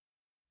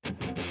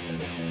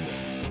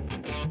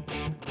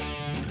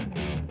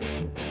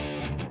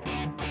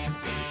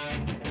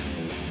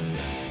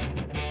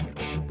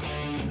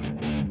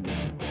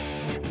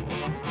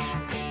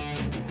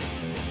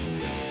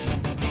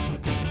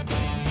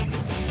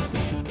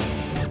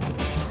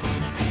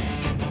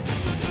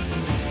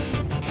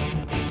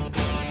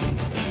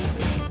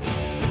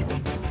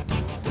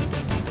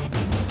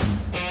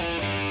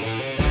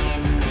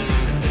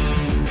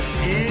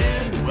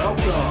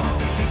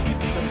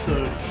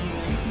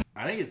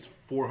think it's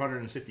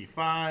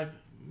 465.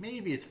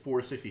 Maybe it's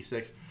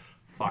 466.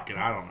 Fuck it,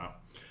 I don't know.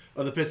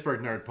 Of the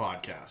Pittsburgh Nerd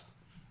Podcast.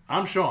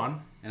 I'm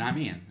Sean. And I'm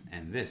Ian.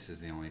 And this is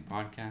the only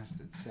podcast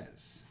that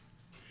says...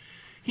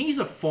 He's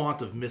a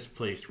font of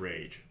misplaced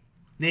rage.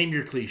 Name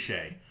your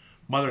cliche.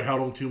 Mother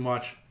held him too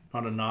much,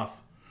 not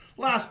enough.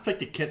 Last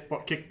picked a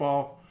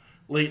kickball.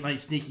 Late night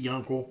sneaky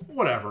uncle.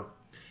 Whatever.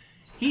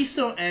 He's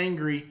so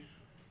angry,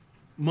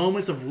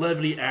 moments of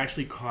levity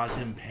actually cause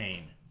him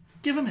pain.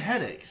 Give him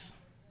headaches.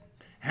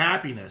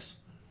 Happiness,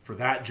 for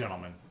that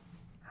gentleman,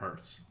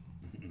 hurts.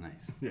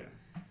 Nice. Yeah.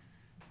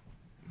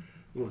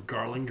 A little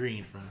Garland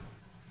Green from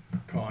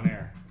Con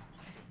Air.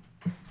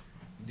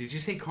 Did you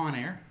say Con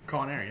Air?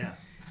 Con Air, yeah.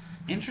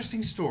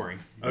 Interesting story.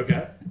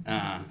 Okay.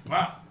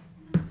 Wow.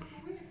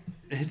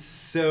 It's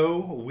so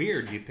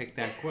weird you picked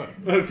that quote.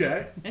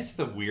 Okay. It's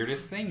the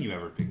weirdest thing you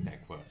ever picked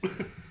that quote.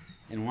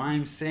 And why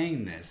I'm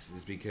saying this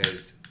is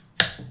because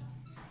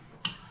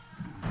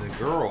the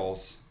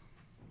girls,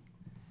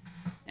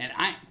 and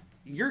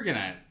you're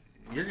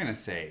gonna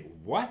say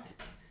what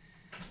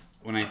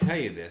when I tell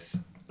you this.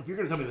 If you're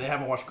gonna tell me they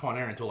haven't watched Con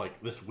Air until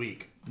like this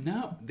week.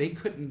 No, they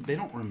couldn't. They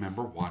don't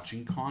remember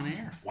watching Con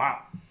Air.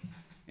 Wow.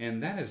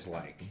 And that is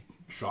like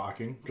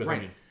shocking. Right. I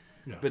mean,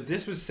 yeah. But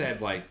this was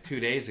said like 2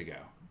 days ago.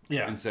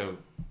 Yeah. And so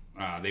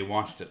they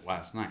watched it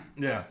last night.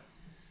 Yeah.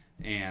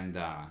 And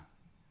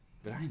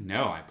but I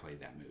know I played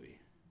that movie.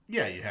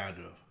 Yeah, you had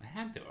to have. I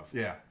had to have.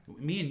 Yeah.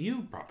 Me and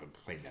you probably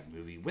played that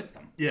movie with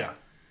them. Yeah.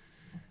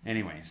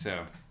 Anyway,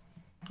 so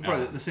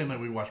Probably the same way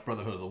we watched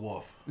Brotherhood of the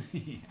Wolf.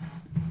 Yeah.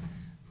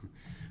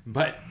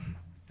 But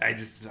I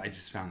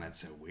just found that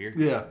so weird.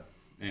 Yeah.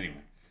 Anyway,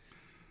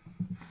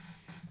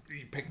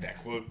 you picked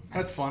that quote.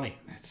 That's funny.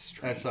 That's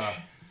strange. That's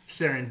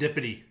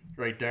serendipity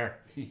right there.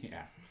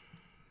 Yeah.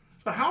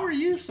 So how are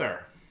you,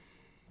 sir?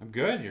 I'm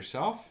good.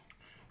 Yourself?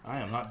 I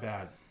am not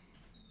bad.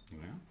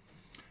 Well.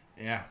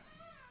 Yeah.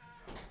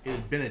 It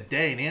had been a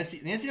day.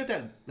 Nancy got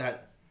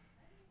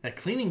that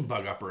cleaning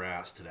bug up her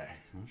ass today.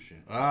 Oh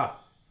shit.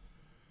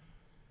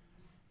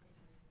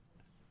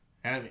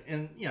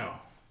 And you know,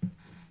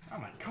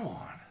 I'm like, come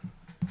on.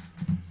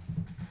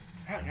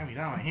 Got me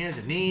down on my hands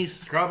and knees,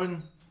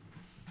 scrubbing.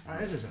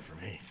 This isn't for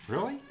me.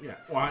 Really? Yeah.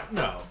 Well,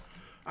 no.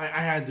 I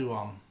had to,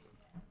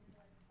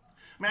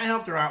 I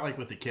helped her out, like,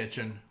 with the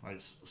kitchen, like,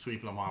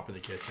 sweeping them off in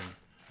the kitchen.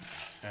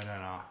 And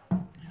then,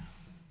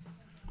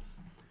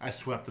 I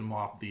swept and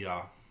mopped the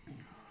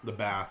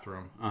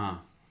bathroom. Uh-huh.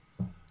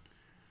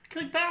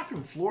 Like,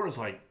 bathroom floor is,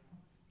 like,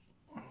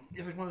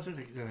 it's like one of those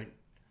things, like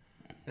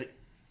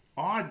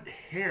odd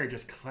hair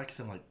just collects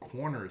in, like,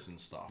 corners and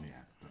stuff.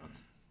 Yeah.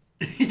 That's...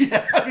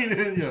 Yeah, I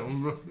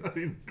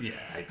mean,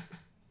 yeah.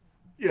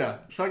 Yeah,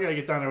 so I gotta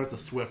get down there with the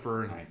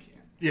Swiffer. And, I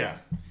can't. Yeah,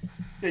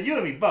 you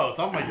and me both.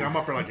 I'm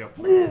up there like a.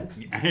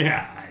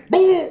 Yeah.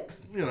 You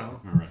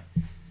know. All right.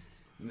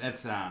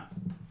 That's I'll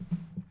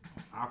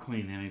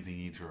clean anything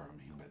you throw at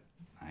me, but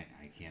I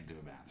can't do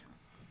a bathroom.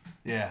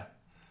 Yeah.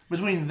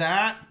 Between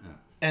that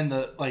and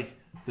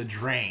the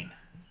drain.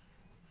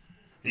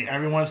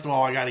 Every once in a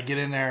while, I got to get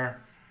in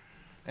there,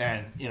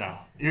 and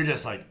you're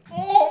just like,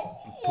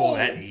 pull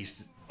that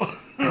east.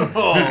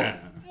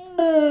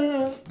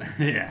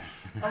 Yeah.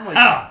 I'm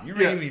like, you're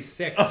making me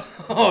sick.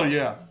 Oh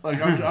yeah, like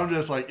I'm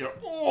just like, yeah,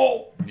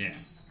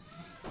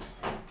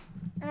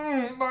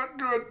 not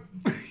good.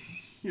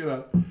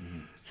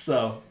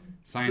 So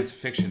science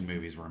fiction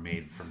movies were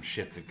made from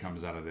shit that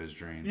comes out of those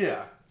drains.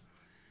 Yeah.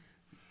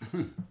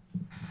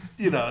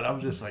 And I'm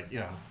just like,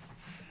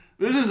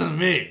 this isn't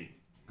me.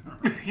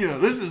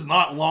 This is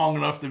not long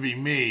enough to be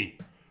me.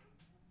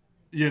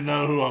 You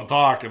know who I'm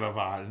talking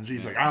about. And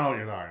she's like, I know what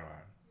you're talking about.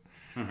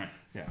 All right.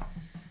 Yeah.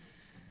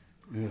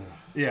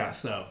 Yeah,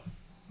 so.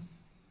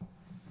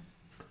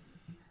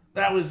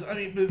 That was,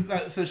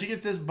 so she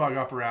gets this bug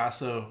up her ass,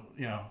 so,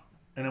 and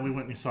then we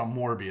went and saw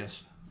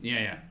Morbius.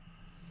 Yeah.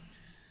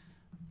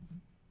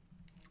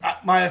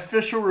 My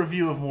official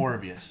review of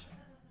Morbius.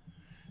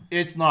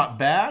 It's not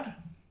bad,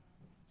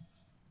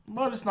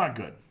 but it's not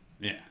good.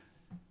 Yeah.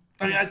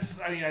 That's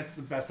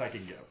the best I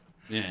can give.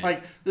 Yeah.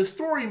 Like, the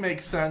story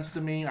makes sense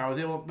to me.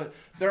 But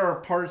there are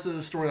parts of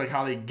the story, like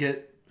how they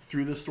get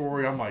through the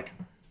story, I'm like,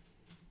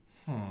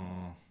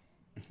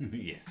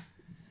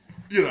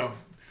 Yeah.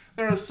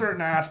 There are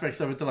certain aspects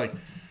of it that,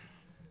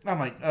 I'm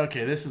like,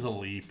 okay, this is a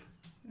leap.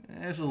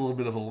 There's a little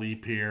bit of a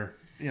leap here.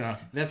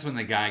 That's when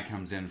the guy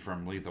comes in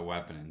from Lethal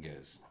Weapon and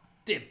goes,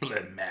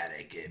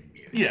 diplomatic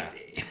immunity. Yeah.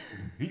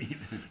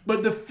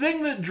 But the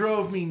thing that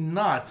drove me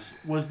nuts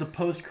was the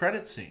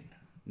post-credit scene.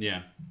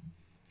 Yeah.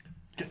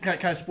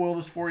 Can I spoil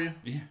this for you?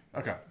 Yeah.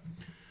 Okay.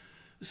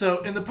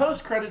 So in the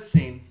post-credit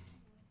scene,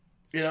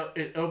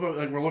 it opens,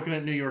 like we're looking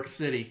at New York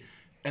City,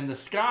 and the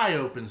sky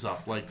opens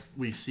up like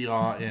we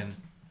saw in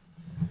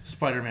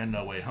Spider-Man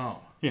No Way Home.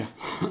 Yeah.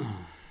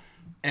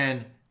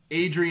 And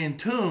Adrian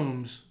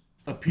Toomes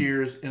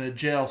appears in a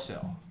jail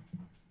cell.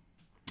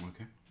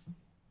 Okay.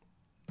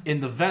 In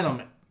the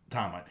Venom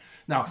timeline.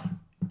 Now,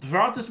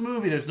 throughout this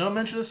movie, there's no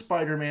mention of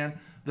Spider-Man,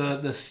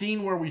 The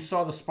scene where we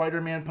saw the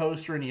Spider-Man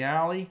poster in the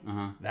alley,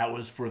 that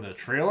was for the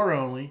trailer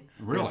only.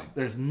 Really?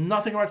 There's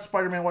nothing about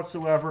Spider-Man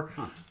whatsoever.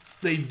 Huh.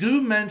 They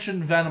do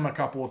mention Venom a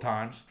couple of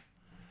times.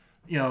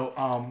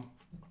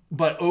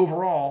 But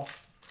overall,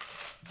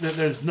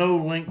 there's no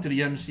link to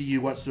the MCU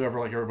whatsoever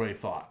like everybody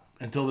thought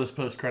until this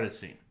post-credit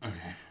scene.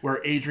 Okay.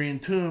 Where Adrian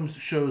Toomes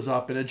shows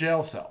up in a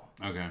jail cell.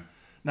 Okay.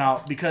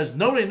 Now, because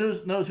nobody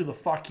knows who the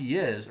fuck he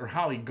is or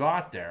how he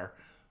got there,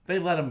 they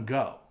let him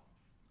go.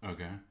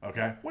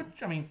 Okay? Which,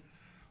 I mean,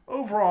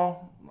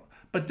 overall...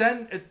 But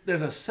then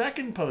there's a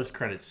second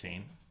post-credit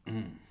scene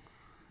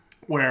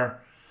where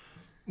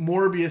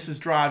Morbius is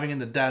driving in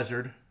the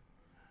desert.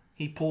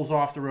 He pulls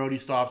off the road, he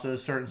stops at a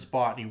certain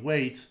spot, and he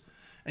waits,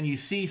 and you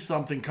see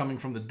something coming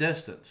from the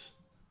distance.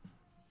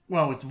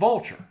 Well, it's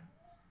Vulture.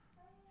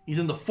 He's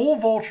in the full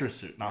Vulture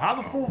suit. Now, how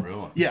the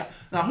really? Yeah.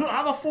 Now,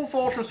 how the full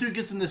Vulture suit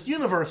gets in this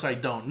universe, I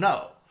don't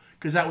know,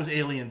 because that was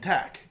alien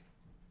tech.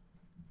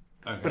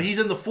 Okay. But he's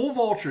in the full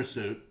Vulture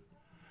suit,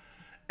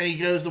 and he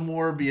goes to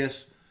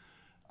Morbius,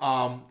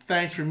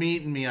 thanks for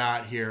meeting me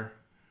out here.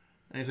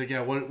 And he's like,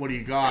 yeah, what do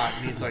you got?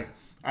 And he's like,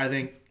 I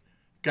think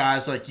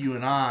guys like you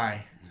and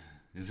I...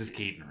 This is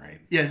Keaton, right?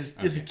 Yeah,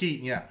 this is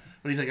Keaton, yeah.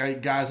 But he's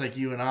like, guys like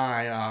you and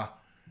I,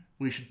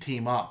 we should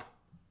team up.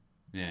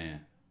 Yeah.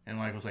 And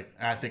Michael's like,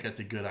 I think that's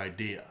a good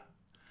idea.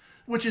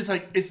 Which is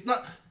like, it's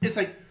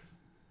like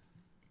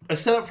a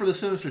setup for the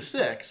Sinister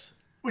Six,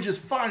 which is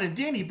fine and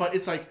dandy, but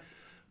it's like,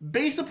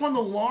 based upon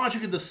the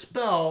logic of the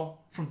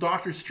spell from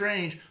Doctor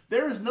Strange,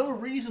 there is no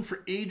reason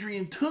for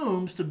Adrian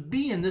Toomes to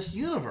be in this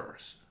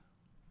universe.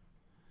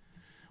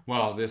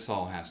 Well, this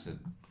all has to...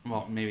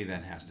 Well, maybe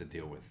that has to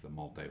deal with the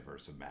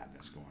multiverse of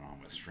madness going on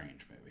with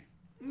Strange, maybe.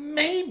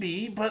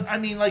 Maybe, but I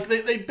mean, like,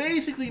 they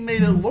basically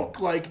made it look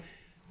like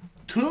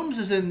Toomes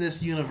is in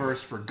this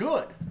universe for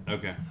good.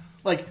 Okay.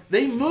 Like,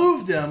 they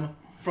moved him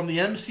from the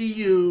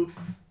MCU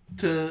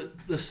to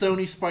the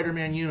Sony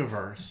Spider-Man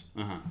universe.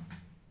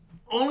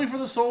 Only for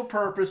the sole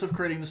purpose of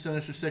creating the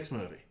Sinister Six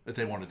movie that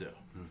they want to do.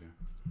 Okay.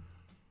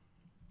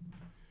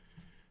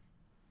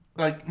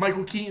 Like,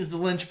 Michael Keaton's the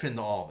linchpin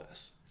to all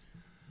this.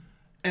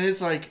 And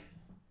it's like,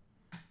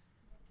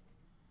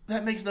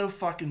 that makes no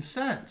fucking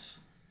sense.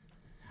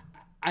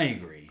 I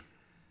agree.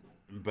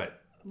 But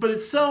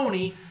it's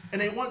Sony, and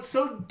they want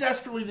so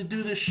desperately to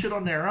do this shit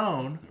on their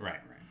own. Right.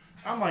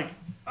 I'm like,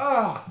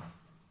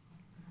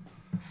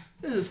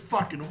 this is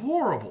fucking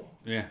horrible.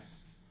 Yeah.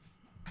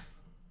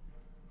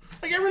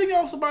 Like, everything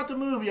else about the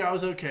movie I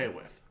was okay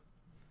with.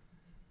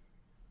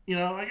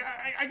 Like,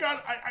 I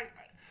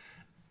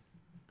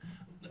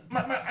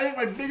think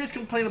my biggest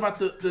complaint about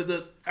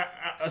the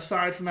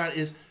aside from that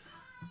is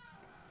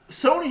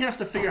Sony has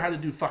to figure out how to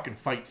do fucking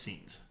fight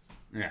scenes.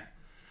 Yeah.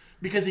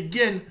 Because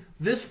again,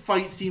 this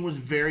fight scene was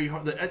very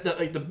hard.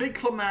 The big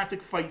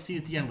climactic fight scene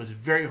at the end was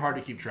very hard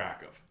to keep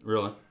track of.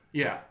 Really?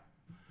 Yeah.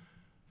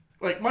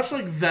 Like, much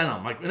like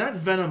Venom. Like, in that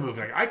Venom movie,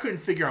 like, I couldn't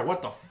figure out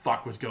what the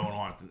fuck was going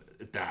on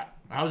at that.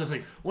 I was just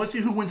like, let's see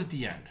who wins at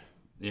the end.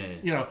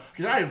 Yeah.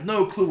 Because I have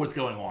no clue what's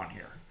going on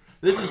here.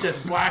 This is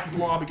just Black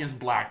Blob against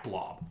Black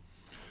Blob.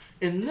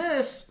 In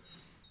this,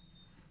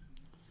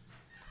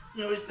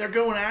 they're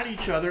going at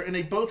each other, and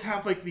they both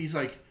have, like, these,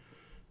 like,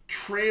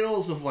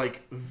 trails of,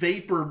 like,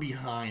 vapor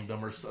behind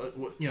them, or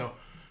so,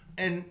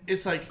 and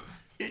it's like,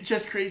 it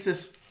just creates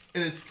this,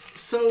 and it's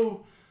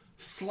so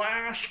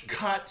slash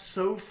cut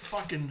so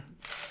fucking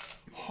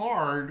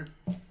hard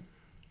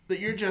that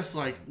you're just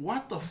like,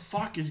 what the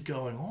fuck is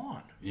going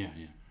on? Yeah.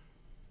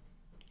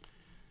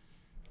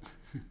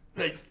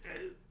 Like,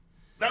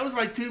 that was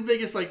my two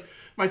biggest, like,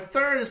 my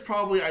third is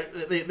probably,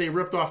 they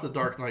ripped off The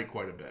Dark Knight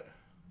quite a bit.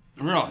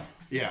 Really?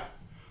 Yeah.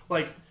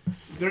 Like,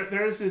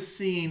 there's this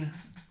scene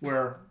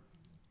where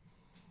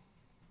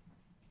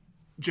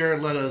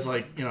Jared Leto's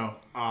like,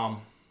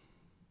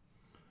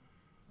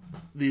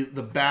 the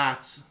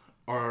bats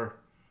are,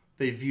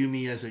 they view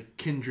me as a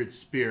kindred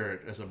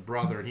spirit, as a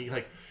brother.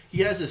 And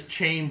he has this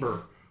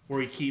chamber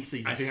where he keeps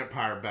these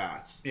vampire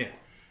bats. Yeah.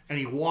 And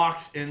he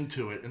walks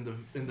into it, and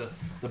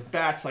the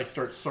bats, like,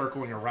 start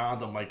circling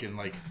around him, like in,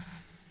 like,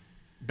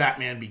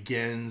 Batman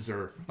Begins,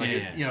 or, like,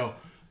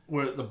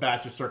 where the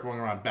bats are circling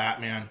around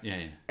Batman. Yeah.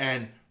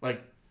 And,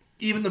 like,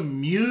 even the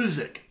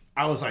music,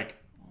 I was like,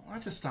 well,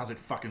 that just sounds like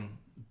fucking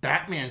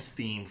Batman's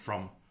theme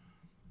from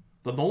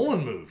the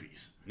Nolan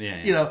movies.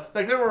 Yeah.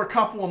 Like, there were a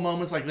couple of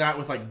moments like that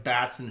with, like,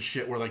 bats and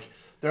shit where, like,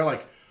 they're,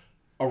 like,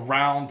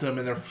 around him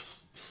and they're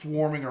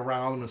swarming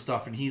around him and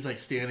stuff, and he's, like,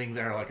 standing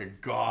there like a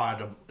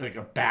god, like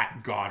a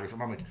bat god or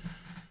something. I'm like,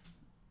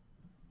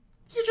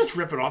 you're just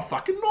ripping off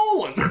fucking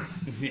Nolan.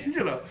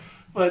 Yeah.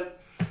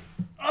 But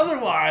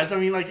otherwise, I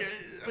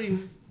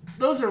mean,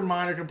 those are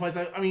minor complaints.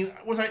 I mean,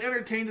 was I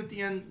entertained at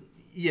the end?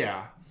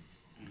 Yeah.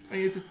 I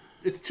mean,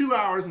 it's 2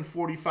 hours and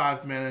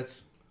 45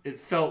 minutes. It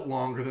felt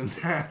longer than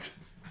that.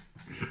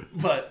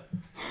 But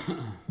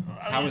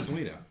how was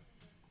Leto?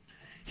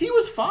 He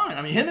was fine.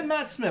 I mean, him and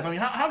Matt Smith. I mean,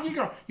 how do you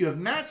go? You have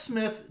Matt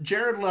Smith,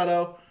 Jared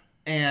Leto,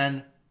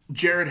 and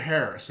Jared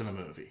Harris in a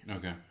movie.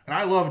 Okay. And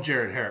I love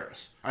Jared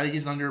Harris. I think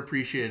he's an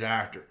underappreciated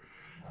actor.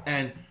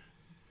 And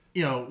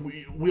you know,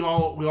 we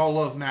all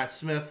love Matt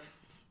Smith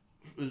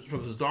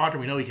from his doctor.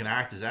 We know he can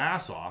act his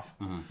ass off.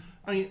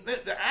 I mean,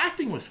 the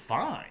acting was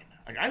fine.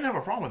 Like, I didn't have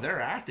a problem with their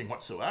acting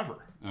whatsoever.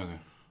 Okay.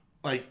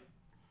 Like,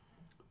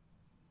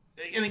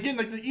 and again,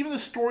 like even the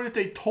story that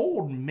they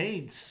told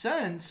made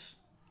sense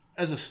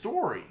as a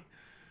story.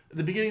 At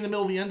the beginning, the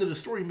middle, the end of the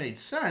story made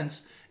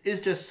sense.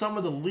 It's just some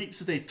of the leaps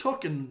that they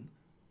took in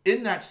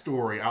that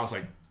story. I was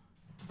like,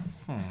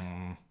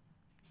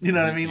 you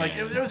know what I mean? Like,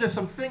 there was just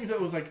some things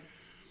that was like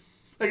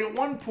at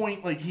one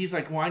point, like he's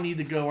like, well, I need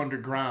to go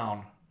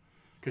underground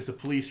because the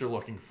police are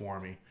looking for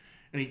me.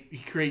 And he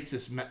creates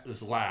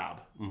this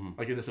lab,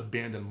 like in this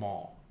abandoned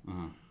mall.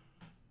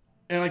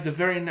 And like the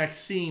very next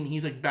scene,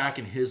 he's like back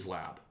in his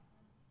lab.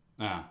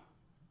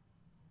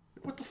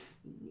 What the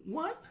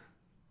what?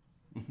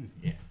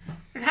 Yeah.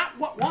 Like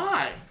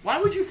why?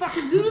 Why would you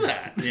fucking do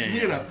that?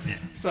 You know. Yeah.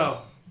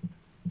 So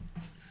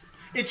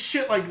it's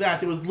shit like that.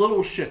 There was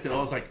little shit that I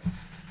was like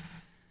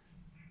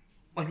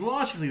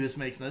logically this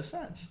makes no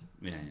sense.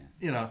 Yeah.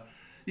 You know,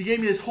 you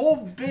gave me this whole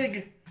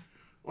big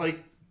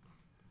like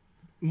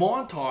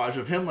montage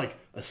of him like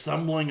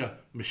assembling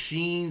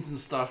machines and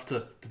stuff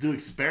to do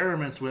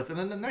experiments with, and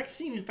then the next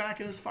scene he's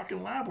back in his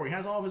fucking lab where he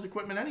has all of his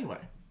equipment anyway.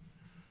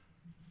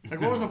 Like,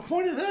 what was the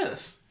point of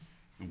this?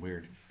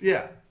 Weird.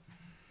 Yeah.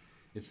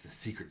 It's the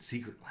secret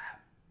lab.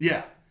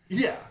 Yeah.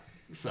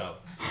 So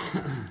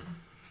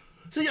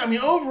yeah, I mean,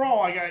 overall,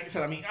 like I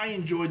said, I mean, I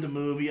enjoyed the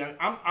movie.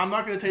 I'm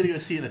not going to tell you to go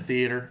see it in the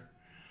theater.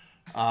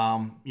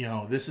 You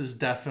know, this is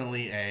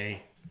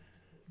definitely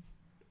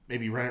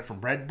maybe rent it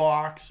from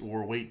Redbox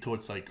or wait till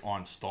it's like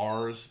on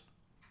Stars.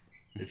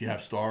 If you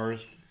have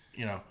Stars,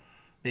 you know,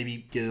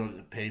 maybe get it on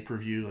the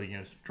pay-per-view, like, you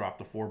know, drop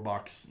the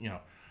 $4, you know.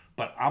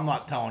 But I'm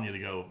not telling you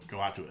to go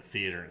out to a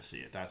theater and see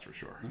it. That's for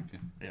sure. Okay.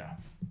 Yeah.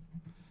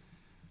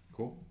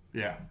 Cool.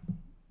 Yeah.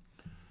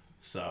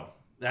 So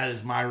that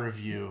is my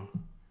review.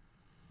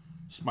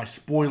 It's my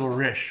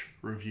spoiler-ish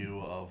review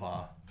of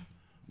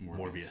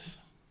Morbius.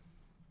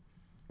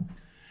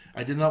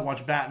 I did not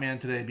watch Batman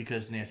today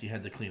because Nancy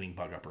had the cleaning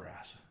bug up her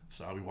ass.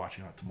 So I'll be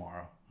watching that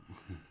tomorrow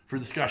for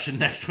discussion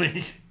next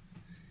week.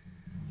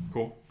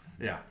 Cool.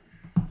 Yeah.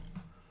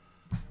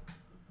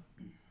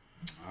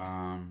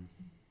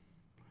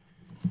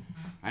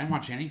 I didn't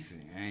watch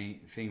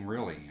anything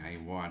really. I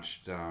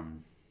watched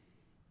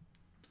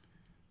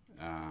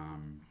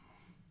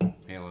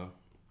Halo.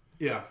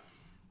 Yeah.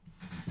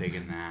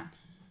 Digging that.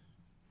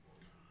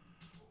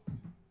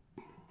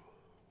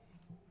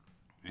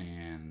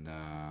 And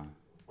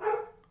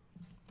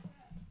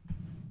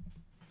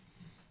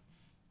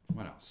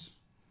what else?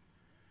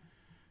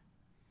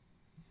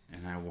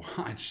 And I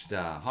watched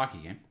hockey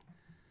game.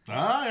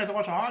 Oh, you have to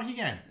watch a hockey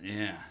game.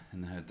 Yeah,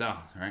 in the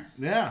hotel, right?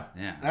 Yeah.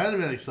 Yeah. That would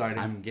have been exciting.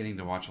 I'm getting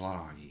to watch a lot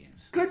of hockey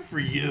games. Good for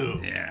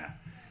you. Yeah.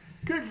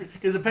 Good for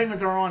because the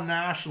Penguins are on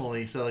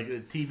nationally, so like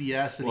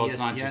TBS and Well, ESPN. it's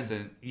not just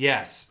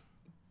yes,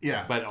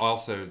 yeah, but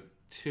also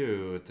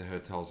too at the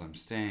hotels I'm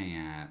staying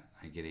at,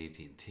 I get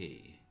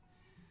AT&T.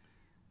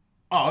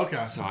 Oh,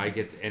 okay. So I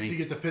get any. So you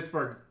get the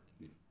Pittsburgh.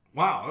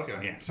 Wow. Okay.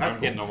 Yeah, so That's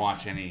I'm getting to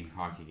watch any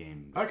hockey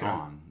game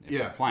on if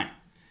they're playing,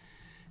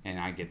 and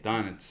I get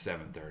done at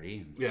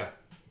 7:30. Yeah.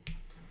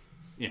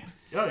 Yeah.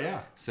 Oh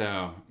yeah.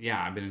 So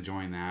yeah, I've been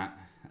enjoying that.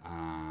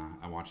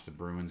 I watched the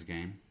Bruins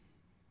game.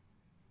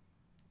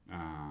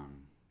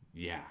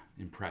 Yeah,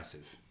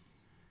 impressive.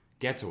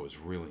 Getzel has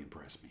really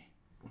impressed me.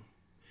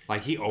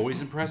 Like, he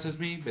always impresses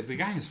me, but the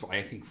guy has,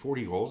 I think,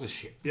 40 goals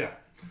this year. Yeah.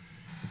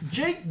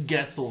 Jake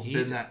Getzel's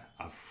been that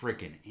a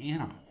freaking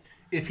animal.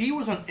 If he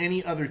was on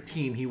any other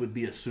team, he would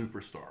be a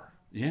superstar.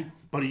 Yeah.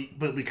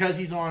 But because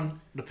he's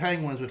on the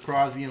Penguins with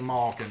Crosby and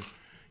Malkin,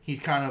 he's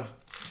kind of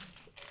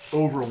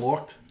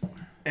overlooked.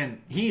 And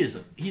he's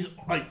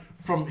like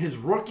from his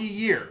rookie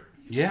year.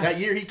 Yeah. That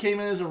year he came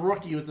in as a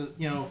rookie with the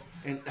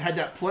and had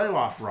that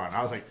playoff run.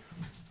 I was like,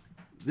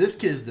 this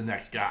kid's the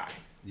next guy.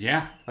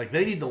 Yeah. Like,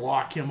 they need to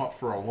lock him up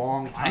for a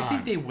long time. I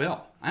think they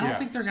will. I don't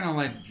think they're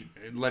gonna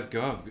let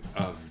go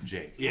of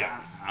Jake.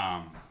 Yeah.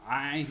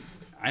 I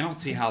don't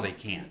see how they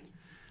can.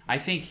 I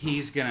think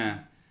he's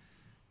gonna,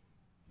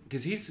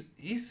 because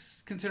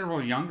he's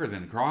considerably younger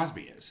than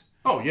Crosby is.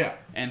 Oh yeah.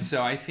 And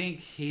so I think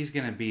he's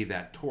gonna be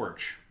that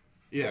torch.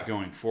 Yeah.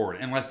 Going forward,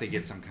 unless they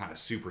get some kind of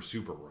super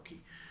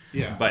rookie.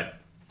 Yeah.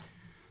 But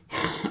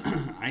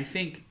I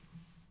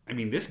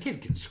mean, this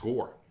kid can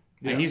score.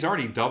 Yeah. And he's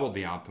already doubled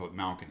the output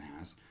Malkin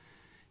has.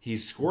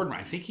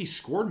 I think he's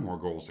scored more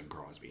goals than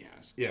Crosby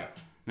has. Yeah.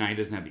 Now, he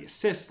doesn't have the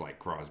assists like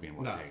Crosby and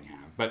Letang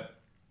have. But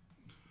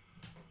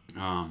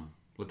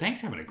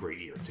Letang's having a great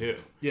year, too.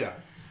 Yeah.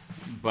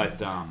 But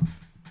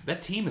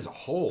that team as a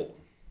whole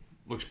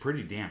looks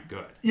pretty damn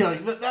good. Yeah,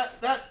 like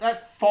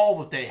that fall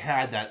that they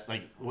had, that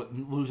like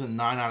losing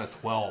 9 out of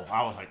 12,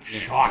 I was like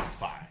shocked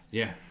by.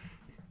 Yeah.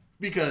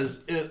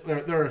 Because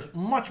they're a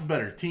much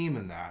better team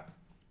than that.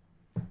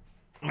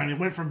 And it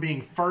went from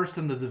being first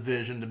in the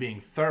division to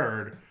being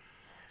third,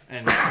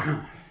 and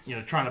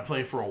trying to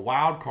play for a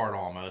wild card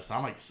almost.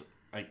 I'm like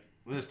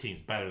this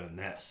team's better than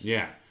this.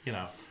 Yeah.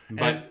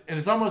 And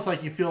it's almost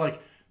like you feel like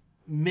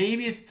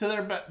maybe it's to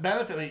their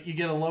benefit. Like, you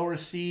get a lower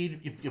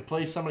seed, you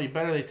play somebody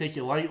better, they take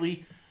you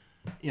lightly.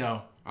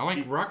 I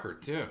like Rucker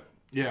too.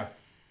 Yeah.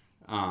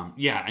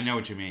 Yeah, I know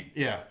what you mean.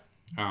 Yeah.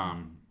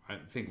 I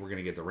think we're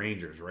gonna get the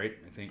Rangers, right?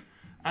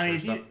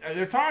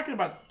 They're talking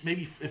about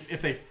maybe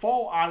if they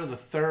fall out of the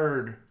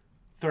third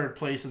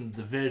place in the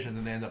division,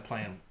 then they end up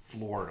playing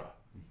Florida,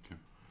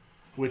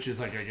 which is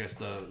like I guess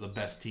the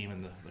best team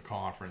in the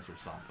conference or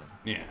something.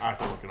 Yeah, I have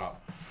to look it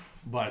up,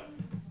 but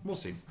we'll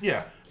see.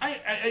 Yeah,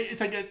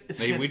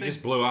 we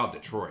just blew out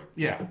Detroit.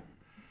 Yeah, so.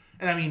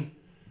 And I mean,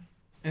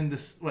 in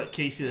this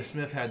Casey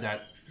Smith had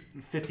that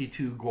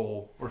 52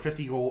 goal or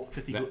 50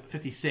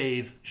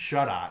 save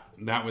shutout.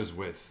 That was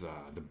with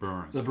the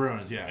Bruins. The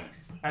Bruins, yeah.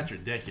 That's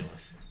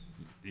ridiculous.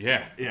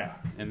 Yeah. Yeah.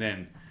 And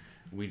then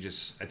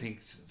I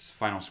think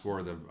final score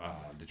of the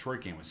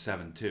Detroit game was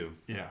 7-2.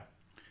 Yeah.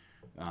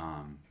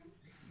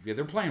 Yeah,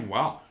 they're playing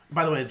well.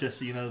 By the way, just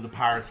so you know, the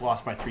Pirates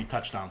lost by 3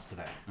 touchdowns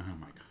today. Oh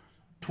my god.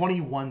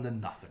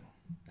 21-0.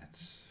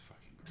 That's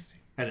fucking crazy.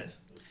 It is.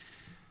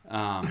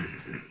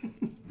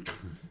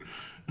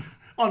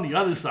 On the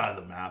other side of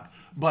the map.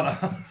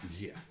 But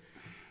yeah,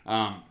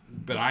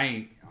 but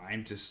I've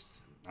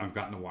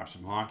gotten to watch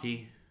some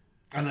hockey.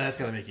 I know that's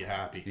gonna make you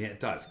happy. Yeah, it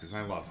does because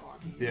I love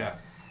hockey. Yeah,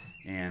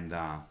 and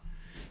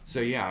so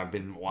yeah, I've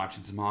been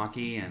watching some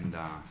hockey and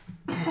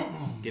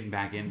getting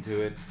back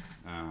into it.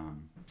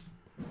 And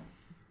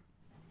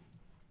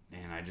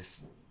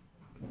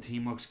the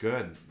team looks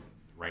good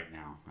right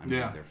now. I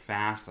mean, they're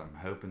fast. I'm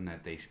hoping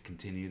that they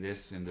continue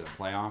this into the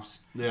playoffs.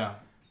 Yeah,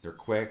 they're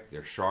quick.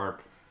 They're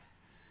sharp.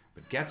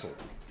 But Getzel,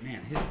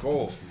 man, his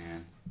goals,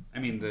 man. I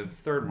mean, the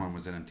third one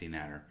was an empty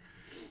netter.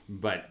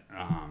 But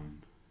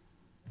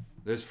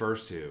those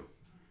first two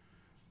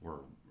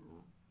were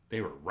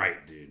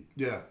right, dude.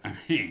 Yeah. I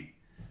mean.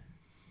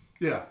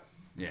 Yeah.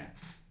 Yeah.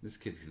 This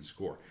kid can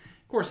score.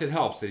 Of course, it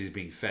helps that he's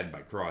being fed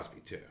by Crosby,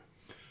 too.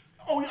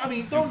 Oh, I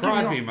mean,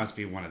 Crosby must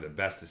be one of the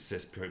best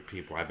assist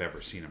people I've ever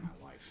seen in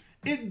my life.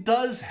 It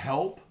does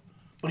help,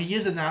 but he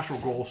is a natural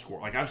goal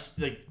scorer.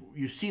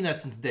 You've seen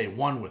that since day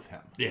one with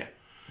him. Yeah.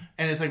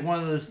 And it's like one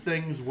of those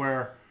things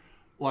where,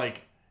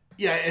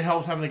 it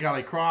helps having a guy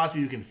like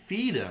Crosby who can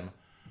feed him,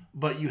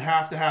 but you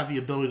have to have the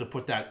ability to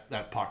put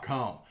that puck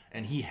home.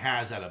 And he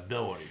has that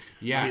ability.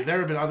 Yeah. I mean, there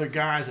have been other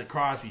guys that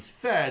Crosby's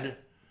fed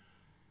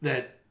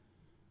that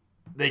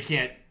they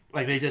can't,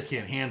 they just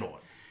can't handle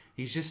it.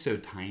 He's just so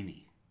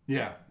tiny.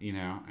 Yeah.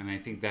 And I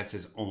think that's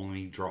his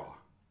only draw.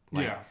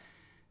 Yeah.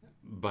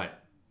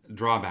 But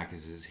drawback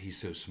is he's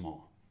so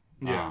small.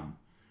 Yeah.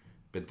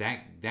 But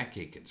that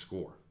kid can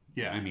score.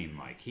 Yeah. I mean,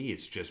 he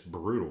is just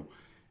brutal.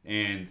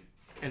 And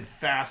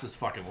fast as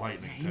fucking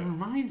lightning, he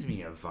reminds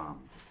me of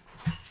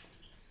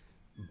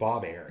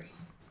Bob Airy,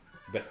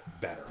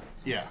 but better.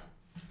 Yeah.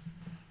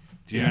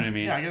 Do you know what I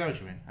mean? Yeah, I get what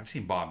you mean. I've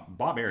seen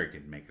Bob Airy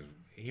could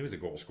he was a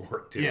goal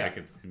scorer, too. Yeah.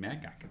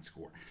 That guy can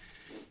score.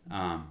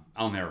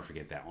 I'll never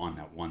forget that on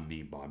that one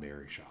knee Bob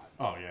Airy shot.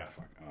 Oh, yeah.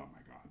 Oh, my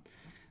God.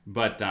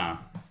 But,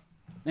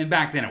 and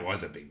back then it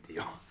was a big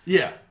deal.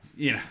 Yeah.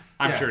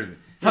 I'm sure.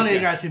 Funny you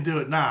guys can do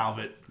it now,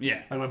 but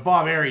yeah, when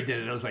Bob Airy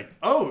did it was like,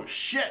 oh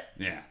shit.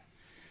 Yeah,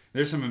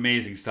 there's some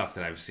amazing stuff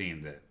that I've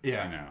seen that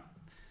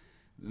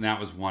and that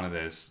was one of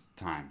those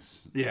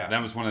times. Yeah,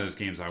 that was one of those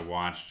games I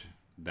watched.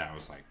 That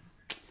was like,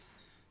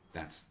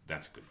 that's a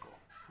good goal.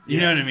 You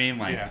know what I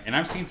mean? And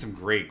I've seen some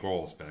great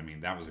goals, but I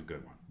mean that was a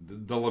good one.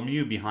 The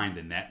Lemieux behind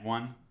the net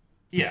one,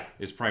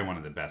 is probably one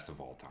of the best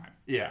of all time.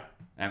 Yeah,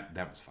 that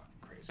was fucking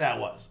crazy. That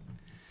was.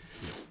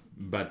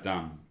 But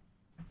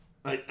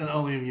and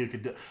only you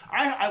could do.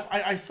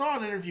 I saw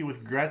an interview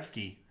with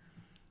Gretzky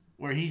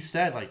where he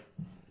said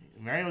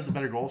Mario's a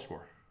better goal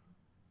scorer.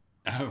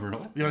 Oh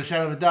really? Beyond a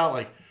shadow of a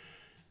doubt.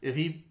 If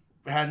he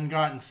hadn't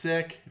gotten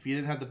sick, if he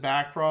didn't have the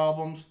back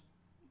problems,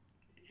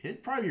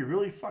 he'd probably be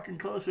really fucking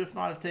close. If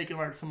not, have taken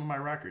some of my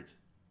records.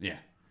 Yeah,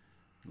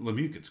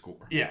 Lemieux could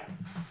score. Yeah.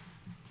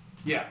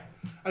 Yeah.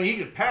 I mean, he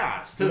could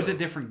pass too. It was a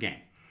different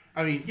game.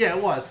 I mean, yeah,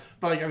 it was.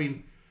 But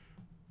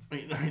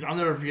I'll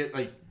never forget.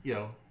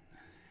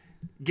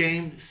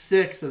 Game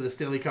 6 of the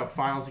Stanley Cup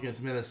Finals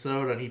against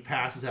Minnesota, and he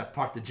passes that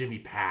puck to Jimmy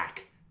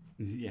Pack.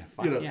 Yeah,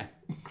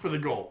 for the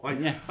goal.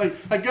 Going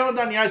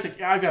down the ice,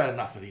 I've got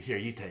enough of these here.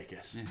 You take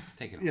us. Yeah,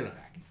 take it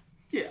back.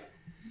 Yeah.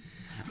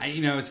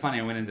 It's funny.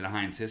 I went into the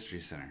Heinz History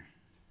Center.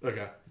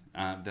 Okay.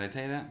 Did I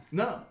tell you that?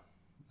 No.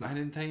 I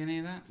didn't tell you any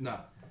of that? No.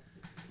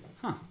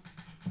 Huh.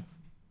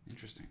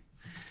 Interesting.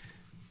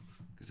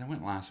 Because I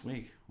went last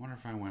week. Wonder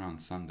if I went on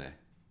Sunday.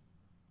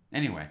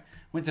 Anyway,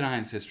 went to the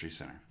Heinz History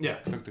Center. Yeah.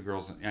 Took the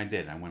girls. I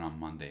did. I went on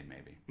Monday,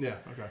 maybe. Yeah,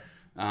 okay.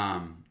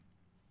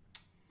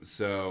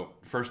 So,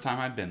 first time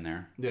I'd been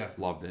there. Yeah.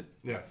 Loved it.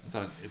 Yeah. I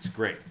thought it's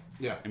great.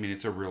 Yeah. I mean,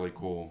 it's a really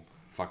cool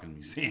fucking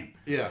museum.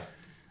 Yeah.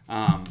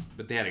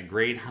 But they had a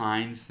great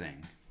Heinz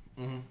thing.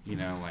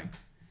 Mm-hmm.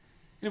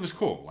 It was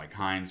cool.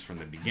 Heinz from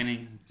the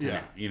beginning.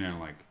 Yeah.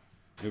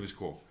 It was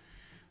cool.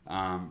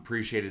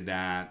 Appreciated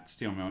that.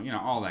 Steel Mill,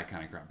 all that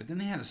kind of crap. But then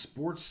they had a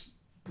sports...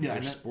 Yeah,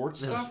 sports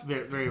stuff.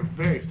 Very, very,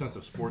 very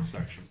extensive sports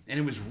section, and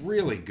it was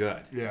really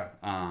good. Yeah,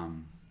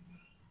 and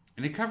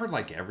And it covered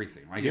like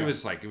everything. Like it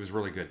was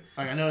really good.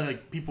 Like I know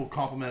like people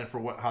compliment it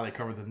for how they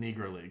covered the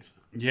Negro Leagues.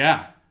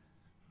 Yeah.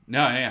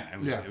 No, yeah,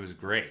 it was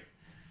great.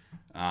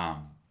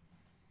 That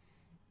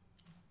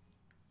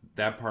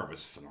part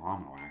was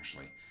phenomenal,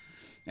 actually.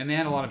 And they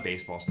had a lot of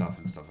baseball stuff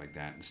and stuff like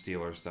that, and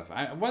Steelers stuff.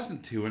 I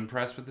wasn't too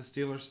impressed with the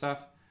Steelers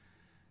stuff.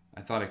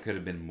 I thought it could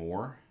have been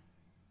more,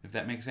 if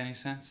that makes any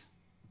sense.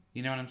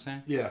 You know what I'm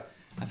saying? Yeah.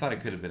 I thought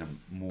it could have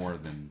been more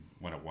than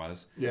what it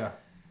was. Yeah.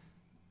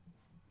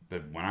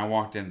 But when I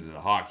walked into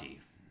the hockey,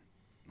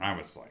 I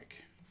was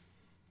like...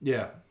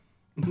 Yeah.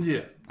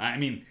 Yeah. I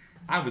mean,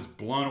 I was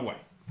blown away.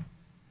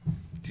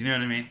 Do you know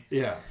what I mean?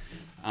 Yeah.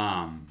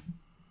 I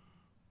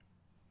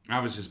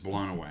was just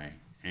blown away.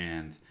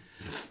 And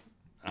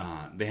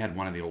they had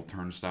one of the old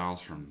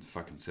turnstiles from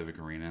fucking Civic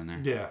Arena in there.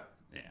 Yeah.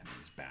 Yeah, it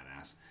was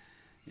badass.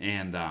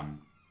 And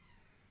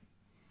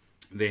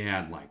they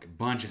had like a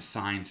bunch of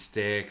sign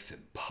sticks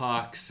and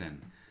pucks,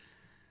 and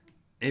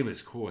it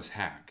was cool as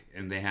heck.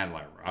 And they had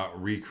like a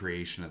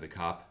recreation of the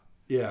cup.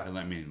 Yeah.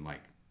 I mean,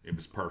 like, it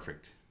was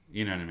perfect.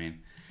 You know what I mean?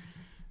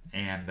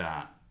 And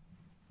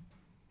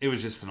it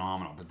was just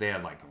phenomenal. But they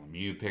had like a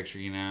Lemieux picture,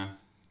 you know,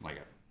 like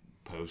a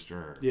poster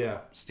or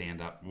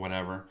stand up,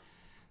 whatever.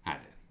 I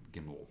had to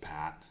give him a little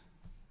pat.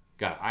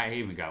 I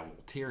even got a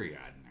little teary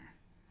eyed in there.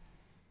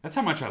 That's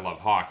how much I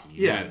love hockey.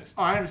 You know this.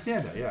 Oh, I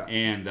understand that. Yeah.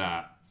 And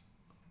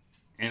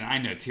I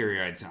know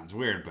teary eyed sounds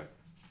weird, but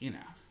you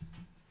know,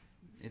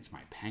 it's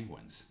my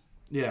Penguins.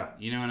 Yeah.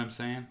 You know what I'm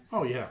saying?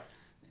 Oh yeah.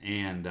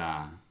 And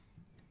but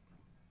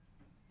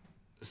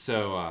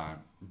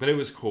it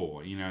was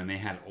cool, you know. And they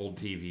had old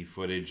TV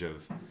footage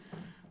of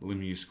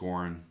Lemieux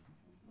scoring,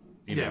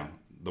 you know,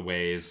 the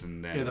ways,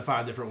 and then the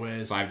 5 different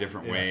ways. 5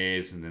 different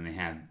ways, and then they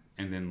had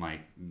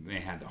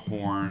the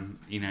horn,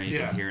 you know, you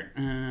could hear it,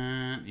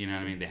 you know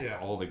what I mean? They had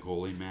all the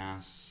goalie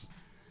masks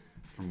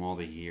from all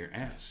the year.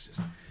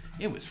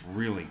 It was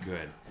really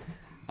good.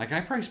 Like,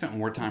 I probably spent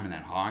more time in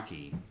that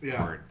hockey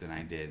part than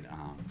I did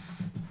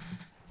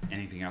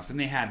anything else. And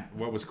they had,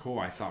 what was cool,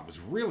 I thought was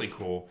really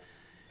cool,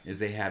 is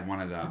they had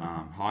one of the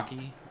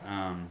hockey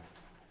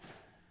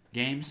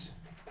games,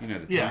 you know,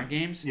 the tournament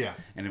games. Yeah.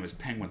 And it was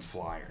Penguins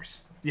Flyers.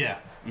 Yeah.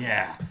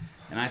 Yeah.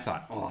 And I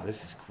thought, oh,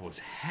 this is cool as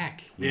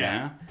heck. You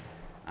know?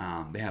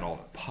 They had all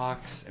the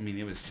pucks. I mean,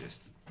 it was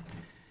just...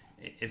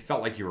 It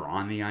felt like you were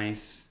on the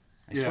ice.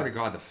 I swear to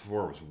God, the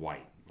floor was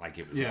white. Like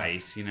it was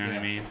ice, you know what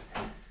I mean?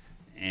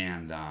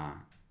 And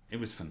it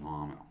was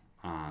phenomenal.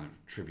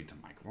 Tribute to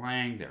Mike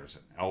Lang. There was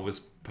an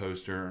Elvis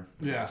poster.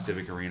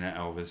 Civic Arena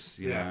Elvis,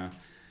 you know.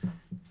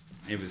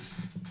 It was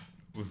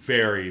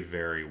very,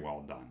 very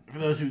well done. For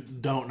those who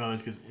don't know,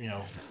 it's because, you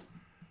know...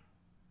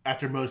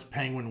 After most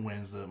Penguin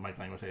wins, Mike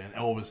Lang was saying,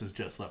 Elvis has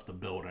just left the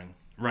building.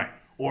 Right.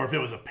 Or if it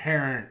was a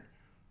parent,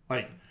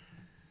 like,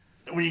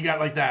 when you got,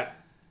 like, that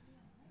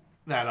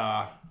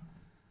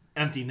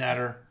empty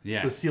netter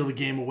to steal the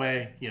game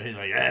away, you know, he's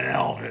like, and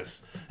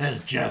Elvis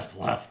has just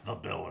left the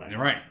building.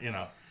 Right. You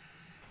know.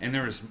 And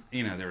there was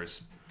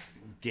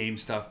game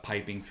stuff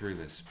piping through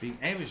the speak.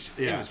 It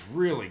was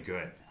really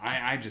good.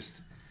 I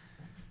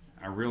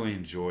really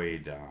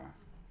enjoyed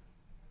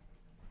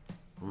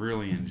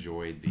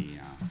the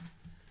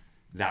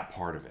that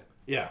part of it.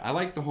 Yeah. I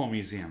like the whole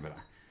museum, but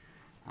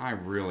I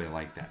really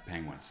like that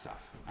Penguin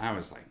stuff. I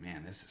was like,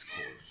 man, this is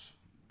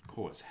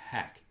cool as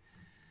heck.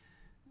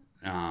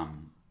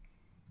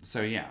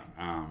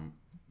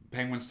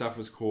 Penguin stuff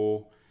was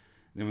cool.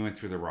 Then we went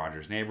through the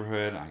Rogers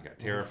neighborhood. I got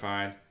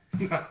terrified.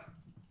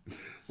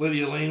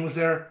 Lydia Lane was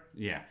there?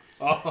 Yeah.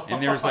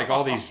 And there was like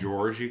all these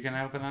drawers you can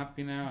open up,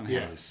 you know, and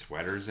have the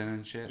sweaters in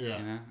and shit, you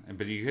know.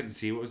 But you couldn't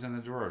see what was in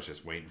the drawer. I was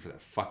just waiting for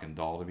that fucking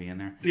doll to be in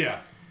there. Yeah.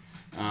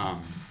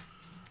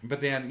 But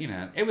they had, you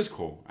know, it was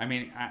cool. I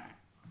mean,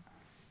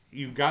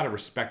 you got to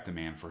respect the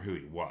man for who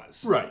he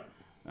was. Right.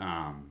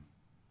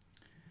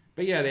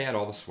 But yeah, they had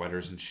all the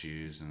sweaters and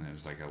shoes, and it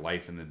was like a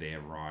life in the day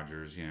of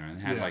Rogers, you know,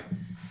 and had like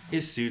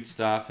his suit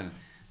stuff, and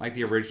like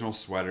the original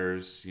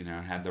sweaters, you know,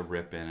 had the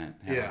rip in it,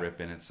 a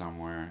rip in it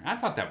somewhere. I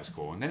thought that was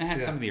cool. And then it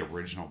had some of the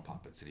original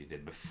puppets that he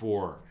did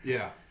before,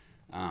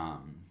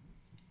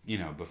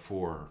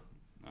 before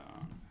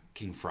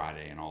King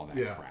Friday and all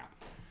that crap.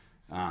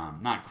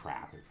 Not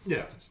crap. It's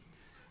just,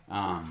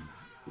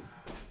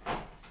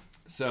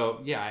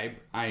 so yeah,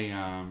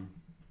 I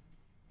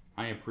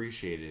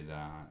appreciated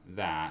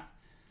that.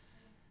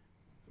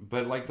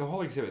 But like the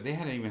whole exhibit, they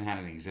hadn't even had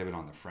an exhibit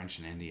on the French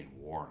and Indian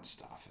War and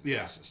stuff. And it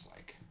was just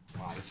like,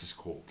 wow, this is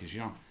cool, because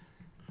you don't,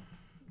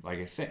 like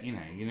I said, you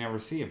know, you never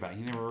see about,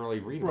 you never really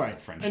read about the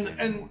French and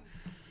Indian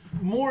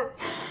War.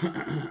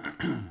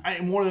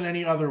 More than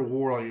any other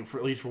war, like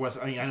at least for West.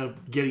 I mean, I know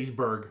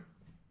Gettysburg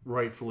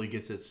rightfully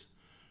gets its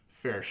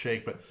fair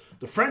shake, but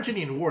the French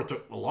Indian War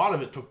a lot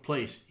of it took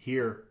place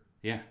here,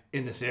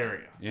 in this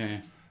area.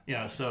 You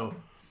know, so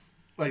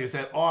like it's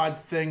that odd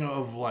thing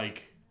of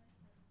like.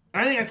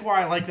 I think that's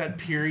why I like that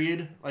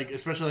period, like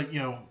especially like you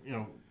know,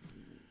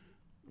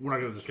 we're not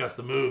going to discuss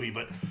the movie,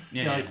 but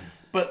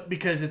but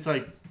because it's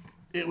like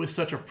it was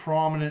such a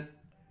prominent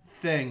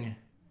thing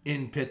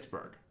in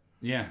Pittsburgh.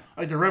 Yeah,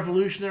 like the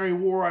Revolutionary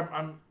War.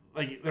 I'm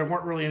like there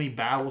weren't really any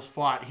battles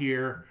fought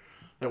here.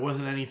 There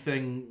wasn't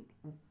anything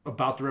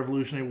about the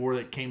Revolutionary War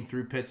that came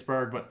through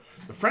Pittsburgh, but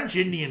the French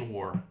Indian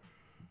War,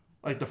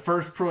 like the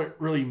first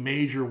really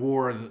major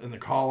war in the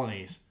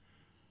colonies,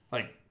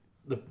 like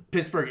the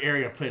Pittsburgh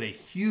area played a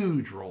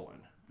huge role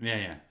in.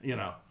 Yeah.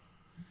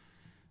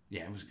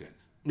 Yeah, it was good.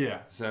 Yeah.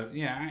 So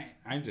yeah,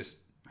 I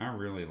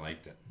really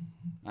liked it.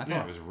 I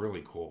thought it was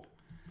really cool.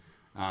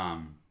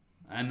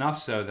 Enough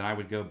so that I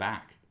would go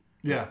back.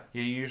 Yeah.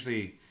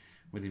 Usually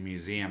with the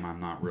museum, I'm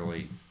not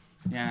really.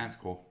 Yeah, that's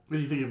cool. Do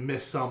you think you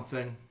missed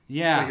something?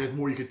 Yeah. Like there's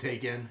more you could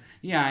take in?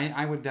 Yeah,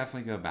 I would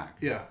definitely go back.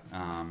 Yeah.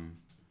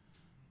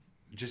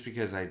 Just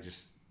because I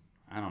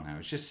don't know.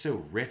 It's just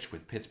so rich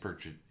with Pittsburgh,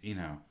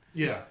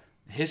 Yeah.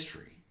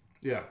 history.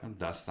 Yeah.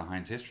 Thus the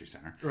Heinz History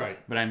Center. Right.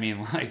 But I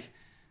mean,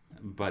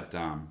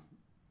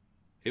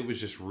 it was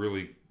just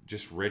really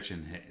rich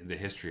in the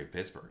history of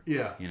Pittsburgh.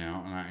 Yeah.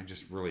 And I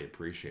just really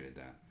appreciated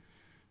that.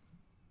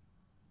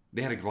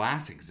 They had a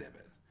glass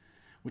exhibit,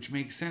 which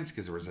makes sense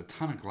because there was a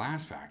ton of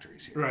glass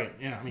factories here. Right,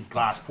 yeah. I mean,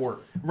 Glassport.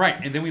 Right,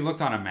 and then we looked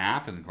on a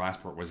map and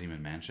Glassport wasn't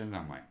even mentioned.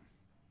 I'm like...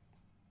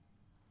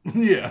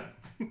 Yeah.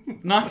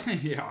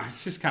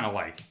 It's just kind of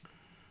like...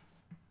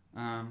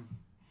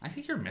 I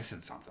think you're missing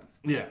something.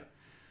 Yeah.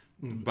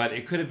 But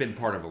it could have been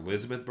part of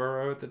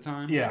Elizabethboro at the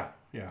time. Yeah.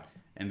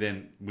 And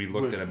then we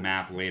looked at a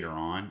map later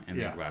on, and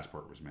then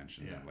Glassport was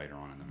mentioned later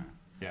on in the map.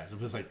 Yeah, so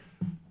it was like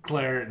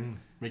Clareton,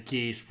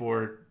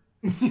 McKeesport.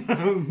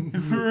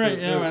 Right.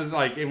 Yeah, it was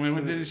like, and when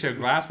we did show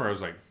Glassport, I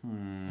was like,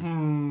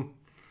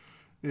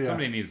 Yeah.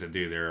 Somebody needs to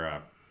do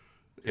their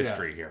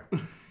history here.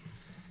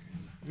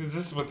 This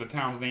is what the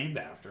town's named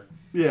after.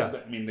 Yeah.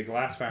 But, I mean, the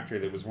glass factory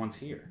that was once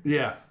here.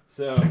 Yeah.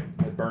 So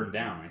it burned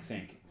down, I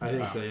think. I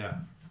think so, yeah.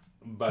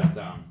 But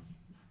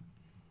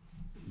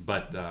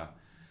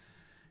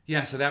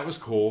yeah, so that was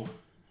cool.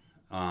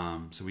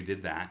 So we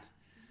did that.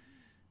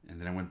 And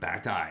then I went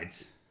back to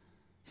Ides.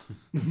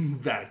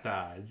 Back to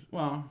Ides.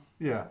 Well.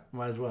 Yeah,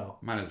 might as well.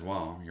 Might as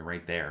well. You're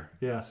right there.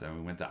 Yeah. So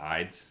we went to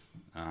Ides.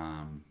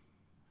 Or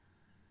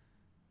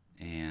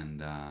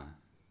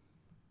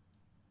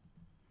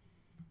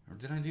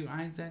did I do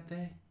Ides that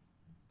day?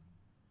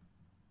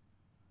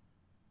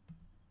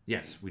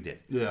 Yes, we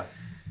did. Yeah.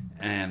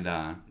 And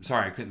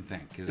sorry, I couldn't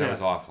think because I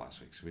was off last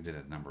week. So we did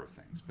a number of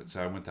things. But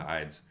so I went to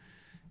Ides,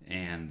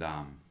 and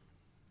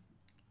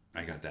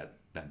I got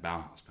that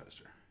Bauhaus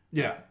poster.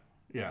 Yeah.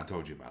 Yeah. I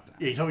told you about that.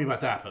 Yeah, you told me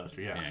about that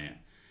poster. Yeah. Yeah.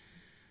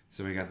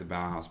 So we got the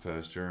Bauhaus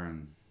poster,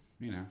 and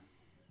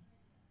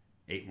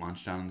ate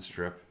lunch down on the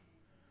Strip.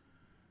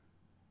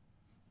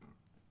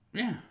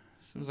 Yeah,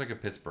 so it was like a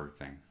Pittsburgh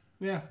thing.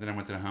 Yeah. Then I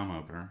went to the home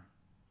opener.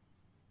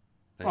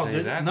 Did I Oh, tell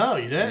you that? No,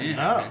 you didn't. Yeah,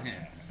 no.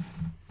 Yeah.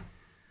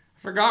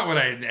 Forgot what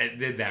I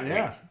did that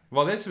week.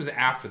 Well, this was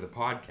after the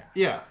podcast.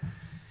 Yeah.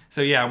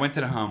 So yeah, I went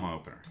to the home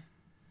opener.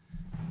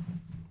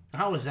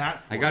 How was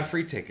that for I got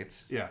free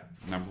tickets. Yeah.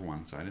 Number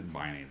one, so I didn't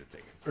buy any of the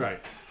tickets.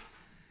 Right.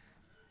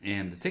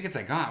 And the tickets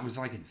I got was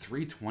like in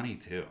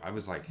 322. I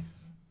was like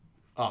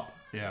up.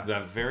 Yeah.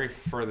 The very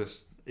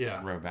furthest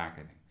row back,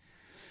 I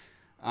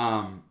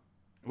think.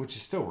 Which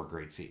is still were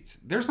great seats.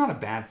 There's not a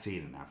bad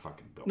seat in that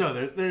fucking building.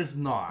 No, there's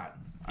not.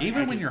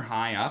 Even when you're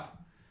high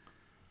up,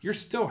 you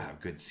still have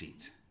good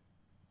seats.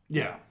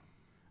 Yeah.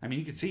 I mean,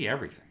 you can see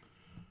everything.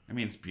 I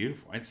mean, it's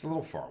beautiful. It's a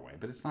little far away,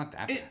 but it's not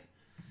that bad.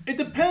 It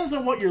depends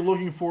on what you're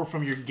looking for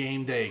from your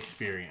game day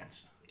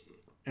experience,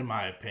 in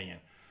my opinion.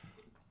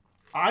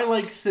 I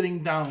like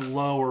sitting down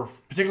lower,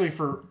 particularly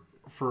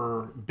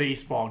for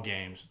baseball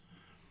games,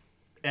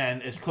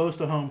 and as close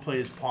to home plate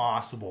as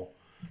possible,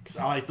 because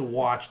I like to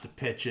watch the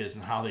pitches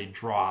and how they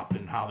drop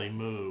and how they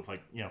move.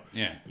 Like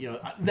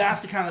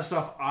that's the kind of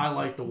stuff I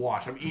like to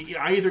watch. I mean,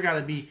 I either got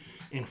to be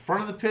in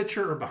front of the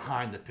pitcher or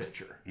behind the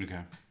pitcher. Okay.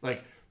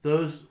 Like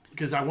those,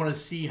 because I want to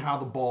see how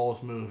the ball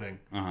is moving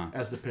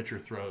as the pitcher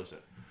throws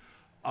it.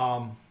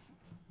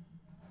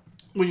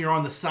 When you're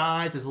on the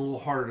sides, it's a little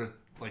harder to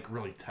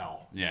really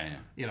tell. Yeah.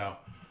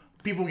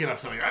 People get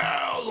upset like,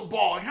 oh, the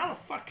ball. Like, how the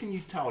fuck can you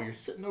tell? You're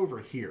sitting over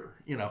here.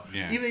 Even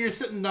if you're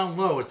sitting down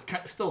low, it's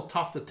still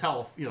tough to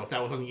tell if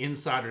that was on the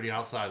inside or the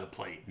outside of the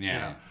plate.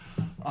 Yeah.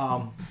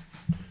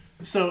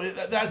 So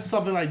that's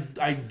something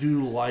I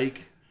do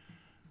like.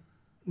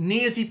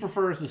 Nancy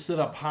prefers to sit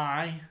up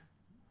high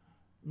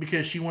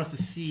because she wants to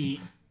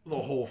see the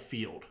whole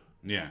field.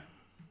 Yeah.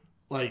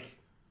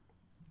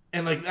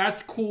 And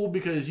that's cool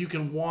because you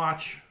can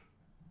watch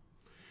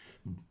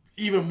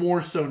even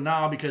more so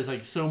now because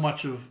so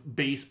much of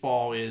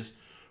baseball is,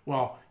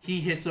 well, he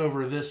hits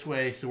over this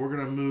way, so we're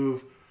gonna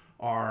move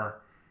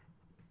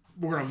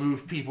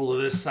people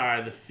to this side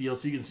of the field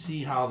so you can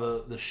see how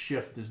the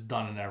shift is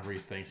done and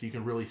everything. So you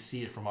can really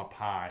see it from up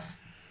high.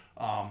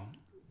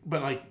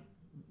 But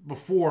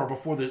before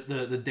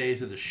the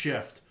days of the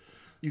shift,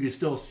 you could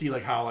still see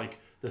how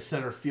the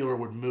center fielder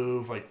would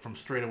move from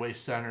straightaway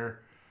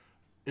center.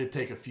 It'd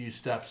take a few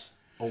steps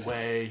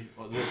away,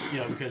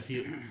 because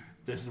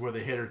this is where the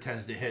hitter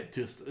tends to hit.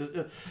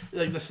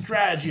 The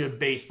strategy of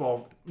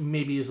baseball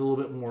maybe is a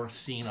little bit more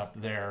seen up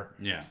there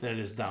than it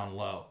is down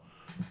low.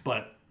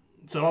 But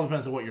So it all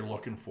depends on what you're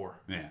looking for.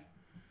 Yeah.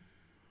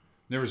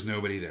 There was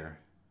nobody there.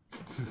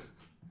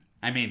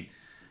 I mean,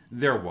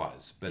 there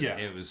was, but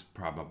it was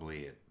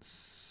probably at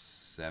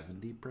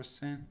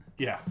 70%.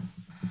 Yeah.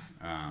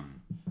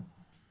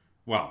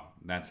 Well,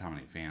 that's how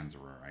many fans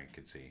were I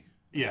could see.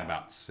 Yeah.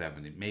 About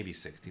 70, maybe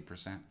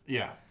 60%.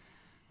 Yeah.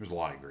 There's a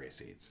lot of gray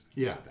seats.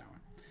 Yeah. That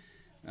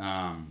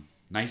one.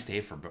 Nice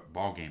day for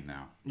ball game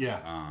now.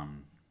 Yeah.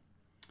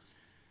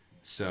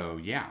 So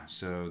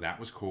that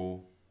was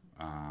cool.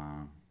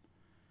 I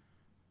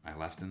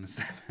left in the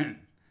 7th.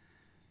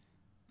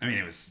 I mean,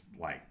 it was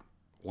like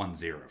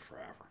 1-0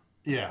 forever.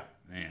 Yeah.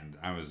 And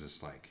I was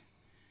just like,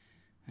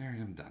 all right,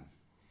 I'm done.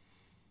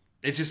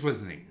 It just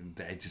wasn't,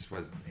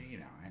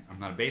 I'm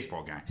not a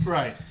baseball guy.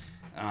 Right.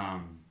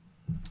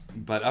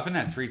 But up in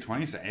that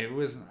 320, it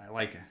was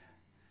like,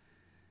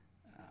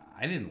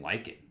 I didn't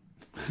like it.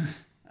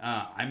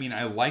 I mean,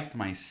 I liked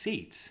my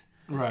seats.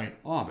 Right.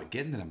 Oh, but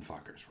getting to them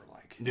fuckers were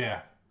like...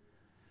 Yeah.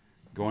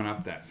 Going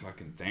up that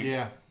fucking thing.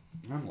 Yeah.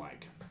 I'm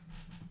like,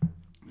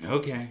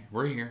 okay,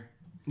 we're here.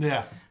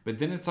 Yeah. But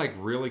then it's like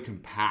really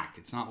compact.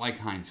 It's not like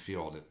Heinz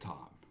Field at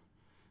top.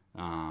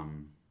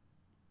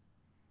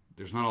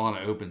 There's not a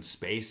lot of open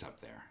space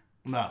up there.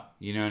 No.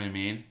 You know what I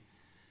mean?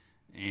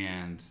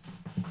 And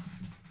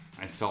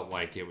I felt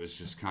like it was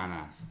just kind of...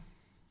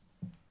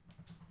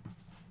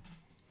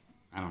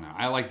 I don't know.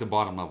 I like the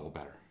bottom level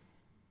better.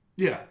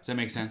 Yeah. Does that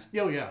make sense?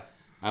 Oh, yeah.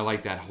 I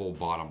like that whole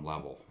bottom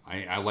level.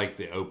 I like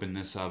the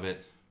openness of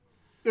it.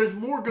 There's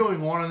more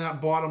going on in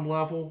that bottom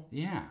level.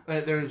 Yeah.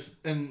 It's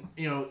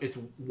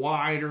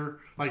wider.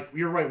 Like,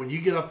 you're right. When you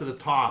get up to the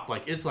top,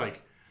 like, it's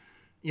like,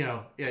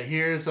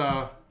 here's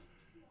like,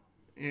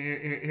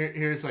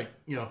 a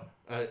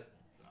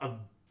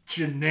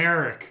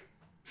generic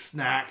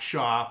snack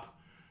shop.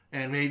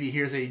 And maybe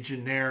here's a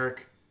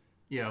generic,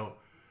 you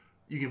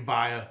can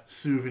buy a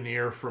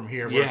souvenir from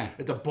here. Yeah.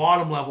 At the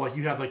bottom level, like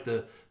you have like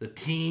the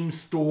team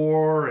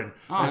store and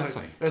there's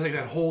like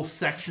that whole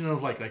section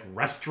of like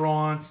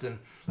restaurants and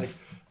like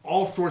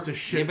all sorts of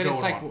shit. Yeah, but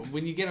it's like on.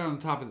 when you get on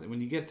top of when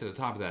you get to the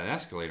top of that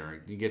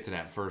escalator, you get to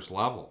that first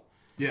level.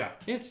 Yeah.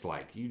 It's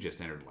like you just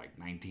entered like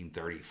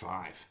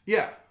 1935.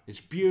 Yeah.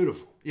 It's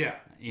beautiful. Yeah.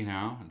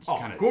 It's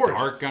kind of gorgeous.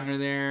 dark under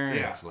there.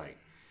 Yeah. It's like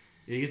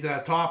you get to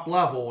that top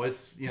level,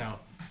 it's Yeah.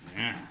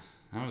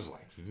 I was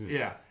like ugh.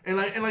 Yeah. And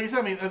like you said,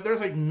 I mean, there's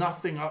like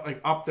nothing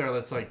up there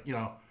that's like,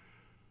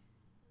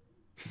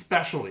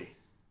 specialty.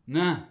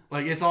 Nah.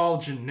 Like it's all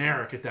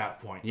generic at that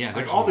point. Yeah.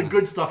 Like all the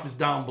good stuff is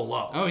down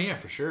below. Oh yeah,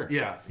 for sure.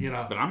 Yeah.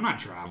 But I'm not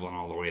traveling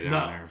all the way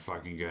down there and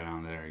fucking go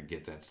down there and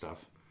get that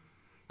stuff.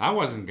 I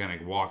wasn't gonna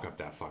walk up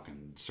that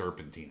fucking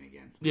serpentine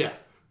again. Yeah.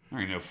 There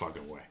ain't no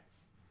fucking way.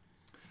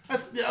 That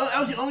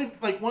was the only,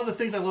 like, one of the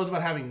things I loved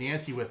about having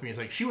Nancy with me is,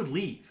 like, she would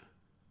leave.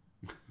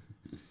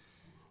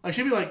 Like,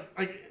 she'd be like,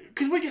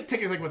 because we get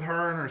tickets, like, with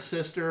her and her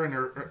sister and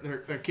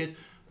her kids.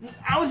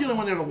 I was the only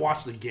one there to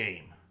watch the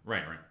game.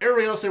 Right.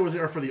 Everybody else there was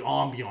there for the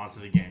ambiance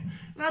of the game.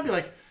 And I'd be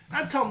like,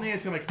 I'd tell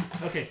Nancy, I'm like,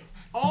 okay,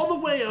 all the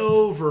way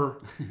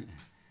over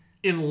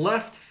in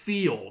left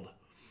field,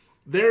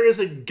 there is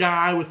a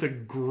guy with a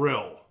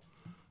grill.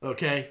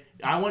 Okay?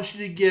 I want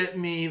you to get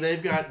me,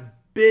 they've got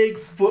big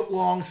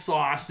foot-long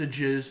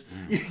sausages.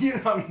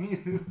 I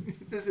mean,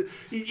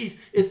 it's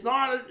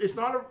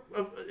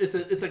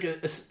like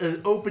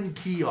an open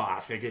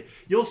kiosk. Like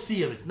you'll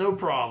see him. It's no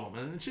problem.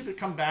 And she would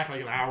come back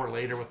like an hour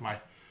later with my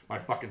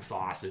fucking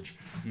sausage.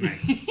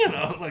 Nice.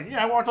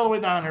 I walked all the way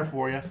down there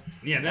for you.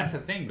 Yeah, that's the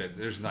thing. But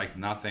there's like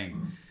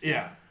nothing.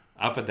 Yeah.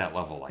 Up at that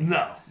level, like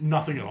no,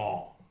 nothing at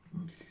all.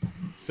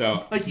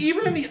 So like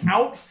even in the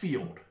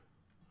outfield,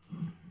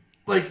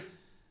 like.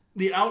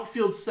 The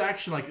outfield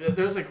section, like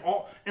there's like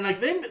all, and like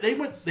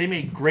they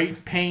made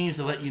great pains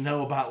to let you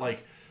know about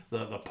like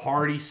the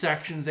party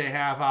sections they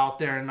have out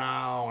there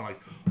now, and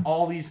like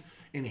all these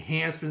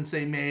enhancements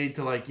they made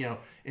to like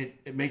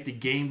it make the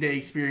game day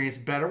experience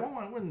better. Well,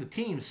 when the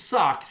team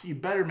sucks, you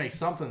better make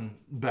something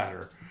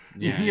better.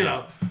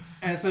 Yeah,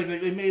 And it's like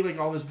they made like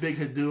all this big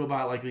to-do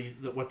about like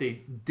what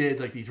they did,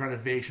 like these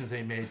renovations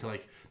they made to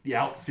like the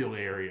outfield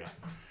area.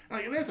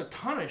 Like, there's a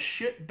ton of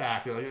shit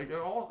back there.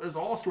 There's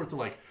all sorts of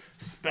like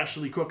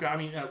specialty cook. I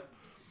mean,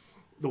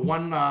 the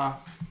one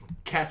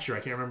catcher, I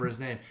can't remember his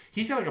name.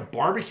 He's got like a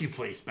barbecue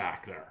place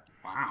back there.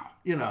 Wow.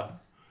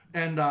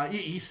 And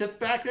he sits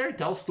back there, he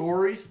tells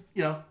stories.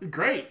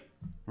 Great.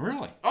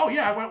 Really? Oh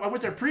yeah, I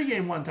went there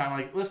pregame one time.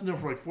 Like listened to him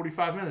for like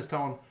 45 minutes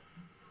telling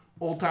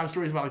old time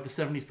stories about like the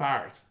 '70s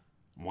Pirates.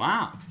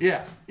 Wow.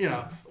 Yeah.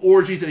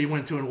 Orgies that he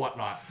went to and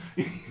whatnot.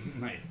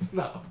 Nice.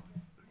 No.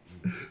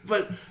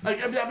 But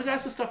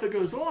that's the stuff that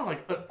goes on,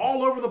 like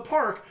all over the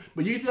park.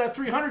 But you get to that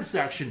 300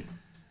 section,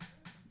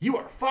 you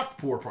are fucked,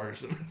 poor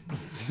person.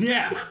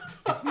 Yeah.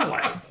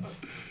 Like,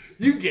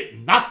 you get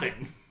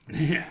nothing.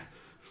 Yeah.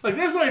 Like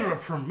there's not even a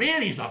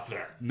Permanis up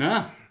there.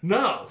 No.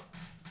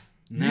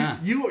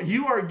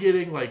 You are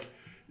getting like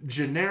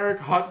generic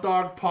hot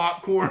dog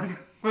popcorn.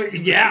 Like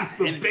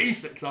the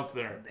basics up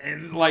there.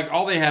 And like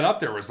all they had up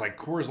there was like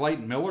Coors Light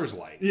and Miller's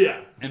Light. Yeah.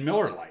 And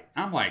Miller Light.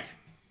 I'm like,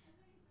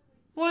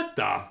 what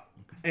the?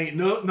 Ain't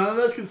none of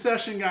those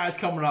concession guys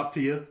coming up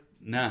to you.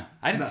 Nah,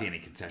 I didn't see any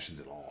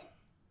concessions at all.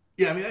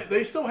 Yeah, I mean,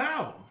 they still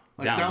have them.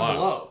 Like down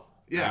below.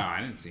 Yeah. No,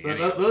 I didn't see any.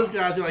 Those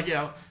guys are like,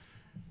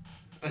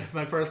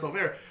 my personal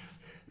favorite.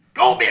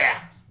 Go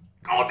beer!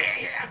 Go beer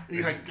here!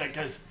 He's like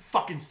he's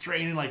fucking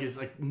straining like his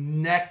like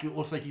neck. It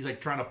looks like he's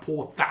like trying to pull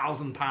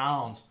 1,000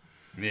 pounds.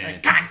 Yeah.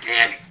 Like, cotton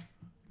kid!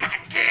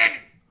 Cotton kid!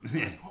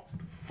 Like, oh,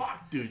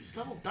 fuck, dude,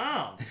 settle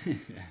down.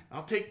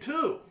 I'll take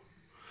 2.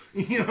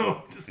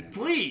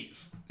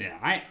 Please. Yeah,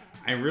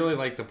 I really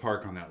like the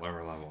park on that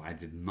lower level. I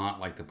did not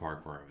like the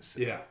park where I was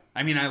sitting. Yeah.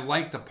 I mean, I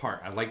like the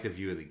park. I like the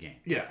view of the game.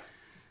 Yeah.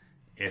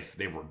 If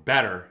they were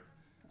better,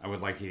 I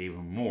would like it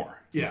even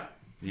more. Yeah.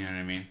 You know what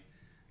I mean?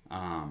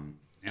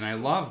 And I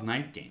love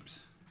night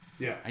games.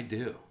 Yeah. I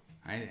do.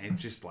 I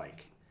just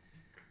like...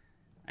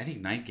 I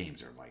think night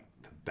games are like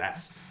the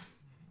best.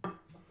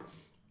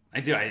 I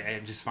do.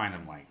 I just find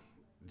them like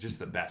just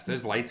the best.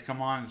 Those lights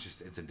come on,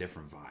 it's a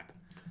different vibe.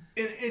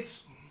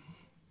 It's...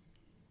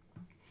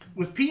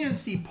 With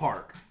PNC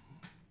Park,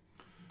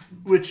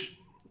 which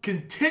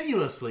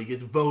continuously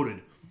gets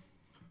voted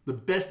the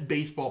best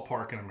baseball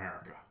park in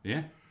America.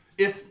 Yeah.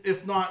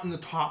 If not in the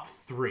top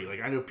 3. Like,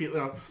 I know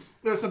people,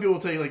 there are some people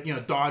will tell you, like,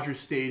 Dodger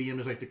Stadium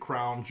is like the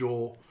crown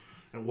jewel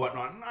and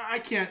whatnot. And I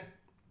can't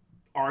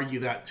argue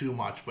that too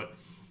much, but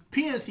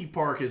PNC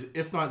Park is,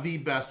 if not the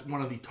best,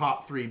 one of the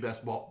top 3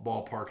 best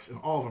ballparks in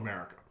all of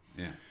America.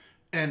 Yeah.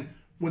 And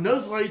when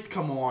those lights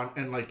come on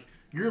and, like,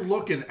 you're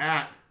looking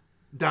at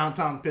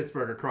downtown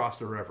Pittsburgh across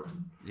the river.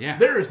 Yeah.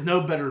 There is no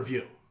better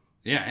view.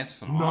 Yeah, it's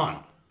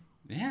phenomenal.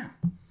 None. Yeah.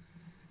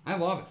 I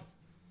love it.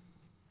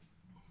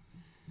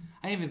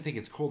 I even think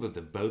it's cool that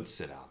the boats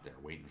sit out there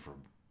waiting for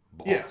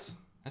balls. Yeah.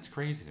 That's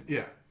crazy to me.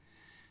 Yeah.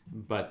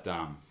 But,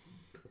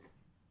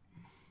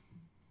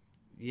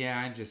 yeah,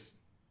 I just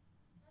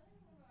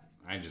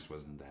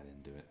wasn't that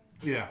into it.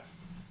 Yeah.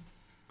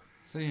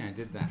 So, yeah, I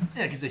did that.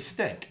 Yeah, because they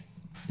stink.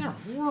 They're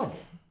horrible.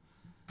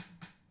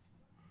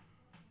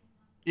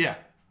 Yeah.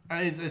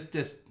 It's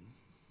just...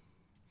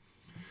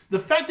 The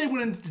fact they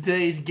went into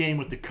today's game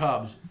with the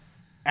Cubs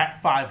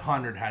at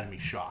 500 had me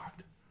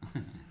shocked.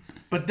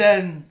 But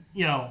then,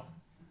 they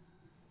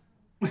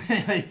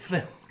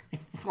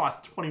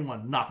lost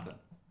 21-0.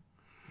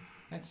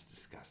 That's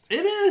disgusting.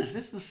 It is.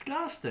 It's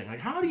disgusting.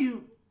 Like, how do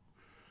you...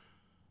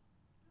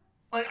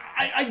 Like,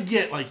 I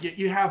get, like,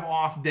 you have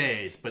off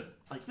days, but,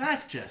 like,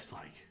 that's just,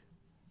 like,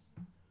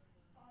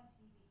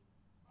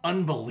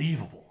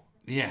 unbelievable.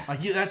 Yeah.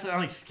 Like, that's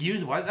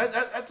unexcusable.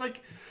 That's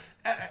like...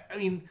 I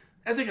mean,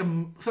 that's like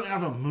something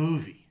out of a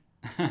movie.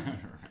 Right.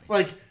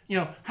 Like,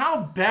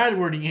 how bad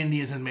were the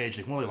Indians in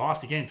Major League? Well, they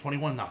lost the game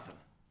 21-0.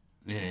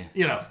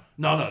 Yeah.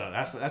 No.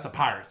 That's a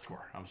Pirate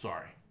score. I'm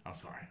sorry.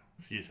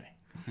 Excuse me.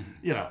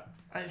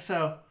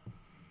 So.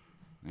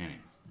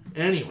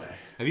 Anyway.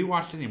 Have you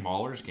watched any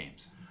Maulers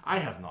games? I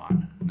have not.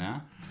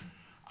 No?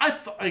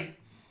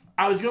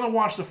 I was going to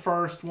watch the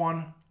first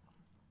one,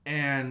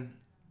 and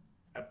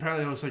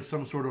apparently there was like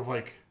some sort of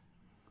like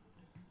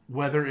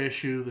weather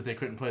issue that they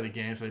couldn't play the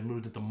game, so they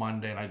moved it to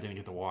Monday, and I didn't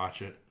get to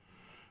watch it.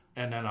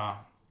 And then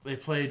they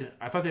played.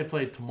 I thought they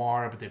played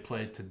tomorrow, but they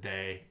played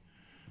today,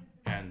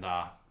 and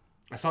I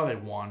saw they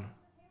won.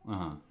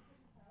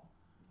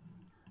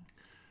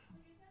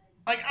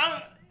 Like,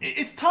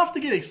 it's tough to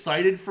get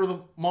excited for the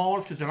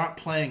Maulers because they're not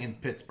playing in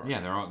Pittsburgh.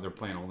 Yeah, they're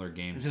playing all their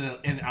games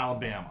in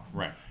Alabama.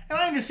 Right. And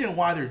I understand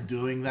why they're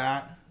doing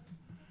that,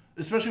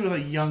 especially with a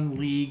young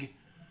league.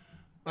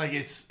 Like,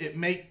 it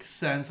makes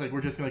sense. Like,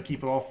 we're just going to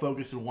keep it all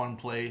focused in one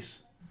place.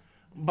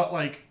 But,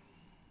 like,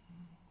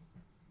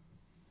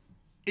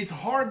 it's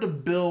hard to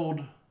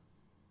build...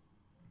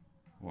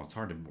 Well, it's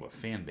hard to build a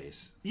fan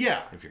base.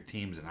 Yeah. If your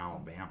team's in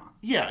Alabama.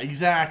 Yeah,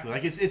 exactly.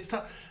 Like, it's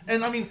tough.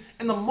 And, I mean,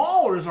 and the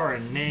Maulers are a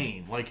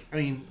name. Like, I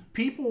mean,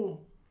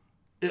 people,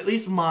 at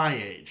least my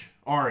age,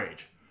 our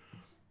age,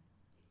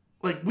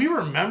 like, we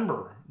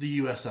remember the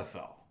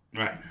USFL.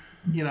 Right.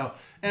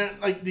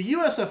 And, like, the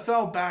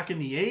USFL back in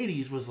the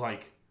 80s was,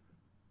 like,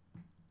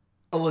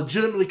 a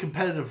legitimately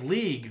competitive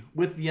league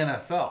with the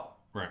NFL.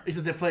 Right.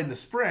 Except they played in the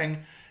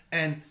spring,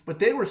 but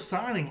they were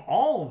signing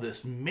all of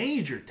this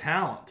major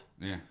talent.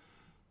 Yeah.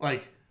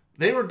 Like,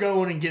 they were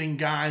going and getting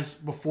guys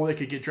before they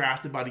could get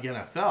drafted by the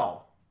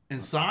NFL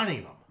and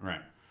signing them. Right.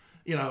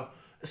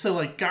 So,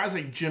 like, guys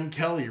like Jim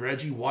Kelly,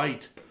 Reggie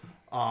White.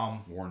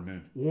 Warren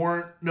Moon.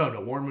 Warren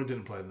Moon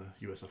didn't play in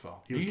the USFL.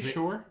 He was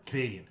sure?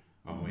 Canadian.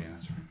 Oh, yeah,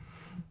 that's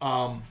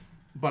right.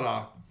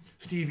 But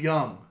Steve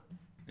Young.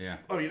 Yeah.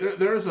 I mean,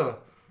 there's a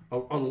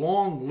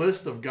long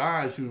list of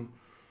guys who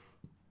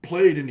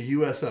played in the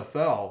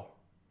USFL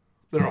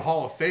that are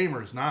Hall of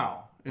Famers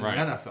now in the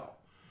NFL.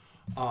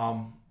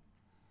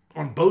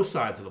 On both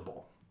sides of the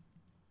ball.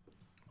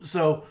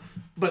 So,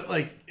 but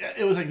like,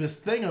 it was like this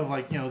thing of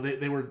like,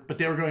 they were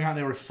going out and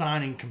they were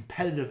signing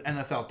competitive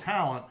NFL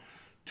talent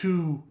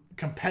to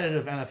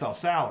competitive NFL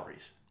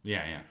salaries.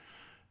 Yeah, yeah.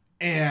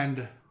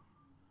 And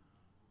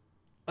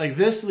like,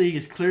 this league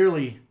is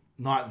clearly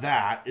not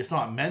that. It's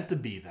not meant to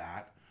be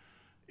that.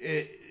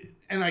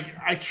 And like,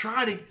 I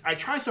try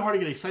so hard to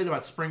get excited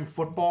about spring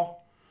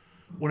football,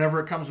 whenever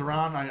it comes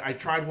around. I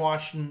tried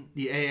watching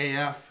the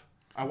AAF.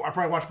 I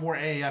probably watched more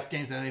AAF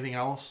games than anything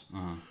else.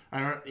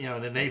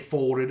 Then they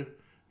folded,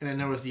 and then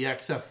there was the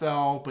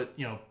XFL. But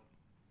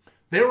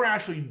they were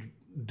actually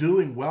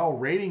doing well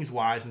ratings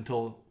wise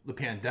until the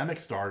pandemic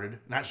started,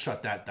 and that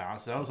shut that down.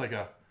 So that was like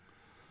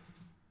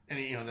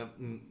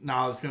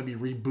now it's going to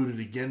be rebooted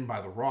again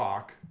by The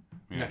Rock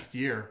next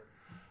year.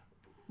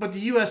 But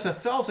the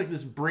USFL is like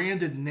this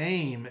branded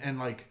name, and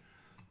like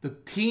the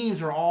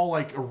teams are all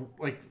like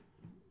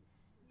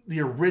the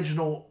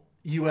original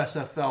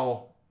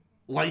USFL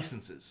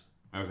licenses.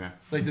 Okay.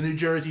 Like the New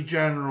Jersey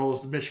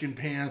Generals, the Michigan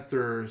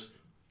Panthers,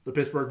 the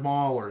Pittsburgh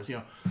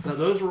Maulers.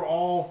 Those were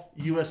all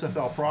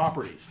USFL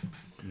properties.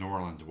 New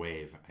Orleans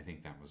Wave, I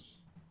think that was.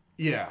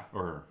 Yeah.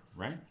 Or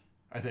right?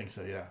 I think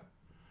so. Yeah.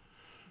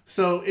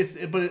 So it's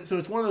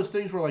one of those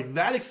things where like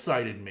that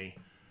excited me.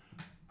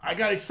 I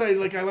got excited.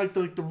 Like I liked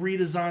the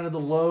redesign of the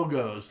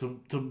logos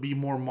to be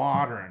more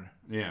modern.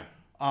 Yeah.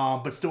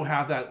 But still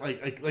have that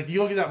like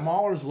you look at that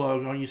Maulers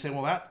logo and you say,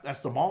 well,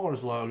 that's the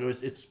Maulers logo.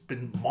 It's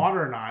been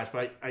modernized,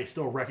 but I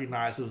still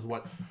recognize it as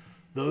what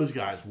those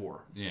guys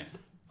wore. Yeah.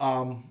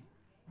 I'd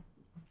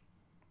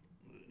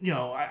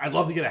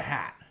love to get a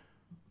hat.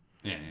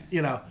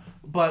 Yeah.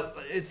 But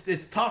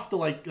it's tough to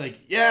like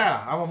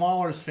yeah, I'm a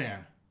Maulers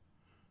fan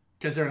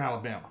because they're in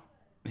Alabama.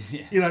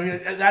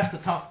 Yeah. That's the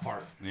tough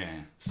part.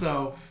 Yeah.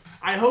 So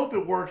I hope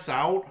it works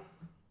out.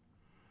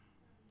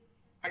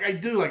 I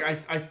do. I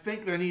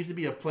think there needs to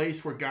be a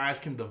place where guys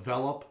can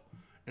develop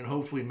and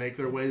hopefully make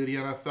their way to the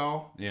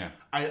NFL. Yeah.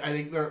 I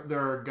think there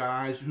are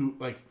guys who,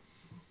 like,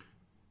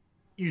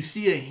 you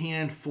see a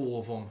handful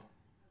of them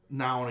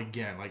now and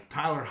again. Like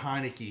Tyler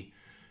Heineke,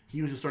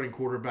 he was a starting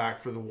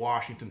quarterback for the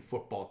Washington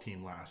football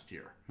team last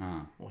year.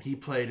 Uh-huh. Well, he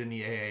played in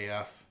the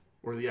AAF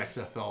or the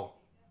XFL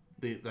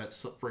that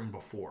spring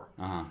before.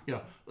 Uh-huh.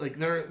 Like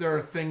there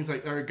are things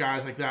like there are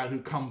guys like that who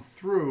come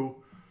through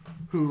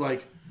who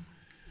like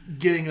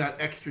getting that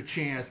extra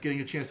chance, getting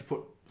a chance to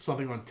put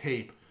something on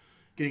tape,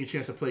 getting a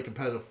chance to play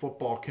competitive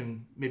football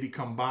can maybe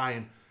come by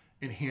and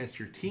enhance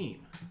your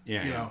team.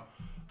 Yeah.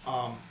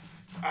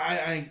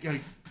 I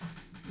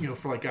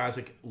for like guys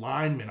like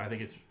linemen, I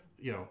think it's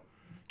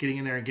getting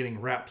in there and getting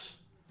reps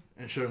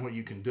and showing what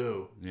you can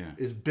do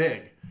is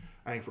big.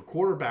 I think for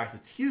quarterbacks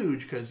it's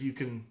huge because you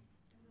can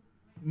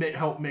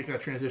help make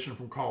that transition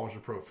from college to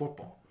pro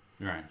football,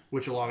 right?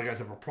 Which a lot of guys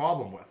have a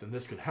problem with, and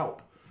this could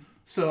help.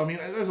 So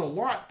there's a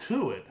lot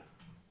to it,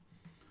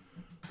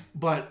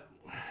 but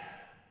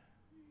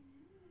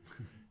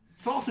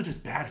it's also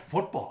just bad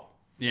football.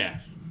 Yeah.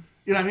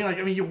 You know what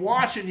I mean? You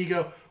watch it and you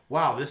go,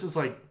 wow, this is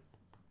like,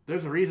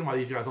 there's a reason why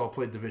these guys all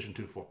played Division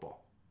II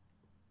football.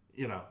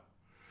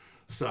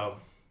 So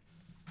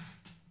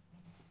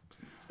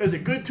there's a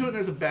good to it and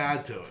there's a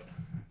bad to it.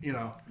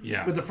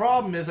 Yeah. But the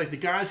problem is, like, the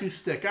guys who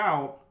stick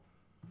out,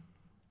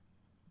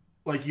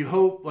 like, you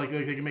hope, like,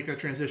 they can make that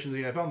transition to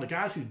the NFL. And the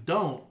guys who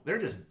don't, they're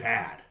just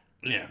bad.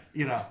 Yeah.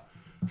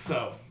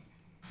 So,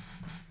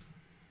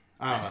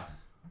 I don't know.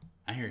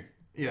 I hear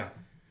you. Yeah.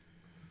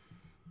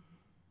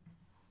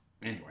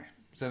 Anyway,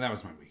 so that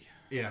was my week.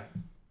 Yeah.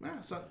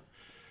 It's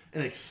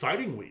an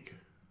exciting week,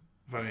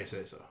 if I may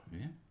say so.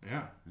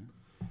 Yeah.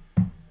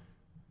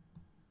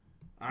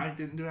 I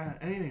didn't do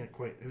anything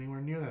quite anywhere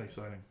near that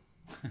exciting.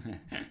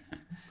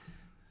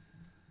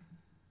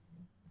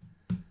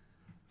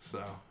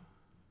 So,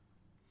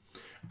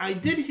 I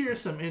did hear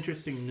some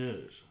interesting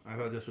news. I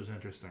thought this was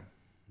interesting.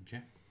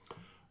 Okay.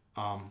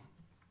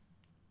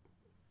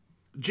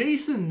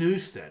 Jason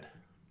Newsted,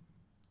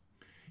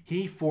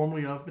 he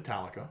formerly of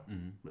Metallica,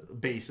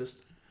 bassist,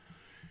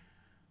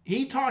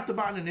 he talked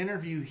about in an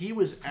interview he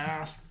was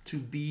asked to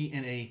be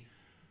in a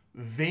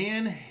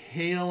Van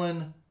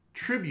Halen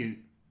tribute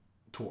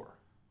tour.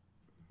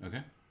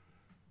 Okay.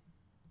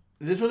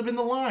 This would have been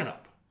the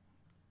lineup.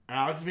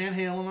 Alex Van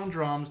Halen on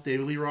drums,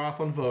 David Lee Roth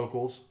on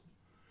vocals,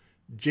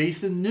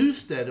 Jason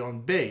Newsted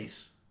on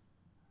bass,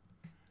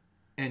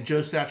 and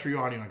Joe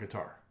Satriani on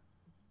guitar.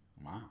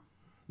 Wow.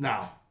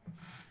 Now,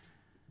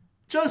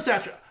 Joe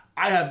Satriani,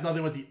 I have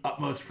nothing but the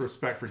utmost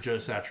respect for Joe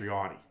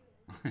Satriani.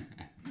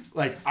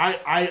 Like,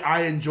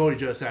 I enjoy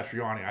Joe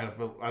Satriani.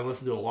 I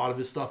listened to a lot of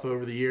his stuff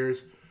over the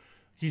years.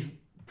 He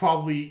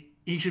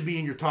should be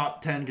in your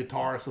top 10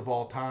 guitarists of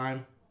all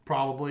time,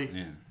 probably.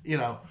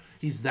 Yeah.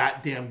 He's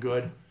that damn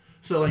good.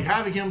 So, like,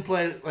 having him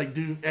play, like,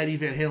 do Eddie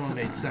Van Halen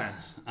made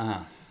sense.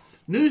 Uh-huh.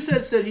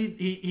 Newsted said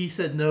he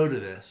said no to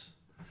this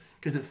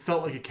because it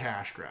felt like a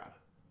cash grab.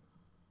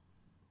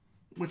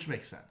 Which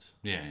makes sense.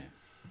 Yeah.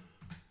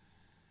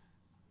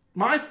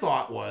 My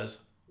thought was,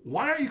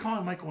 why aren't you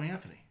calling Michael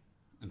Anthony?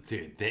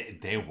 Dude,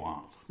 they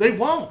won't. They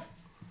won't.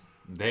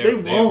 They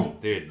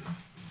won't. Dude.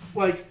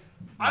 Like,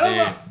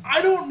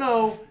 I don't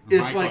know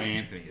if Michael like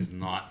Anthony is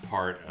not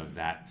part of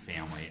that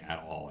family at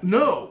all.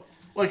 No.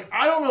 Like,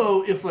 I don't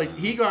know if like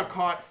he got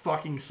caught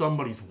fucking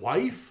somebody's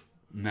wife.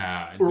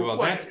 Nah. Well,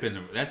 that's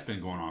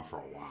been going on for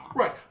a while.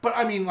 Right. But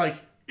I mean, like,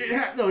 it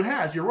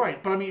has. You're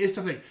right. But I mean, it's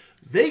just like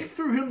they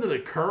threw him to the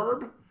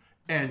curb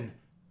and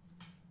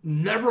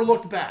never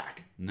looked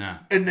back. Nah.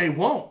 And they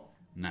won't.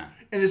 No.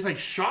 And it's like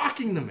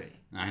shocking to me.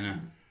 I know.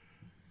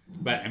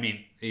 But, I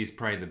mean, he's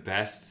probably the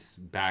best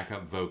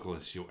backup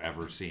vocalist you'll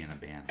ever see in a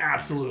band.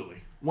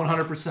 Absolutely.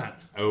 100%.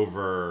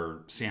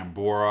 Over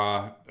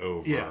Sambora,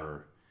 over... Yeah.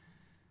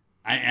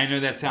 I know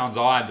that sounds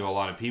odd to a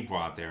lot of people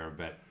out there,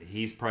 but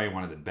he's probably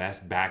one of the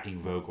best backing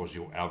vocals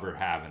you'll ever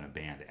have in a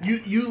band. Ever.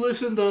 You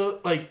listen to,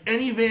 like,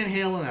 any Van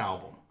Halen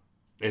album.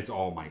 It's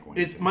all Michael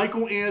Anthony. It's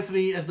Michael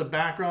Anthony as the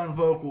background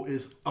vocal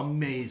is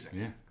amazing.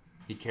 Yeah.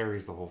 He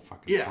carries the whole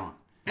fucking song.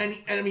 And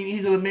I mean,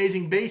 he's an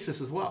amazing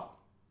bassist as well.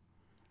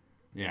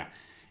 Yeah.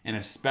 And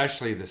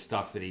especially the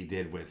stuff that he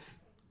did with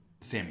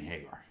Sammy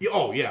Hagar.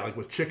 Oh, yeah, like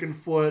with Chicken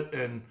Foot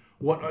and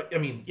what, I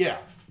mean, yeah.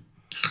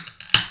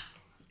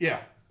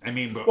 Yeah. I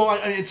mean, but... Well,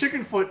 I mean,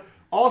 Chicken Foot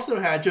also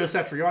had Joe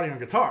Satriani on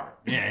guitar.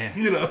 Yeah, yeah.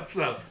 You know,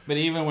 so... But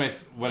even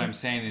with... What I'm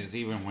saying is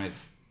even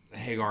with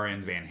Hagar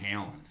and Van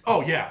Halen.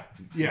 Oh, yeah.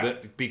 Yeah.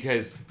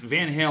 Because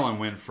Van Halen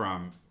went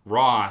from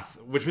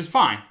Roth, which was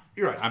fine.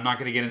 You're right. I'm not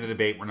going to get into the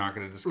debate. We're not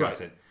going to discuss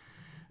it.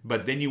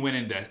 But then you went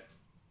into...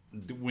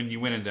 When you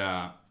went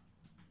into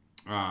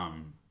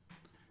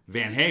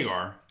Van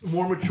Hagar...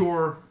 More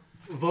mature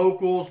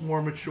vocals,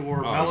 more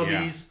mature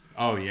melodies.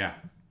 Yeah. Oh, yeah.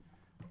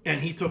 And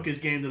he took his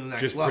game to the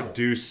next level. Just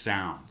produced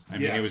sound. I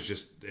mean, it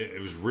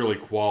was really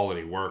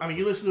quality work. I mean,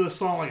 you listen to a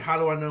song like How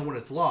Do I Know When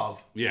It's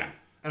Love? Yeah.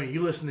 I mean,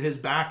 you listen to his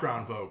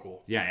background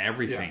vocal. Yeah,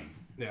 everything.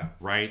 Yeah.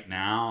 Right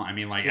now. I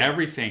mean, like,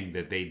 everything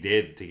that they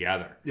did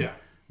together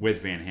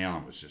with Van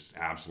Halen was just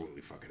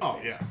absolutely fucking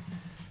amazing. Oh, yeah.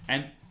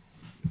 And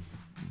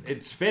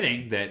it's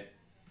fitting that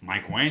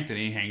Michael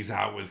Anthony hangs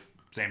out with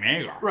Sam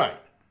Hagar. Right.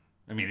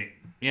 I mean,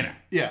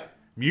 Yeah.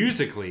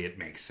 Musically, it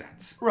makes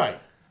sense. Right.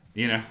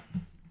 You know?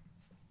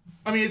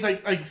 I mean, it's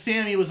like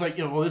Sammy was like,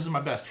 well, this is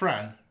my best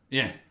friend.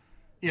 Yeah.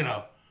 You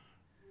know,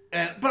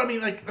 but I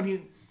mean, like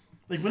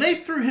when they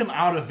threw him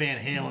out of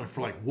Van Halen for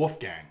like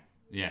Wolfgang.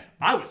 Yeah.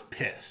 I was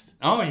pissed.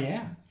 Oh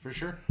yeah, for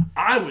sure.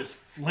 I was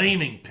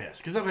flaming pissed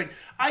because I'm like,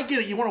 I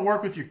get it. You want to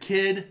work with your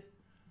kid,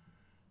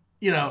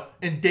 you know,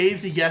 and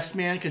Dave's a yes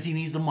man because he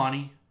needs the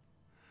money,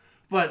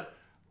 but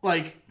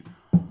like,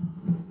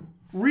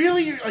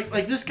 really,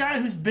 like this guy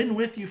who's been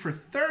with you for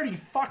 30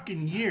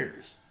 fucking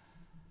years.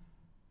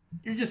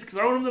 You're just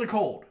throwing him to the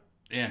cold.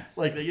 Yeah.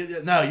 Like,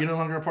 no, you're no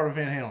longer a part of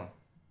Van Halen.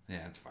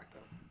 Yeah, it's fucked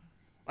up.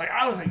 Like,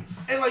 I was like,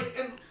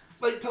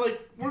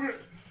 we're gonna,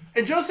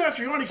 and Joe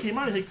Satriani came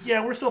out, he's like,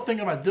 yeah, we're still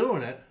thinking about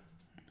doing it.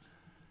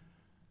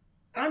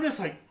 And I'm just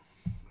like,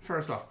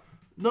 first off,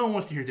 no one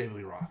wants to hear David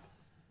Lee Roth.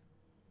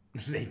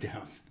 They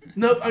don't.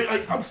 No,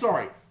 I'm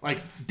sorry. Like,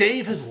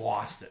 Dave has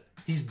lost it.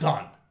 He's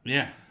done.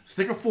 Yeah.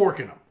 Stick a fork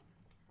in him.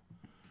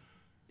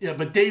 Yeah,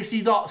 but Dave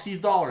sees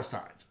dollar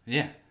signs.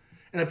 Yeah.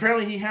 And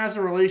apparently he has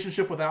a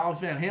relationship with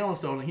Alex Van Halen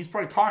still, and he's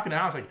probably talking to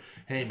Alex like,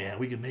 hey, man,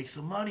 we can make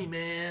some money,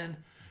 man.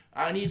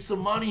 I need some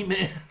money,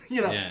 man.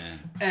 You know?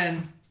 Yeah.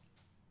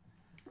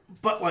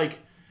 But, like,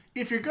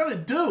 if you're going to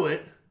do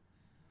it,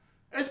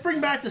 let's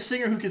bring back the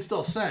singer who can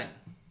still sing.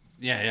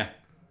 Yeah, yeah.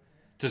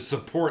 To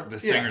support the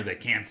singer that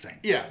can sing.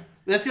 Yeah.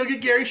 Let's go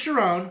get Gary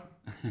Sharon.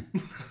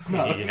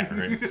 No. Yeah,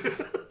 right.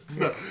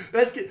 No.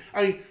 Let's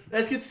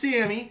get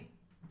Sammy.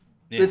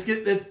 Yeah.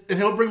 And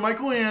he'll bring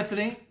Michael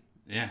Anthony.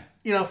 Yeah.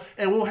 You know,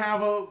 and we'll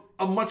have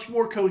a much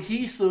more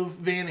cohesive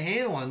Van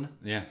Halen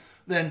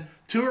than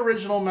two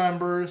original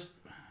members,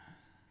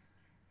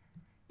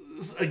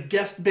 a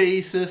guest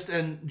bassist,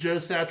 and Joe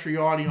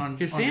Satriani on guitar.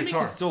 Because Sammy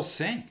can still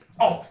sing.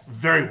 Oh,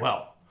 very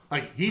well.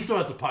 Like, he still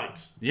has the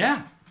pipes.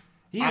 Yeah.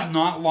 He's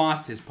not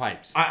lost his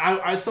pipes.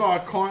 I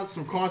saw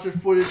some concert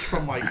footage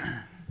from, like,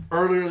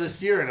 earlier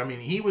this year, and, I mean,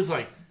 he was,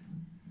 like,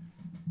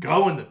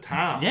 going to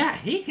town. Yeah,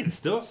 he can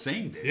still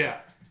sing, dude. Yeah.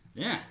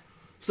 Yeah.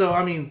 So,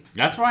 I mean...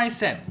 That's why I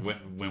said,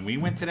 when we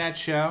went to that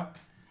show...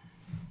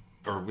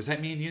 Or was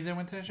that me and you that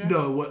went to that show?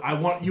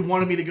 No, you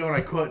wanted me to go and I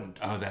couldn't.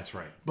 Oh, that's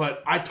right.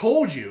 But I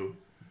told you,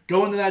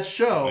 going to that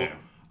show,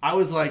 I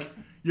was like,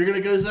 you're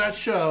going to go to that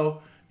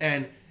show,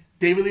 and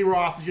David Lee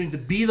Roth is going to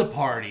be the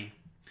party.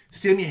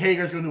 Sammy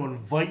Hagar is going to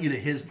invite you to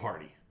his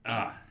party.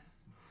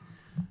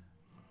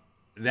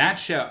 That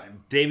show,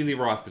 David Lee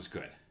Roth was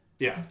good.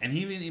 Yeah. And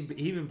he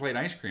even played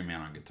Ice Cream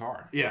Man on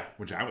guitar. Yeah.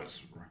 Which I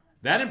was...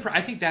 I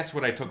think that's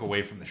what I took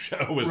away from the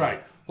show was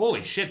like,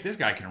 holy shit, this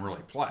guy can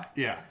really play.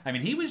 Yeah. I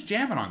mean, he was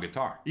jamming on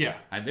guitar. Yeah.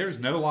 And there's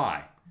no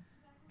lie.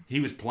 He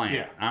was playing.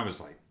 Yeah. I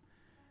was like,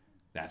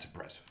 that's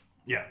impressive.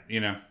 Yeah. You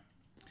know?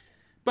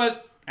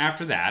 But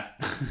after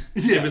that,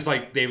 it was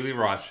like David Lee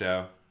Roth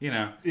show. You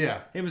know?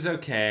 Yeah. It was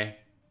okay.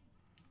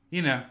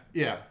 You know?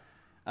 Yeah.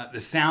 The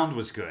sound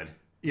was good.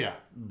 Yeah.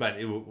 But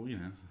it, you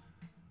know,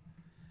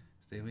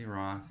 David Lee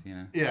Roth, you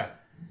know? Yeah.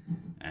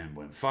 And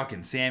when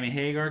fucking Sammy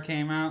Hagar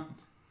came out,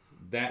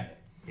 that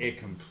it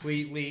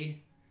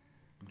completely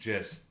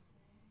just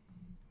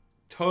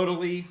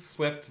totally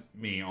flipped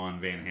me on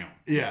Van Halen.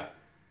 Yeah.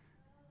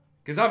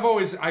 Because I've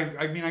always,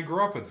 I mean, I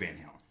grew up with Van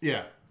Halen.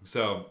 Yeah.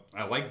 So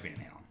I like Van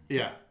Halen.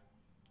 Yeah.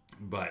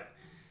 But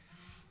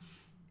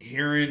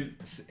hearing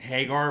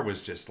Hagar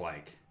was just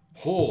like,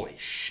 holy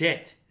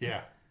shit.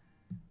 Yeah.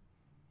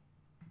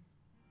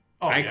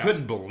 Oh, I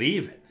couldn't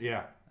believe it.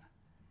 Yeah.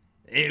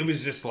 It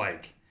was just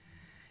like,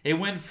 it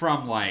went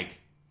from like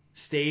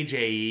stage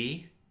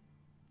AE.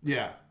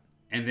 Yeah.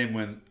 And then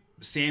when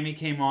Sammy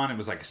came on, it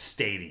was like a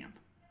stadium.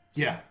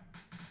 Yeah.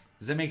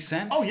 Does that make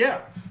sense? Oh,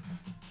 yeah.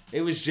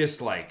 It was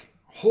just like,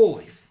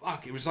 holy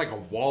fuck. It was like a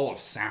wall of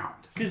sound.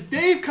 Because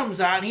Dave comes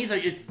out and he's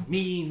like, it's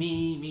me,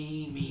 me,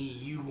 me, me.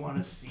 You want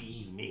to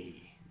see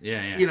me.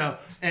 Yeah, yeah. You know,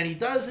 and he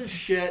does his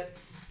shit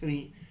and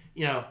he,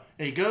 you know,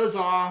 and he goes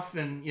off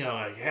and, you know,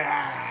 like,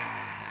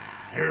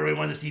 everybody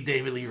wants to see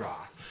David Lee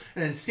Roth.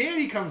 And then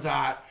Sammy comes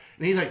out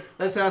and he's like,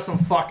 let's have some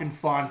fucking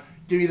fun.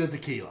 Give me the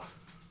tequila.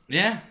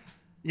 Yeah.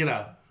 You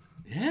know.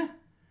 Yeah.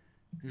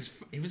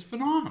 He was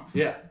phenomenal.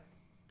 Yeah.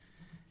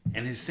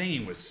 And his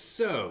singing was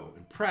so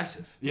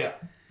impressive. Yeah.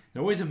 It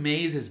always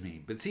amazes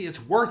me. But see,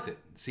 it's worth it.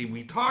 See,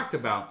 we talked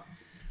about,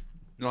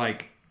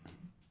 like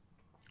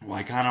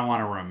I kind of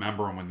want to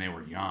remember them when they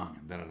were young.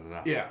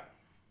 Yeah.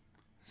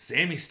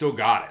 Sammy still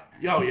got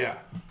it. Oh, yeah.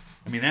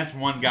 I mean, that's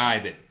one guy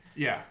that...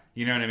 Yeah.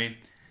 You know what I mean?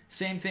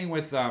 Same thing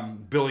with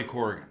Billy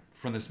Corgan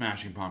from the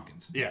Smashing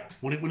Pumpkins. Yeah.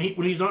 When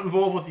he's not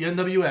involved with the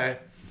NWA, right.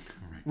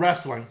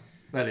 Wrestling,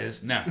 that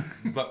is. No,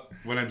 but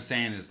what I'm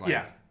saying is like...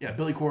 Yeah,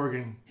 Billy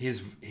Corgan. His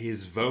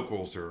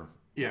vocals are...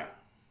 Yeah.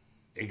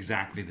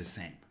 Exactly the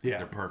same. Yeah.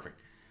 They're perfect.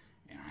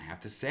 And I have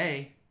to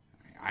say,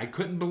 I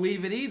couldn't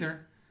believe it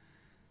either,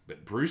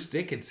 but Bruce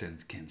Dickinson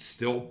can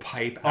still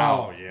pipe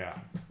out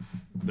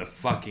the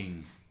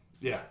fucking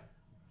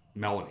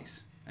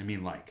melodies. I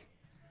mean, like,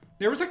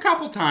 there was a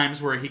couple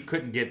times where he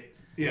couldn't get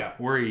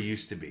where he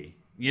used to be.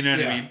 You know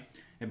what I mean?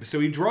 And so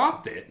he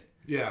dropped it.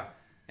 Yeah.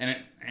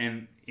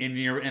 And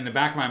in the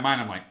back of my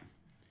mind, I'm like,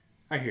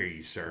 I hear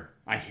you, sir.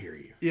 I hear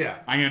you. Yeah.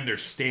 I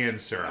understand,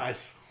 sir. I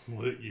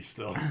salute you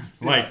still.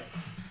 Like,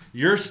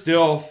 you're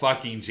still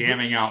fucking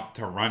jamming out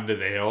to Run to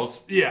the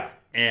Hills. Yeah.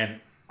 And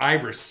I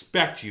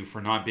respect you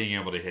for not being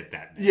able to hit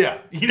that note. Yeah.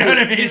 You know what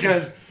I mean?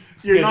 Because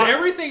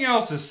everything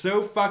else is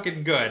so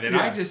fucking good. And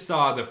I just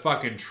saw the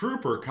fucking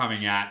trooper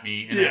coming at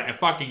me in a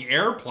fucking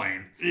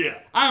airplane. Yeah.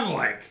 I'm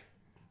like,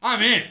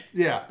 I'm in.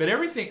 Yeah. But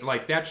everything,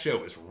 like, that show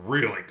was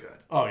really good.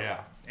 Oh,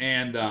 yeah.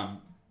 And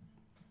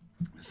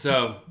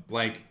so,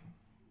 like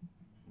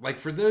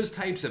for those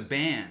types of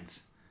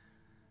bands,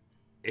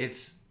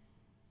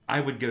 I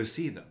would go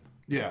see them.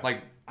 Yeah.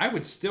 Like, I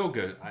would still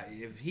go.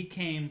 If he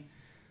came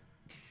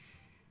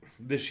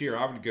this year,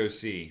 I would go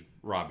see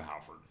Rob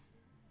Halford.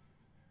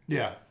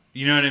 Yeah.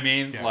 You know what I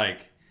mean? Yeah.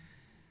 Like,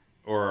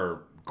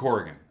 or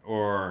Corgan,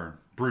 or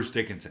Bruce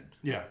Dickinson.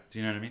 Yeah. Do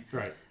you know what I mean?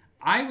 Right.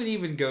 I would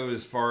even go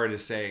as far to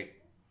say,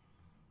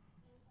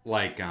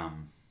 like,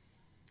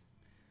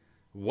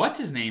 what's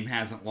his name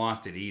hasn't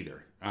lost it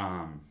either.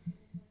 And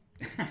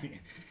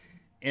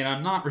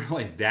I'm not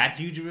really that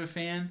huge of a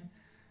fan.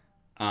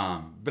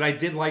 But I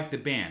did like the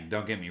band.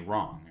 Don't get me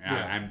wrong.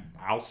 Yeah.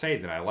 I'll say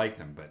that I like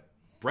them. But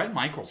Bret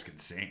Michaels can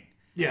sing.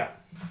 Yeah.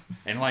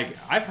 And like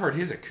I've heard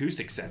his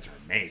acoustic sets are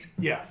amazing.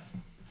 Yeah.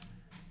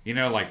 You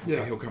know, like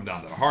he'll come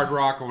down to the Hard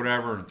Rock or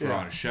whatever and throw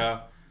on a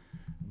show.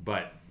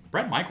 But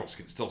Bret Michaels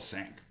can still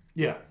sing.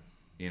 Yeah.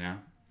 You know.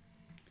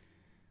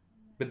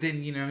 But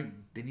then you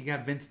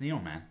got Vince Neil,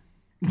 man.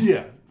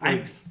 Yeah.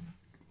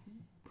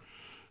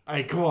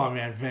 Come on,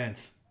 man,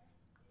 Vince.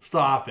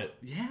 Stop it.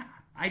 Yeah.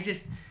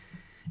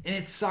 And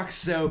it sucks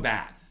so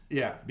bad.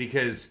 Yeah.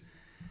 Because,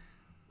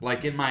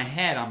 like, in my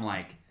head, I'm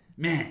like,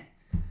 man,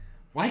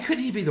 why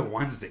couldn't he be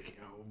one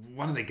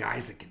of the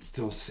guys that can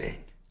still sing?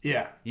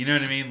 Yeah. You know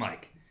what I mean?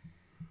 Like,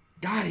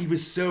 God, he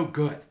was so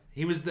good.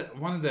 He was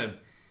one of the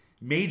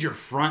major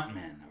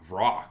frontmen of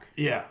rock.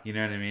 Yeah. You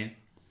know what I mean?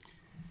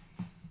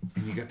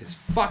 And you got this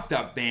fucked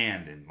up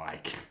band and,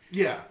 like...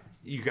 Yeah.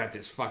 You got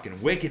this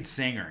fucking wicked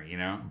singer, you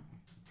know?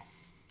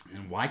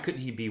 And why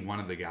couldn't he be one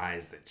of the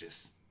guys that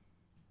just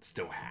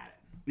still had it?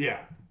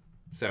 Yeah.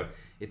 So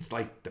it's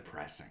like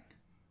depressing.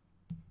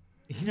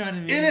 You know what I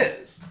mean? It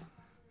is.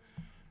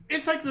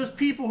 It's like those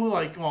people who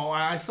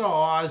I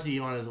saw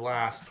Ozzy on his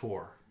last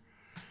tour.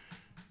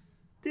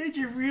 Did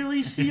you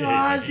really see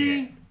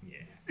Ozzy?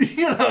 Yeah.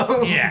 You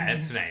know? Yeah,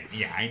 it's right.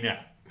 Yeah, I know.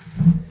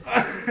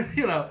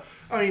 You know,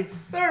 I mean,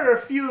 there are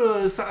a few of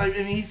those times,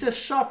 and he's just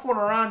shuffling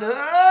around.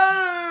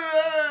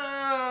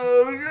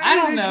 I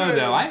don't know,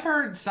 though. I've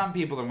heard some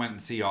people that went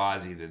and see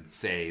Ozzy that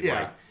say,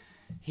 like,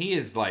 he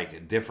is like a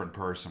different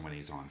person when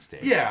he's on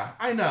stage. Yeah,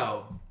 I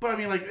know. But I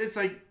mean, like, it's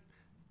like...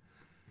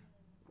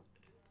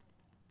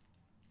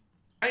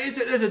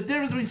 There's a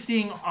difference between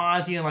seeing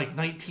Ozzy in, like,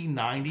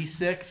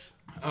 1996.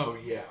 Oh,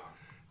 yeah.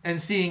 And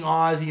seeing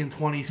Ozzy in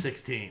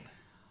 2016.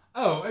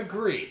 Oh,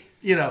 agreed.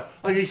 You know,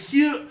 like a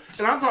huge...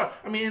 And I'm talking...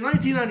 I mean, in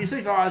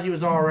 1996, Ozzy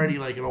was already,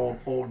 like, an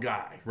old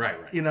guy. Right.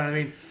 You know what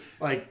I mean?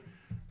 Like...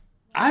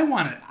 I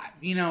want to...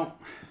 You know...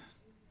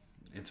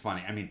 It's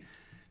funny. I mean...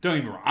 Don't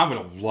get me wrong. I would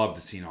have loved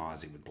to seen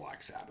Ozzy with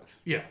Black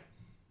Sabbath. Yeah.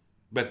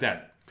 But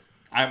that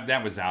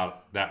was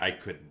out. That I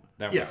couldn't.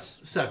 That was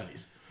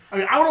 70s. I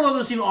mean, I would have loved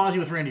to see Ozzy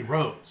with Randy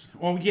Rhoads.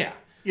 Well, yeah.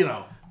 You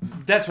know.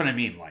 That's what I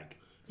mean. Like.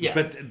 Yeah.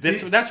 But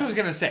that's what I was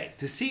gonna say.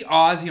 To see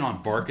Ozzy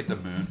on Bark at the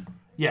Moon.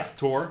 Yeah.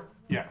 Tour.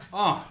 Yeah.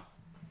 Oh.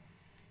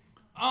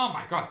 Oh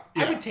my god!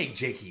 Yeah. I would take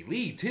Jakey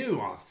Lee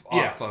too off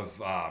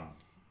of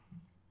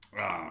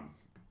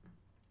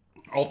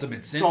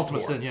Ultimate Sin.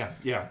 Ultimate Sin,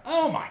 yeah.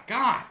 Oh my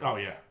god! Oh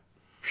yeah.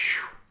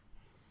 Whew.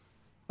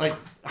 Like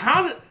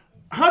how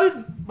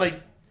did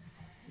like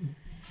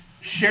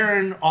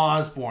Sharon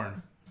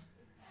Osbourne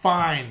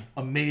find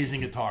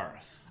amazing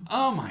guitarists?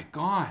 Oh my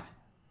god!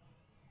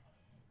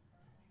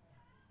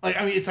 Like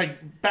I mean, it's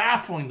like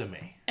baffling to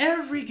me.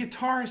 Every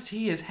guitarist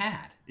he has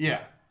had,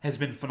 has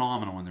been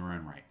phenomenal in their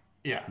own right.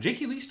 Yeah.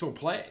 Jakey Lee still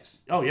plays.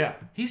 Oh yeah.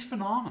 He's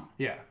phenomenal.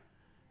 Yeah.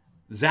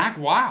 Zakk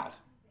Wylde.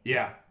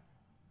 Yeah.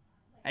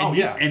 And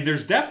and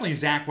there's definitely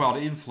Zakk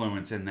Wylde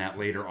influence in that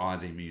later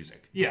Ozzy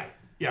music. Yeah.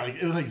 Yeah, like,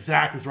 it was like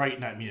Zakk was writing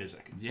that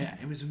music. Yeah,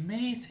 it was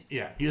amazing.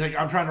 Yeah. He was like,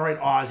 I'm trying to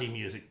write Ozzy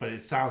music, but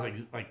it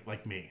sounds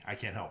like me. I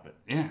can't help it.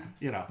 Yeah.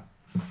 You know.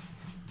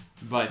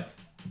 But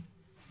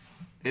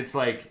it's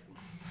like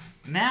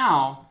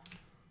now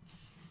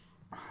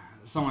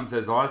someone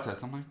says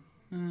Ozfest, I'm like,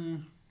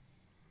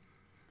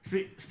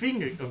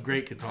 Speaking of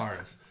great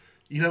guitarists,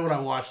 you know what I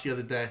watched the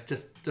other day?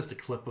 Just a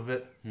clip of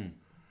it.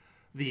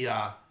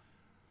 The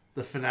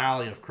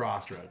finale of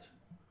Crossroads.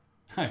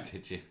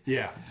 Did you?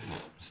 Yeah.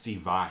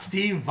 Steve Vai.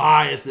 Steve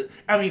Vai is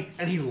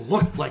and he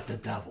looked like the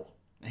devil.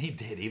 He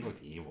did. He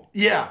looked evil.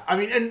 Yeah.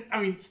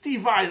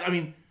 Steve Vai,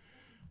 it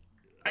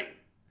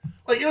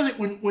was like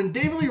when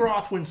David Lee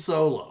Roth went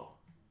solo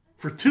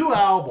for 2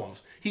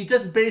 albums, he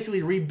just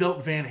basically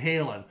rebuilt Van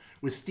Halen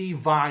with Steve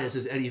Vai as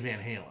his Eddie Van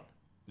Halen.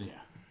 Yeah.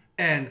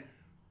 And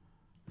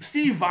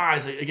Steve Vai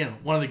is, again,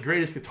 one of the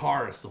greatest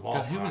guitarists of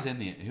all time. Who was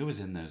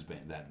in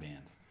that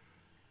band?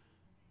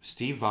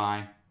 Steve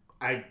Vai.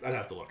 I'd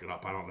have to look it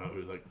up. I don't know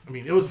who.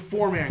 It was a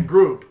 4-man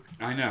group.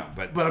 I know,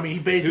 but he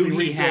basically who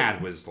he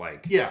had was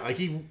like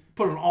he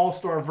put an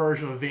all-star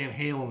version of Van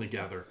Halen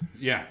together.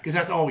 Yeah, because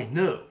that's all we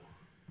knew.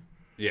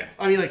 Yeah,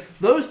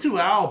 those 2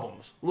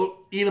 albums,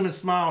 look, Eat 'Em and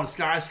Smile and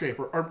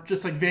Skyscraper, are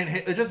just like Van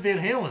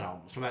Halen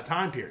albums from that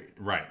time period.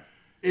 Right.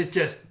 It's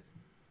just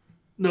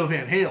no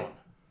Van Halen.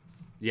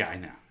 Yeah, I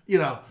know. You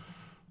know,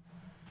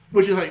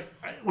 which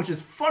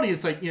is funny.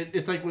 It's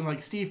like when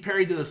Steve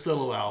Perry did a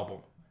solo album.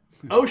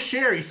 Oh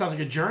Sherry sounds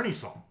like a Journey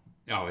song.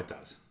 Oh, it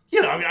does.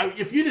 You know,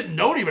 if you didn't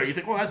know anybody, you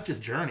think, well, that's just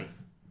Journey.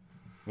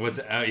 What's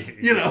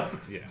you know?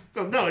 Yeah.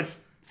 No, it's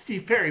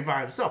Steve Perry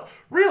by himself.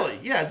 Really?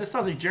 Yeah, it just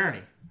sounds like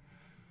Journey.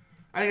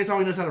 I think that's all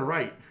he knows how to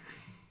write.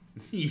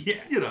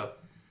 Yeah. You know.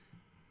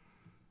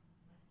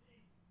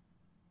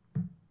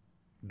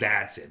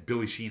 That's it.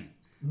 Billy Sheehan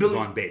was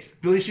on bass.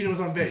 Billy Sheehan was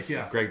on bass,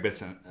 yeah. Greg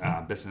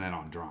Bissonette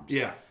on drums.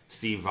 Yeah.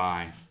 Steve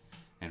Vai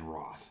and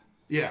Roth.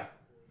 Yeah.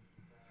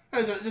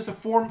 It was just a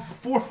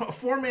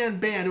four-man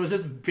band. It was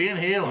just Van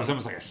Halen. It was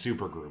almost like a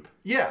super group.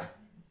 Yeah.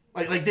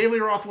 Like David Lee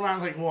Roth went out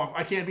and was like, well,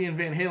 if I can't be in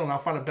Van Halen, I'll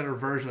find a better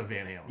version of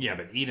Van Halen. Yeah,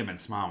 but Eat 'Em and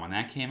Smile, when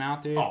that came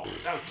out, dude. Oh,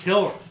 that was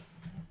killer.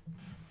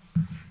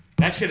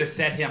 That should have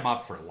set him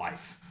up for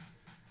life.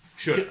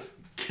 Should have.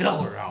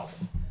 Killer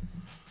album.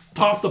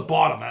 Top to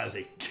bottom, that is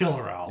a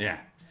killer album. Yeah.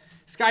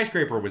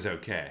 Skyscraper was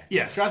okay.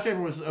 Yeah,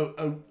 Skyscraper was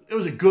it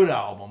was a good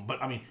album, but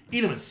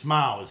Eat 'Em and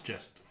Smile was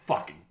just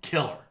fucking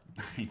killer.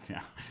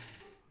 Yeah.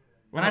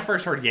 When I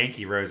first heard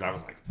Yankee Rose, I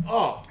was like,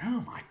 oh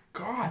my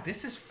God,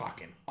 this is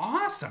fucking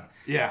awesome.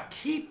 Yeah.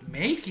 Keep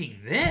making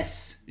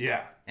this.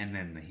 Yeah. And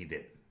then he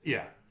did.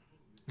 Yeah.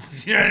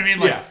 You know what I mean?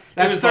 Like, yeah.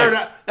 That third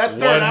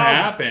album,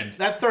 happened?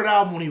 That third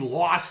album when he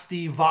lost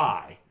Steve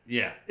Vai.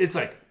 Yeah. It's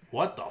like,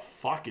 what the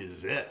fuck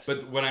is this?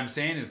 But what I'm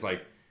saying is,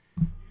 like,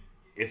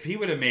 if he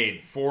would have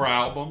made 4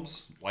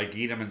 albums, like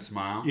Eat 'Em and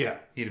Smile,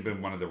 he'd have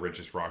been one of the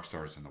richest rock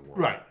stars in the world.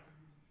 Right.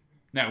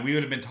 Now, we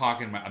would have been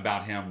talking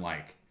about him,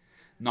 like,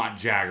 not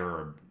Jagger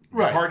or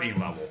McCartney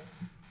level.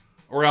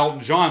 Or Elton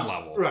John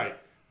level. Right.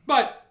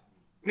 But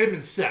he'd have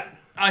been set.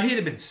 He'd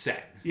have been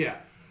set. Yeah.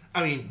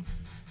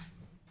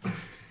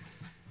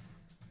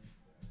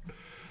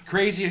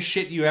 Craziest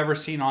shit you ever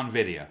seen on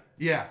video.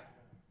 Yeah.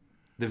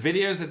 The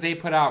videos that they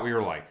put out, we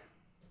were like,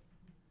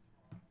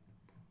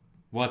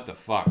 what the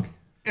fuck?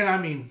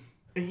 And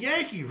and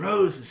Yankee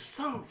Rose is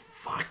so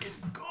fucking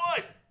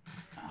good.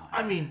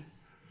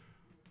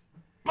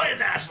 Play a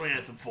national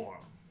anthem for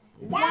him.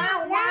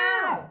 Wow,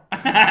 wow.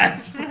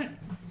 That's right.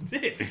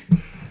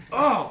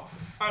 Oh,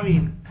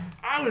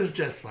 I was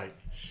just like,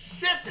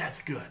 shit,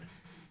 that's good.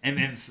 And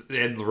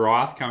then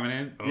Roth coming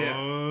in. Yeah.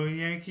 Oh,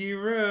 Yankee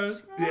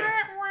Rose.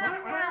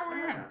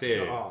 Yeah.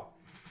 Dude. Oh.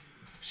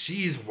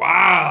 She's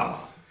wild.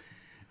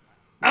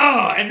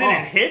 Oh, and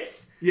then it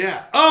hits?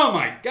 Yeah. Oh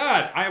my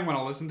God. I want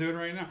to listen to it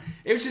right now.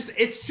 It's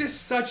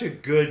just such a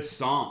good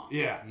song.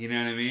 Yeah. You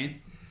know what I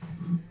mean?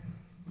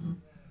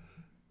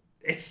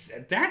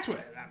 That's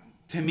what,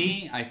 to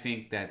me, I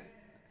think that,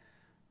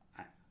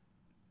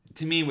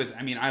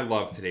 I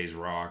love today's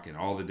rock and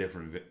all the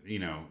different,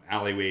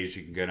 alleyways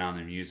you can go down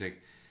in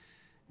music.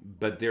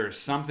 But there's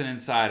something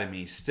inside of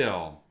me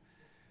still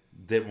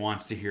that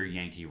wants to hear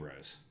Yankee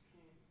Rose.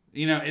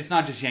 It's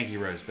not just Yankee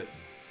Rose, but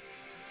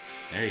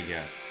there you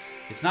go.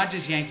 It's not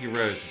just Yankee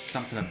Rose, it's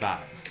something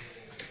about it.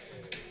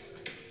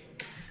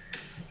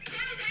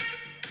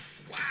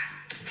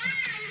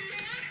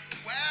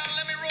 Well,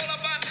 let me roll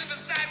up onto the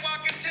side.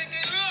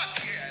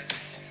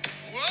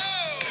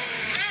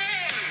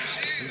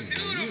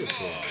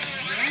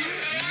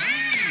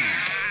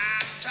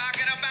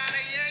 Talking about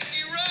a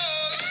Yankee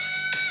Rose.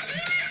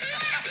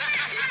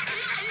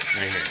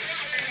 Right here.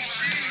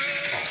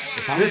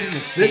 If I'm This- in the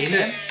this stadium,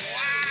 hit.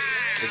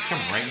 it's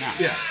coming right now.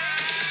 Yeah.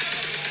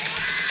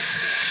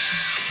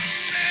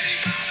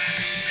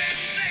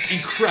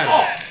 Incredible.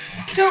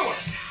 Oh, killer.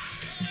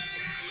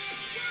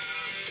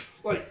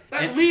 Like,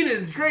 that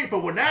lead-in's great, but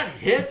when that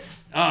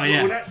hits... Oh,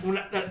 yeah. When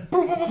that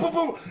boom, boom, boom, boom,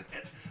 boom,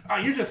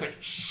 you're just like,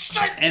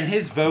 shit. And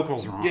his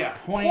vocals are on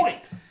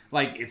point.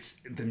 Like,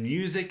 the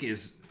music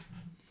is...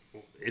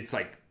 It's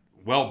like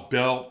well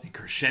built. It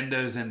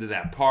crescendos into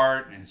that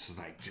part, and it's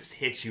just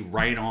hits you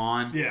right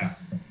on. Yeah.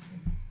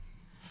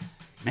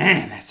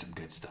 Man, that's some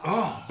good stuff.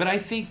 Oh. But I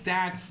think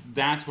that's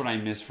what I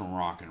miss from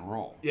rock and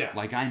roll. Yeah.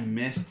 Like, I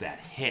miss that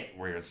hit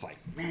where it's like,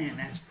 man,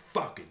 that's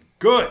fucking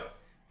good.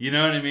 You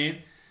know what I mean?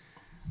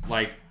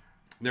 Like,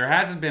 there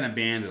hasn't been a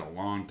band in a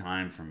long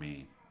time for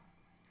me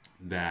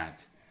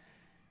that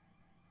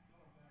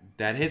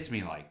hits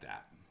me like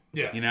that.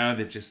 Yeah. You know,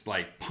 that just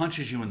like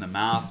punches you in the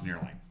mouth and you're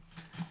like,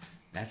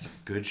 that's some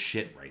good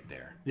shit right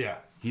there. Yeah.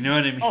 You know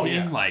what I mean? Oh,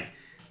 yeah. Like,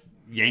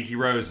 Yankee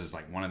Rose is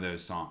like one of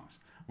those songs.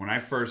 When I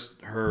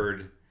first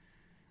heard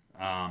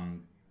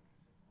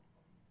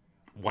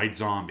White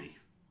Zombie,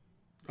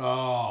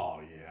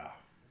 Oh,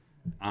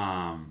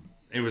 yeah.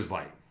 it was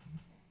like,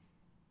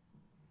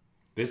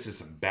 this is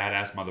some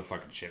badass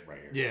motherfucking shit right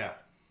here. Yeah.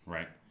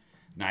 Right?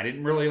 And I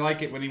didn't really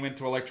like it when he went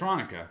to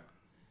electronica.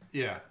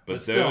 Yeah.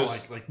 But still,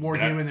 those- like more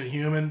human than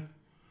human.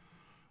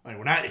 Like,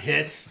 when that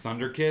hits...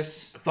 Thunder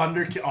Kiss.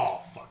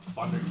 Oh, fuck.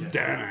 Thunder Kiss.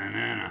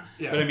 Da-na-na-na.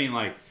 Yeah. But I mean,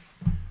 like,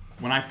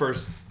 when I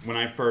first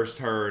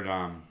heard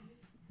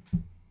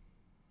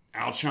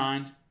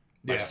Outshine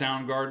by Yeah.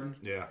 Soundgarden,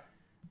 Yeah.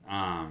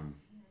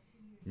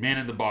 Man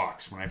in the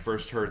Box, when I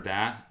first heard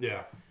that,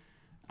 Yeah.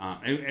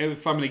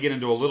 if I'm going to get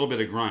into a little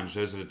bit of grunge,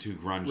 those are the two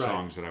grunge Right.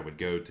 songs that I would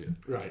go to.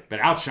 Right. But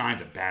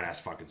Outshine's a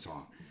badass fucking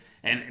song.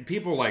 And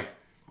people like...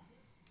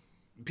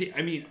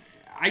 I mean,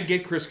 I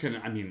get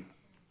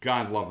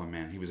God love him,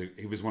 man.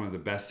 He was one of the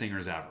best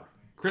singers ever.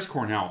 Chris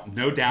Cornell,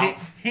 no doubt.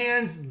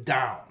 Hands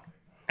down.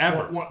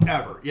 Ever.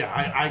 Ever. Yeah,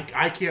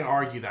 I can't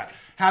argue that.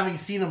 Having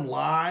seen him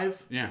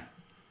live, Yeah.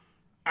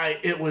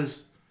 it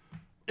was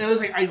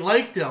like, I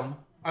liked him.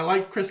 I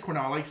liked Chris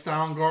Cornell. I liked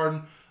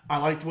Soundgarden. I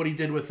liked what he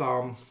did with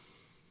what's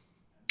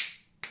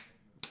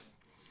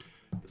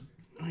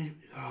the name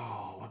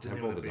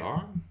Temple of of the band?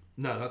 Dog?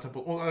 No, not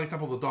Temple. Well, I like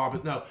Temple of the Dog,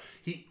 but no.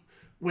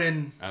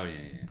 When Oh, yeah.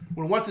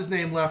 what's his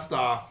name left,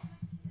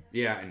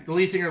 Yeah. And, the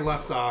lead singer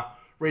left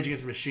Rage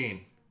Against the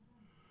Machine.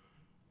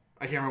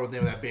 I can't remember what the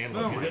name of that band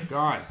was. oh, my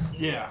God.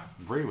 Yeah.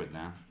 Agree with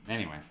that.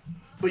 Anyway.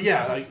 But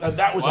yeah, like,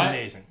 that was What?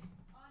 amazing.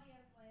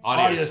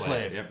 Audio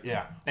Slave. Yep.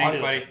 Yeah. Thanks,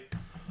 Audio buddy.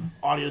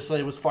 Audio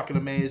Slave was fucking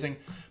amazing.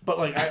 But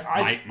like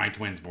My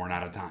twin's born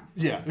out of time.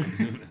 yeah.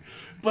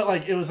 But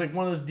like it was like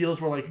one of those deals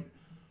where like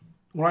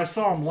when I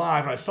saw him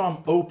live, I saw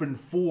him open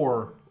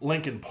for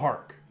Linkin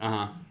Park.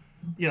 Uh-huh.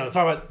 You know,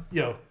 talk about,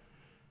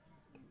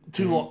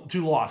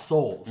 two lost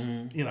souls,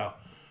 And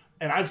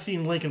I've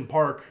seen Linkin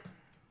Park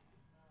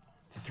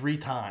 3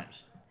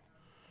 times.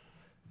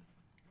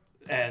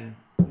 And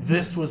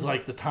this was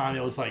like the time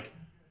it was like,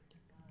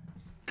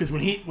 because when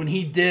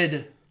he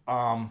did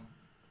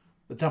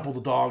the Temple of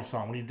the Dog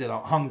song, when he did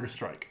Hunger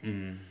Strike,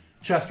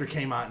 Chester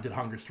came out and did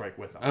Hunger Strike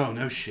with him. Oh,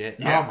 no shit.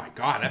 Yeah. Oh, my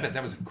God. I bet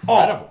that was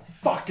incredible. Oh,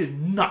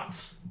 fucking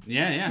nuts.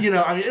 Yeah.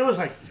 I mean, it was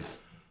like,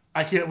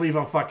 I can't believe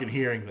I'm fucking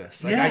hearing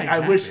this. Like, Yeah,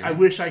 exactly, I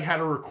wish I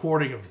had a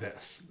recording of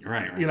this.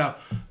 Right.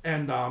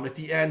 And at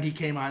the end, he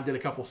came out and did a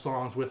couple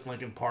songs with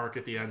Linkin Park.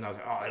 At the end, I was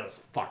like, oh, it was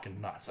fucking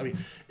nuts. I mean,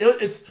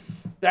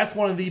 that's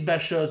one of the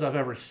best shows I've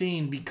ever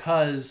seen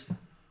because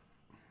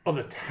of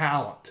the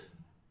talent.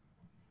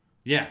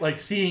 Yeah. Like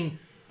seeing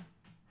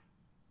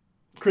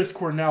Chris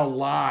Cornell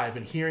live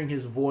and hearing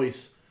his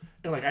voice,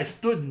 and like I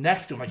stood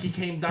next to him, like he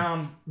came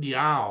down the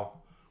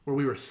aisle where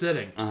we were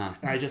sitting, and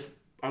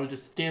I was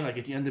just standing like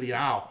at the end of the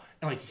aisle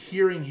and like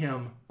hearing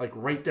him like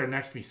right there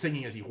next to me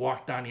singing as he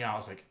walked down the aisle. I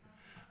was like,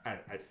 I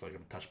feel like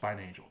I'm touched by an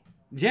angel.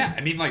 Yeah.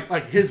 I mean,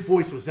 like his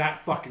voice was that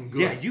fucking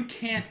good. yeah, you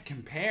can't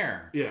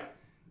compare. Yeah.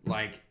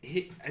 Like,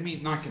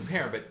 not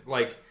compare, but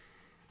like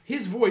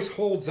his voice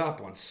holds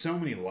up on so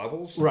many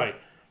levels. Right.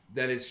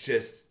 That it's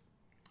just...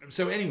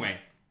 So anyway,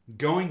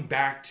 going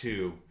back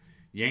to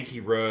Yankee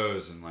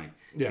Rose and like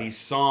these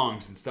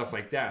songs and stuff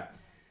like that.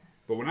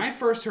 But when I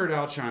first heard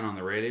Outshine on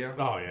the radio...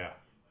 Oh, yeah.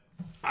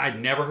 I'd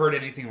never heard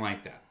anything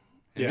like that.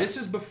 And Yeah. this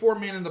is before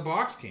Man in the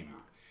Box came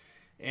out.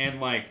 And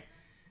like...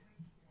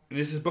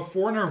 This is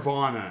before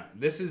Nirvana.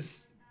 This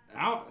is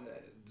out...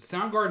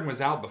 Soundgarden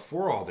was out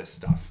before all this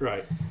stuff.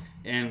 Right.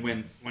 And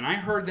when I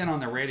heard that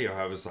on the radio,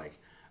 I was like,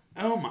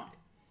 oh my...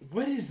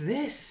 What is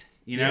this?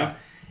 You know? Yeah.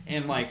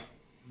 And like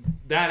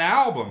that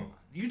album,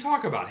 you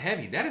talk about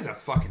heavy. That is a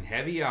fucking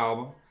heavy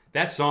album.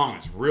 That song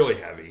is really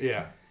heavy.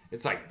 Yeah.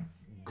 It's like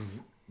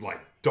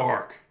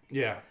dark.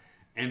 Yeah.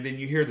 And then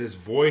you hear this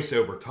voice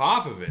over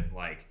top of it,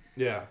 like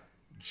Yeah.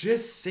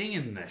 just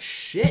singing the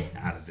shit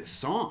out of this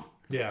song.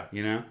 Yeah.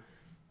 You know?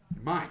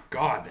 My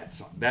God, that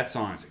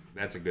song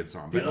that's a good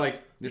song. But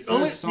like it's the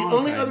those songs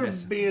only I other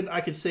miss. band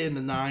I could say in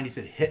the '90s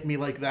that hit me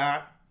like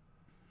that.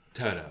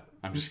 Toto.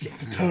 I'm just kidding.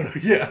 Toto,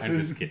 yeah. I'm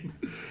just kidding.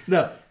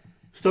 No,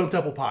 Stone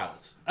Temple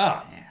Pilots.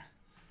 Oh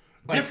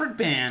yeah, different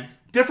band.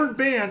 Different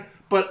band,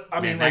 but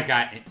I mean, that like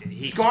guy,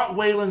 Scott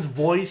Weiland's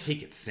voice. he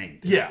could sing.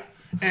 Dude. Yeah,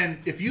 and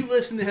if you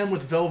listen to him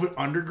with Velvet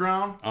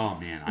Underground, Oh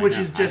man, which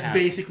is just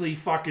basically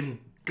fucking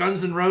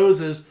Guns N'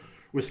 Roses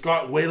with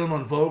Scott Weiland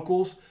on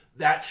vocals,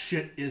 that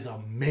shit is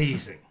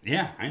amazing.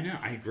 Yeah, I know.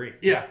 I agree.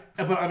 Yeah,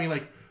 but I mean,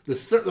 like the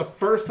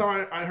first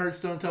time I heard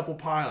Stone Temple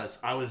Pilots,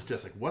 I was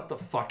just like, "What the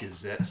fuck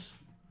is this?"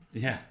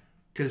 Yeah.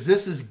 Because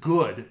this is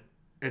good,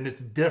 and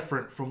it's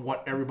different from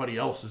what everybody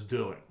else is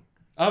doing.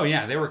 Oh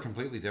yeah, they were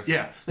completely different.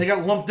 Yeah, they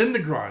got lumped into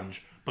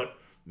grunge, but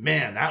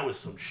man, that was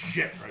some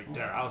shit right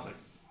there. I was like,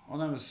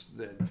 Well,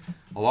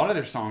 a lot of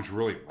their songs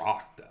really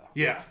rocked though.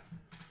 yeah,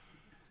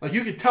 like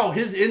you could tell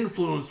his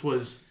influence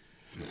was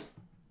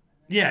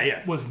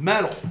Yeah. was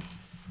metal.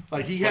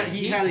 Like he had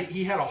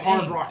a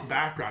hard rock dude.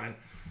 background and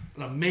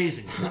an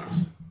amazing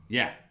voice.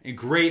 Yeah, a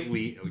great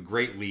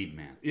lead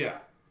man, Yeah,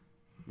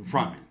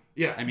 frontman.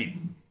 Yeah. I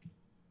mean,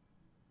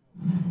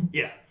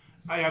 yeah.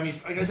 I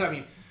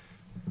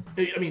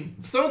mean,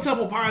 Stone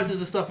Temple Pilots is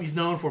the stuff he's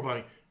known for,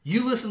 but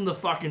you listen to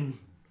fucking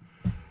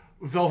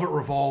Velvet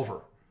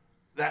Revolver.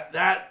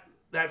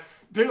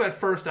 Particularly that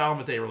first album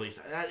that they released,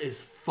 that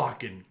is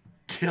fucking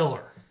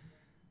killer.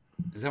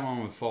 is that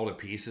one with Fall to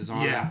Pieces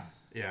on Yeah,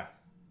 it?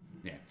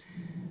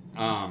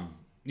 yeah,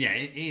 Yeah,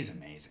 he's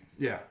amazing.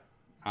 yeah,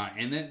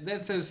 And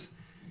that says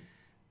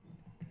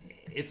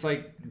it's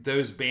like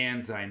those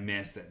bands that I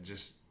miss that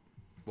just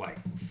like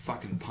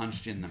fucking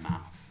punched you in the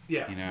mouth.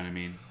 Yeah. You know what I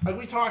mean? Like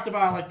we talked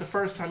about, like the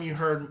first time you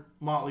heard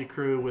Motley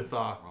Crue with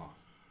Doug.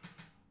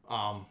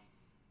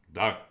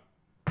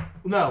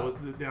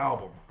 the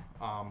album,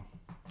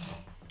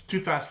 Too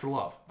Fast for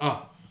Love.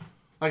 Oh.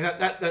 Like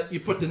that you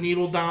put the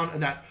needle down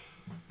and that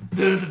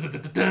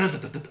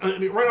I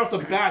mean, right off the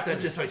bat that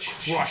just like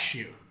crush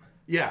you.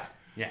 Yeah.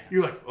 Yeah.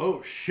 You're like,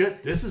 oh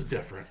shit, this is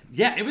different.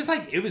 Yeah, it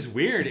was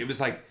weird. It was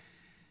like,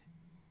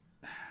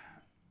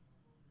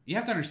 you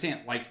have to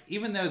understand, like,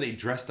 even though they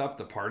dressed up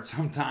the part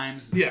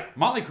sometimes, Yeah.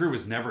 Motley Crue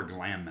was never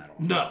glam metal.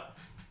 No,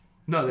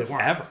 they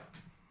weren't. Ever.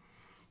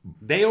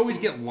 They always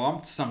get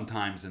lumped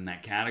sometimes in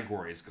that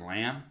category as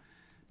glam,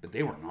 but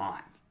they were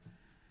not.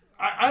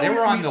 They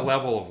were on the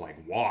level of, like,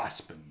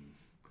 Wasp, and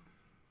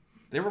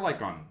they were,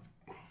 like, on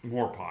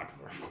more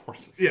popular, of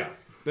course. Yeah.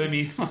 But, I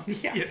mean, I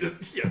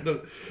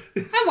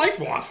I liked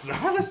Wasp.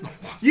 I listened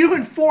to Wasp. You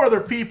and 4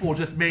 other people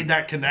just made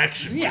that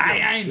connection. Yeah,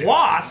 I know.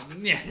 Wasp?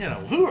 Yeah. You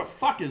know, who the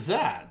fuck is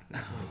that?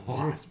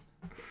 Wasp.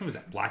 Who was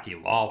that?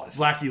 Blackie Lawless.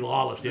 Blackie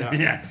Lawless, yeah.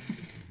 Yeah.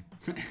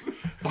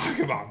 Talk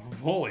about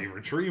holy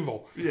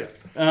retrieval. Yeah.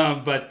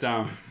 But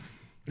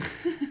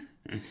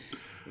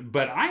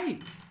I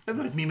That's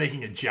like me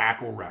making a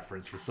Jackal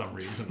reference for some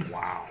reason.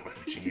 wow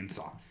with the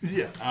chainsaw.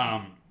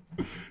 Yeah.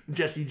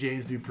 Jesse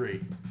James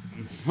Dupree.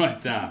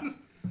 But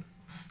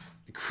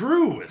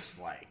Crew was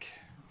like,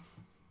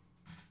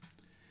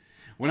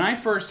 when I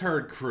first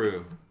heard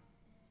Crew,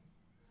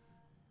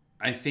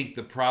 I think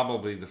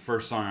probably the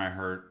first song I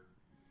heard,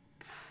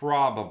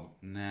 probably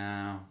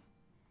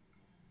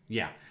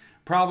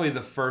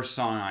the first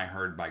song I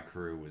heard by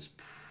Crew was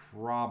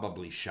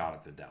probably Shot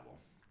at the Devil.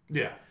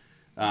 Yeah.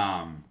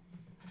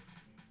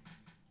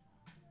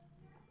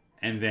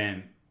 And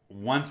then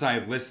once I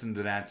listened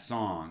to that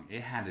song,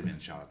 it had to have been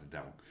Shot at the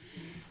Devil.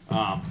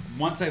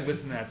 Once I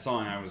listened to that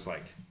song, I was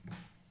like,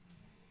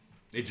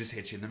 it just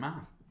hits you in the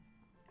mouth.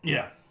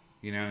 Yeah.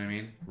 You know what I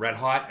mean? Red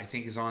Hot, I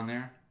think, is on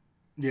there.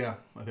 Yeah,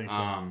 I think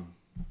so.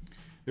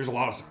 There's a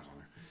lot of songs on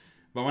there.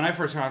 But when I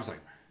first heard it, I was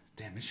like,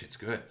 damn, this shit's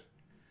good.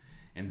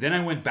 And then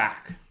I went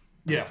back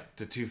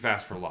to Too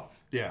Fast for Love.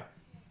 Yeah.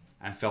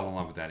 I fell in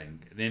love with that.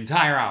 The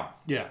entire album.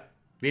 Yeah.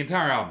 The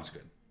entire album's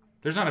good.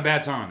 There's not a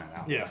bad song on that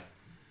album. Yeah.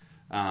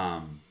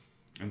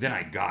 And then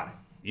I got it.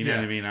 You know Yeah.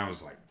 what I mean? I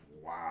was like,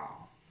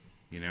 wow.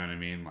 You know what I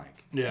mean?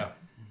 Like, Yeah.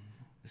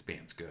 this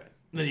band's good.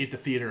 Then you get the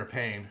Theater of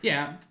Pain.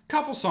 Yeah, a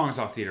couple songs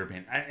off Theater of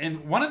Pain.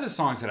 And one of the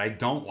songs that I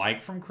don't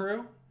like from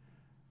Crew,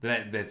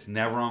 that's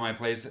never on my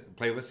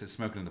playlist, is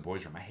Smoking in the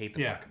Boys' Room. I hate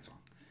the fucking song.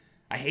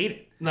 I hate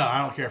it. No,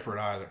 I don't care for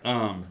it either.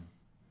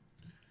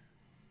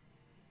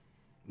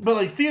 But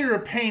like Theater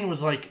of Pain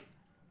was like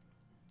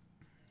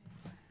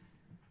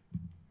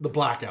the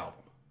Black Album.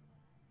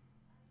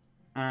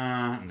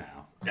 No.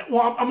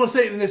 Well, I'm gonna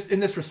say it in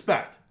this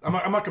respect. I'm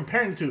not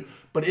comparing the two,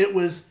 but it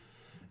was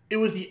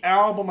the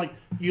album. Like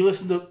you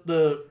listen to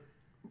the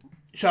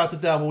Shot at the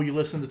Devil, you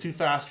listen to Too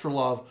Fast for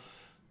Love.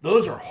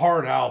 Those are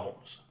hard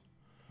albums.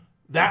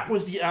 That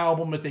was the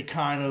album that they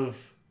kind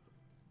of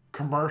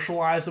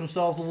commercialized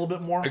themselves a little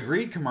bit more.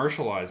 Agreed,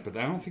 commercialized, but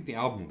I don't think the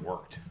album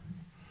worked.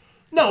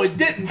 No, it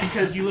didn't,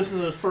 because you listen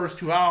to those first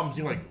 2 albums,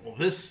 you're like, well,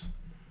 this,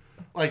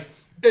 like,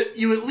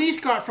 you at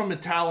least got from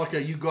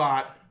Metallica, you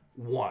got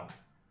 1.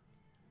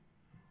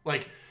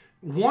 Like,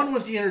 1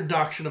 was the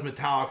introduction of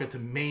Metallica to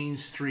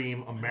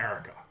mainstream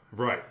America.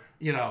 Right.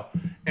 You know,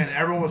 and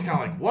everyone was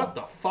kind of like, what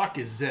the fuck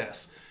is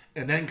this?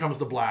 And then comes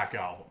the Black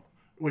Album,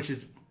 which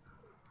is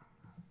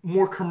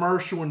more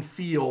commercial in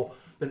feel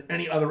than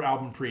any other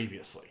album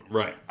previously.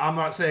 Right. I'm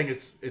not saying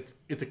it's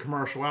a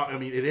commercial album. I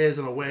mean, it is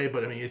in a way,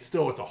 but I mean, it's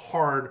a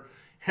hard,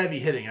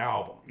 heavy-hitting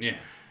album. Yeah.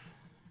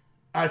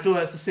 I feel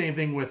that's the same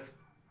thing with,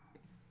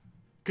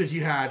 because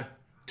you had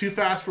Too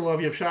Fast for Love,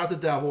 you have Shout at the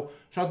Devil.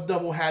 Shout at the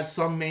Devil had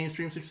some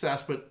mainstream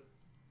success, but,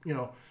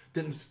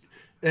 didn't.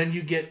 Then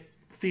you get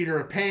Theater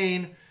of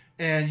Pain,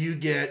 and you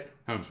get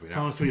Home Sweet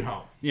Home. Home Sweet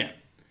Home. Yeah.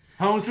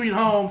 Home Sweet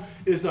Home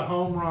is the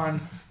home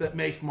run that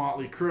makes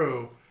Motley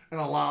Crue and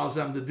allows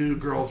them to do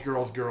Girls,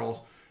 Girls,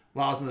 Girls,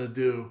 allows them to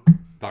do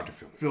Dr.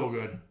 Phil. Feel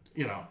Good,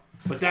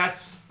 But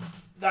that's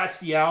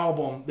the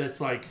album that's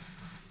like,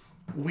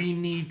 we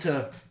need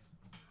to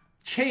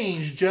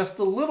change just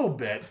a little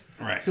bit,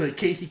 right, so that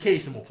Casey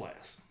Kasem will play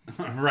us.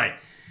 Right.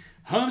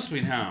 Home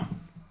Sweet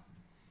Home.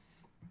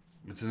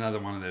 It's another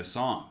one of those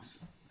songs.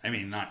 I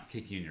mean, not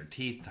kick you in your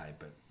teeth type,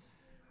 but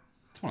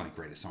it's one of the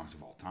greatest songs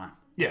of all time.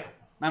 Yeah.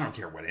 I don't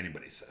care what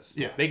anybody says.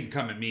 Yeah. They can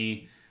come at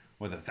me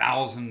with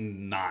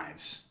 1,000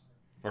 knives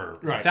or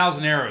right.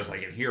 1,000 arrows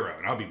like a hero,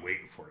 and I'll be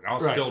waiting for it. I'll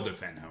right. still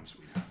defend Home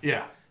Sweet Home.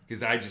 Yeah.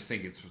 Because I just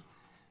think it's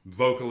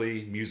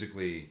vocally,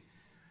 musically,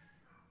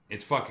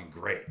 it's fucking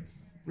great.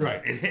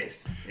 Right. It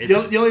is.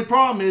 The only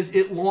problem is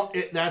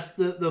that's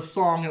the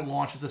song that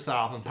launches the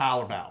South in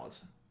power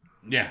ballads.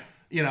 Yeah.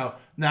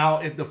 Now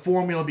if the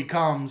formula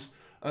becomes,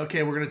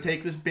 okay, we're going to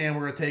take this band,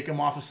 we're going to take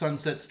them off of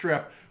Sunset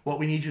Strip. What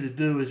we need you to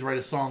do is write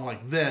a song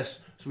like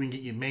this so we can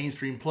get you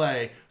mainstream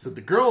play so that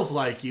the girls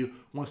like you.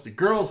 Once the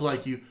girls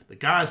like you, the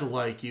guys will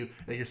like you,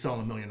 and you're selling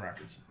 1 million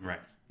records. Right.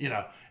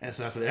 And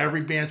so that's what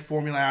every band's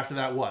formula after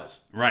that was.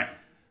 Right.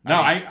 No,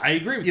 I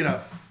agree with you.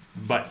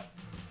 But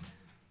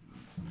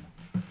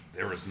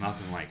there was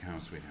nothing like Home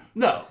Sweet Home.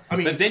 No. I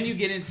mean, but then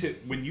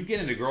when you get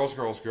into Girls,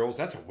 Girls, Girls,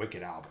 that's a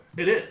wicked album.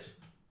 It is.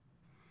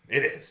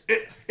 It is.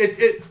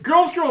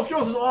 Girls, Girls,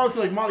 Girls is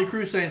honestly like Motley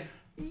Crue saying,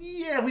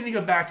 yeah, we need to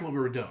go back to what we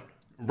were doing.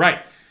 Right.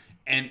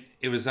 And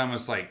it was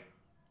almost like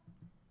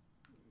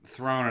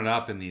throwing it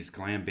up in these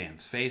glam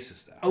bands'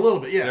 faces, though. A little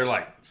bit, yeah. They're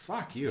like,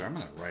 fuck you, I'm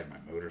going to ride my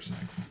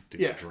motorcycle,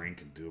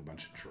 drink and do a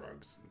bunch of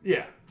drugs.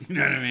 Yeah. You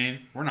know what I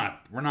mean?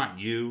 We're not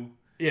you.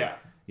 Yeah.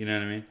 You know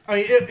what I mean? I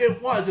mean,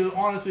 it was.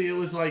 Honestly, it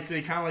was like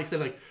they kind of like said,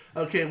 like,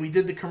 okay, we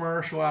did the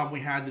commercial album we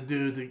had to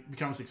do to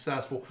become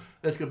successful.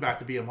 Let's go back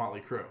to being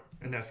Motley Crue.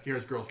 And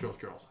here's Girls, Girls,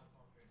 Girls.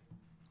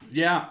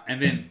 Yeah, and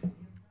then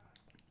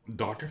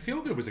Dr.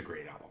 Feelgood was a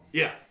great album.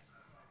 Yeah.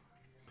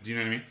 Do you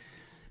know what I mean?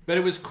 But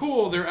it was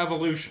cool, their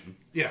evolution.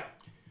 Yeah.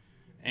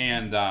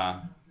 And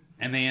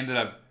they ended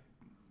up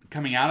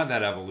coming out of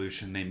that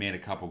evolution, they made a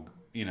couple,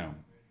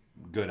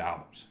 good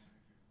albums.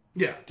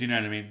 Yeah. Do you know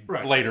what I mean?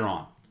 Right. Later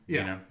on.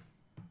 Yeah.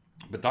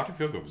 But Dr.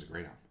 Feelgood was a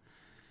great album.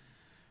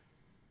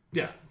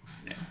 Yeah.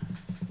 Yeah.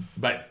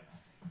 But,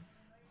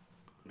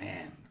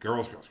 man,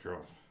 Girls, Girls,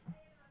 Girls.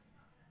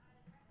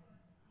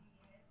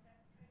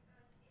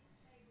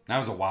 That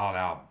was a wild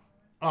album.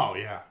 Oh,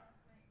 yeah.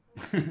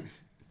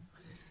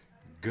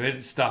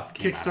 Good stuff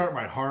came Kickstart out.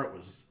 My Heart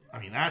was,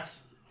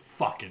 that's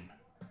fucking.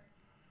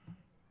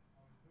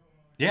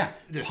 Yeah.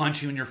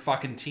 Punch you in your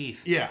fucking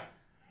teeth. Yeah.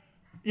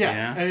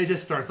 Yeah. And it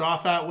just starts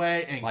off that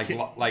way. And like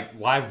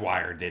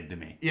Livewire did to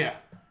me. Yeah.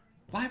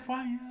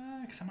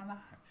 Livewire, because I'm alive.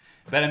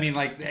 But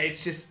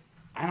it's just,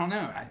 I don't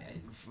know.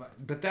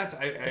 But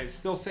I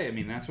still say,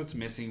 that's what's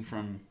missing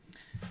from,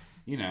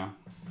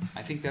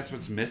 I think that's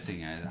what's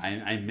missing.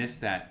 I miss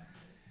that,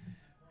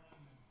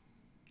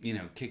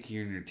 kick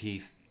you in your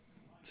teeth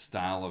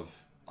style of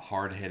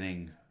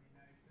hard-hitting,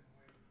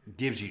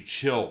 gives you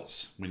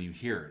chills when you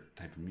hear it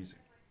type of music.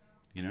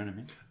 You know what I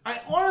mean? I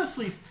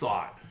honestly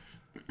thought,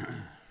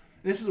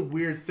 this is a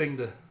weird thing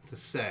to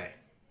say,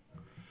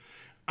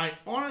 I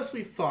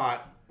honestly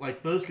thought,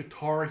 like, those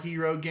Guitar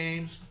Hero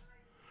games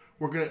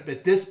were going to,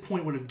 at this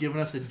point, would have given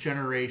us a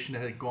generation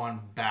that had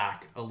gone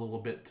back a little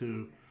bit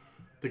to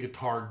the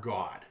guitar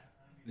god.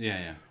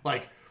 Yeah.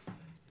 Like,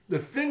 the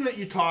thing that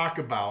you talk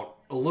about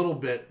a little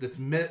bit that's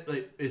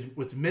is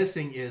what's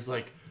missing is,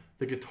 like,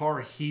 the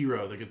Guitar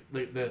Hero,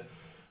 the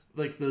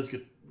those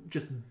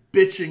just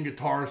bitching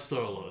guitar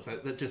solos,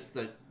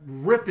 that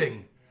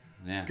ripping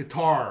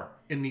guitar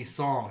in these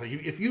songs. Like,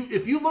 if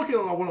you look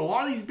at what a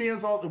lot of these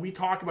bands that we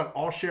talk about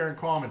all share in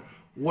common,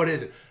 what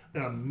is it?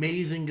 An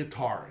amazing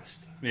guitarist.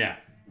 Yeah.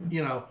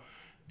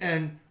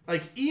 And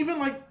like even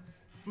like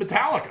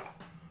Metallica.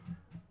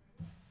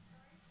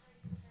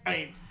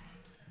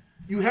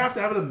 You have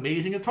to have an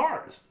amazing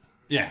guitarist.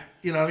 Yeah.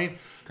 You know what I mean?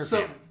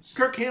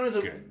 Kirk Hammett's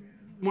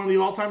one of the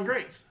all-time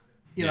greats.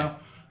 You know?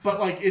 But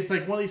like it's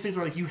like one of these things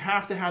where like you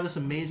have to have this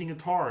amazing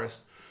guitarist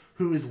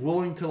who is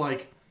willing to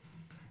like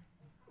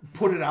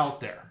put it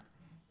out there.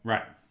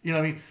 Right. You know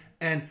what I mean?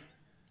 And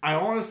I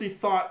honestly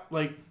thought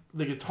like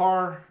the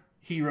Guitar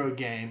Hero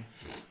game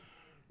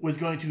was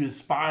going to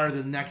inspire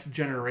the next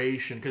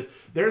generation because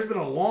there's been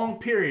a long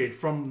period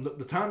from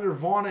the time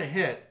Nirvana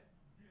hit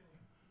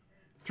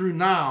through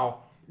now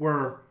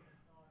where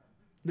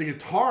the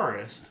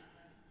guitarist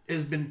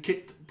has been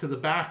kicked to the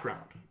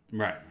background.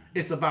 Right.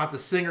 It's about the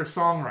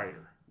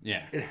singer-songwriter.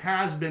 Yeah. It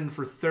has been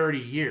for 30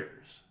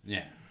 years.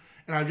 Yeah.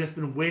 And I've just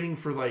been waiting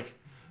for like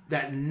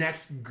that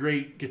next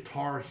great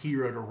guitar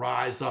hero to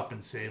rise up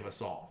and save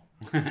us all.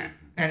 And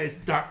it's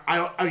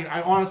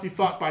I honestly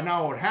thought by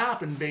now it would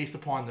happen based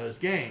upon those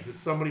games. That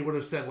somebody would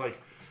have said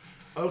like,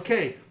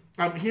 okay,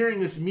 I'm hearing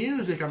this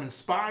music, I'm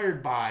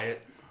inspired by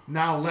it.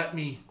 Now let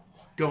me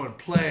go and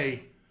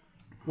play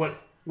what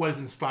has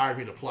inspired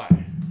me to play.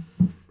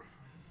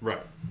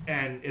 Right.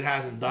 And it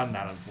hasn't done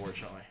that,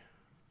 unfortunately.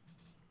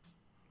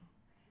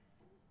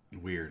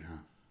 Weird, huh?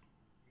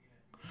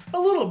 A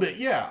little bit,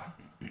 yeah.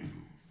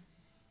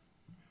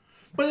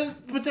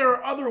 But there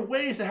are other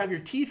ways to have your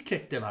teeth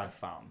kicked in, I've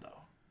found,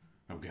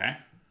 though. Okay.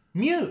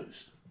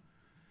 Muse.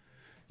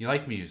 You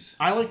like Muse?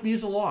 I like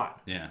Muse a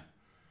lot. Yeah.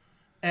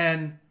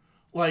 And,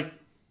 like,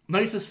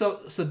 Knights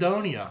of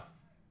Sidonia,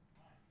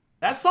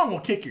 that song will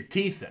kick your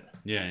teeth in.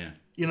 Yeah, yeah.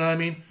 You know what I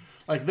mean?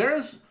 Like,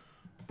 there's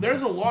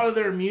a lot of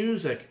their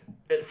music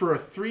for a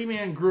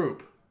 3-man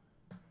group.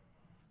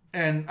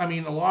 And, I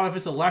mean, a lot of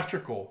it's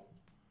electrical.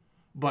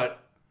 But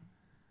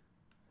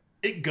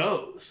it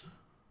goes.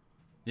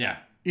 Yeah.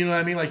 You know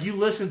what I mean? Like, you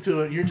listen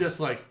to it, and you're just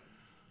like,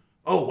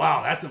 oh,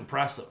 wow, that's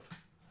impressive.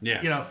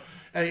 Yeah. You know,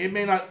 and it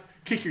may not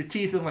kick your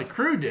teeth in like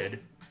Crew did.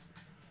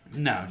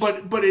 No.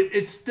 But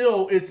it's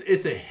still,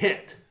 it's a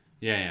hit.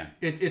 Yeah,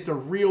 yeah. It's a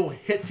real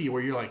hit to you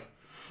where you're like,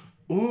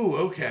 ooh,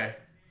 okay.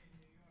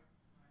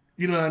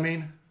 You know what I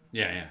mean?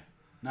 Yeah, yeah.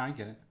 No, I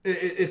get it.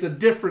 It's a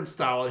different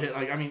style of hit.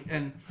 Like, I mean,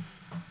 and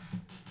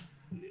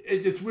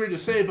it's weird to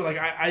say, but like,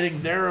 I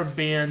think they're a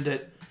band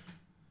that,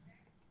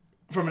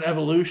 from an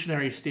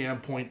evolutionary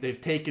standpoint,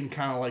 they've taken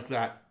kind of like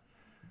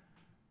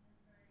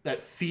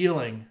that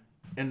feeling,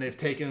 and they've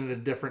taken it in a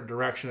different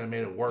direction and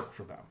made it work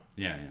for them.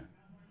 Yeah,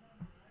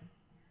 yeah.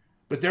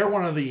 But they're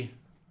one of the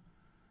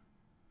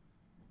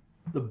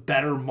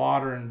better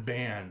modern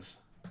bands.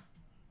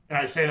 And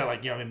I say that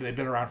like, you know, they've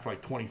been around for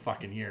like 20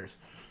 fucking years.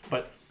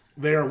 But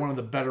they are one of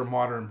the better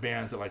modern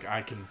bands that like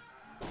I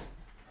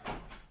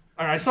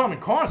saw them in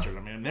concert.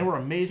 I mean, they were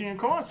amazing in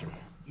concert.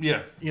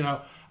 Yeah. You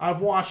know,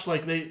 I've watched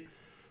like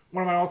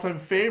one of my all-time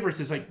favorites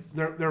is like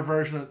their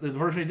version the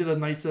version they did of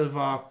Knights of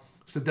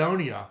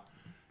Sidonia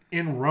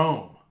in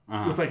Rome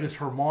with like this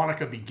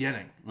harmonica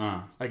beginning.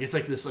 Like it's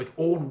like this like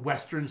old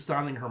Western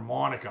sounding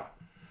harmonica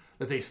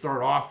that they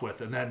start off with,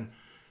 and then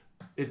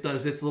it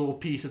does its little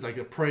piece. It's like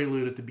a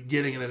prelude at the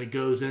beginning, and then it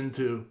goes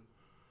into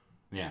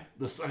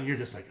this, and you're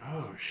just like,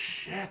 oh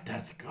shit,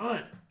 that's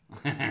good.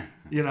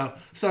 You know,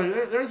 so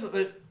there's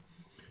like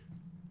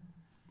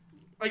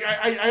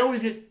I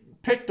always get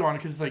picked on it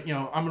because it's like, you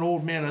know, I'm an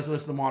old man that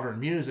listens to modern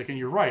music, and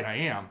you're right, I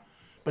am.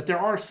 But there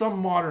are some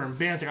modern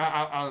bands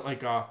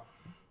like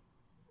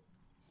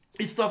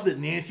it's stuff that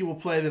Nancy will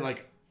play that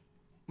like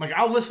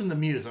I'll listen to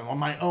Muse on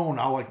my own.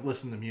 I'll like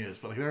listen to Muse,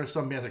 but like there are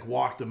some bands like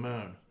Walk the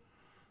Moon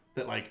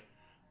that like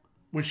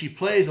when she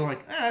plays, I'm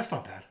like, that's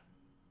not bad.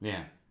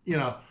 Yeah. You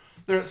know,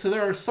 there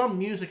are some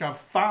music I've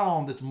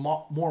found that's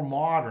more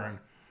modern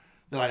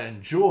that I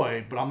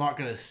enjoy, but I'm not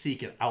going to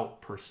seek it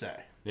out per se.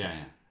 Yeah,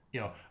 yeah.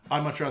 You know,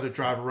 I'd much rather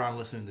drive around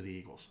listening to the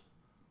Eagles.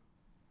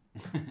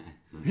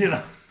 You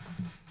know?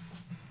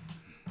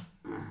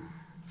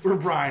 Or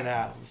Bryan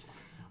Adams.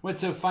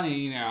 What's so funny,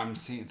 you know, I'm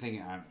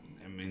thinking, I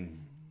mean,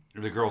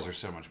 the girls are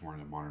so much more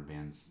into modern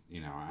bands,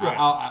 you know.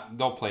 Right.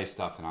 They'll play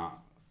stuff, and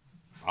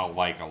I'll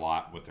like a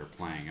lot what they're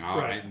playing. And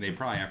Right.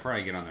 I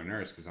probably get on their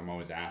nerves because I'm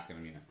always asking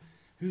them, you know,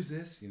 who's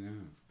this, you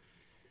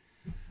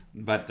know.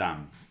 But,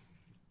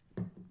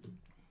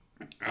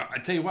 I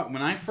tell you what,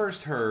 when I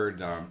first heard,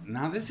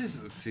 now this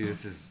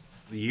is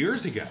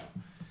years ago,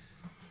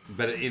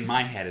 but in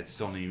my head it's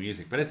still new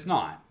music, but it's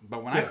not.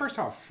 But when I first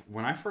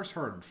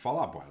heard Fall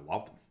Out Boy, I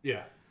loved them.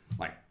 Yeah.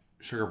 Like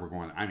Sugar We're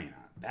Going. I mean,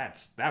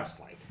 that's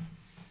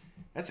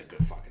a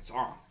good fucking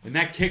song, and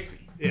that kicked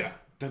me. Yeah.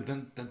 Dun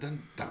dun dun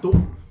dun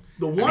dun.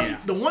 The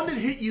one that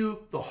hit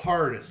you the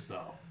hardest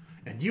though,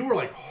 and you were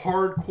like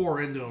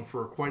hardcore into him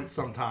for quite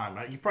some time.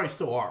 You probably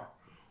still are.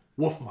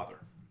 Wolfmother.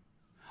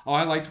 Oh,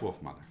 I liked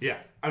Wolfmother. Yeah.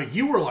 I mean,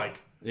 you were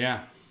like,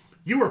 Yeah,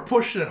 you were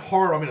pushing it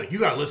hard. I mean, like, you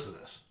got to listen to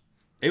this.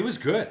 it was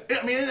good.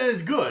 I mean,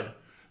 it's good,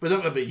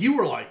 but you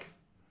were like,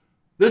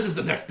 this is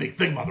the next big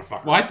thing,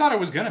 motherfucker. Well, I thought it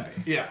was gonna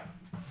be. Yeah.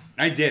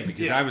 I did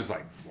because I was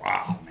like,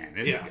 wow, man,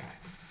 this Yeah.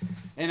 guy.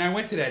 And I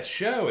went to that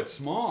show at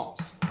Smalls.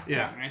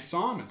 Yeah. And I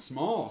saw him at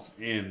Smalls,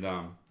 and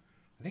I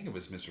think it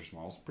was Mr.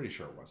 Smalls. Pretty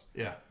sure it was.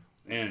 Yeah.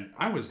 And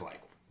I was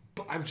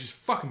just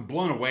fucking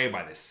blown away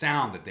by the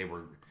sound that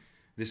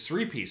this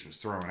 3-piece was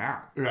throwing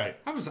out. Right.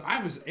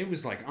 It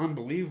was like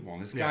unbelievable.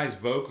 And this Yeah. guy's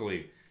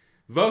vocally,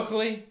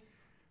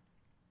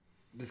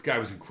 this guy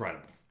was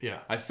incredible.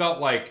 Yeah. I felt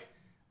like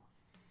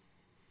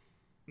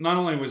not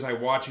only was I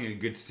watching a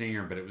good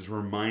singer, but it was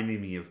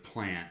reminding me of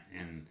Plant,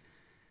 and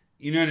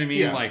you know what I mean?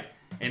 Yeah. Like,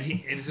 and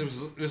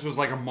this was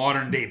like a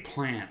modern day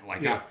Plant.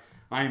 Like, Yeah.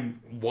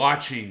 I'm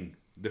watching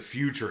the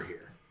future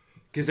here.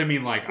 Because I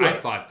mean, like, Right.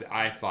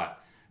 I thought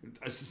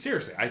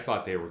seriously, I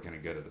thought they were going to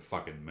go to the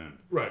fucking moon.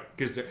 Right.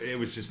 Because it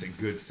was just a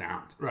good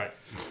sound. Right.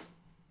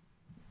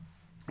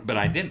 But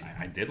I didn't.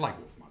 I did like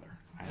Wolfmother.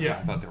 I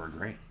thought they were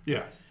great.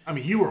 Yeah. I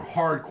mean, you were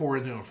hardcore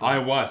into them. I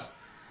was.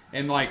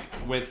 And, like,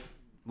 with,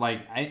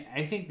 like,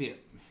 I think the...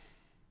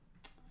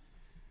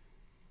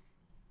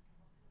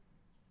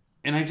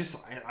 And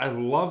I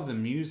love the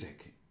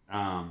music.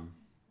 But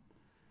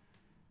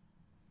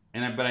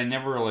I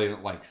never really,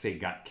 like, say,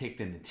 got kicked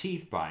in the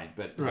teeth by it.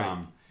 But,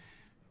 right.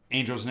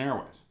 Angels and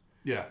Airways.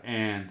 Yeah.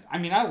 And, I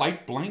mean, I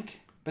liked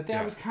Blink, but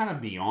that was kind of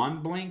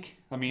beyond Blink.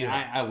 I mean,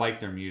 I like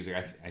their music.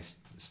 I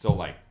still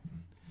like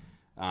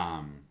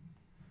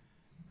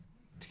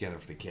Together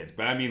for the Kids.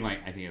 But, I mean, like,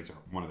 I think it's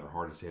one of their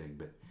hardest hitting.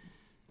 But,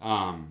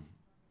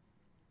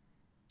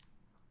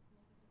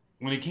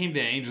 when it came to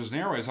Angels and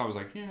Airways, I was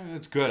like, yeah,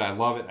 it's good. I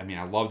love it. I mean,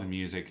 I love the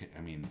music.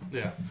 I mean,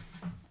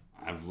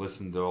 I've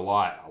listened to a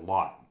lot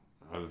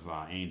of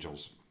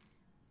Angels.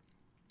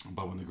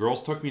 But when the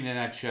girls took me to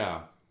that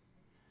show,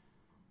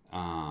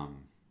 and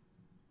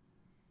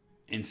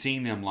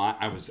seeing them live,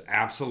 I was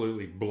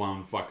absolutely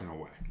blown fucking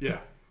away. Yeah.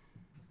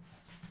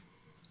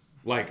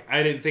 Like,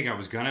 I didn't think I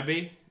was going to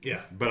be.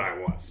 Yeah. But I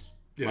was.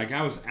 Yeah. Like,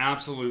 I was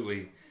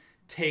absolutely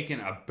taken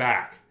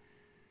aback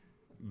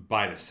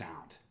by the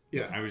sound.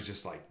 Yeah. I was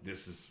just like,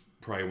 this is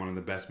probably one of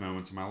the best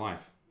moments of my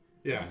life.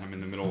 Yeah. I'm in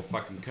the middle of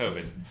fucking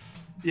COVID.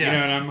 Yeah. You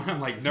know, and I'm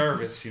like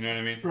nervous, you know what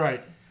I mean?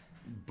 Right.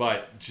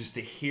 But just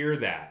to hear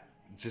that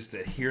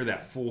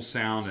full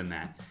sound and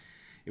that,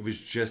 it was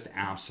just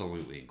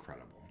absolutely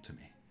incredible to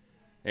me.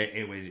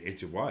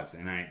 It was.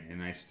 And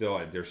I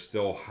still, they're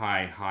still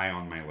high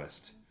on my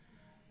list.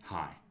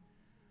 High.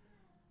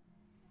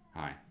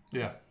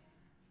 Yeah.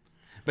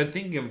 But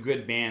thinking of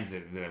good bands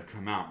that have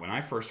come out, when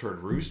I first heard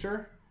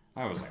Rooster,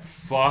 I was like,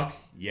 fuck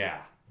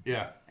yeah.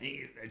 Yeah.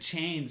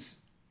 Chains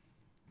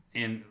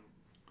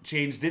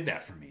did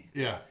that for me.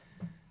 Yeah.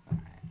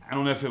 I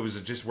don't know if it was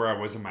just where I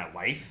was in my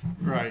life.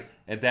 Right.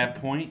 At that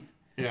point.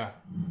 Yeah.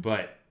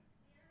 But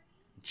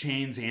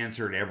Chains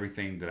answered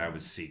everything that I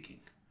was seeking.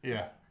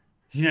 Yeah.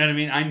 You know what I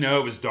mean? I know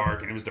it was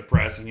dark and it was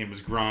depressing, it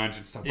was grunge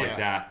and stuff like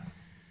that.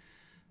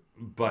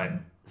 But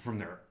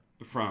from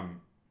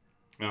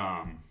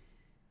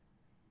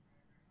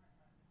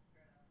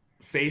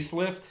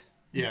Facelift,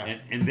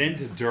 and then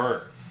to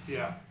Dirt,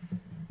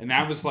 and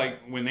that was like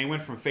when they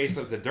went from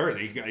Facelift to Dirt.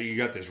 You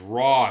got this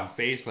raw and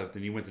Facelift,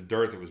 and you went to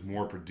Dirt that was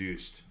more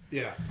produced.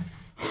 Yeah,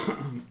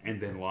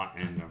 and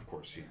of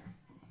course, you know,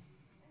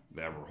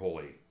 the ever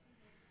holy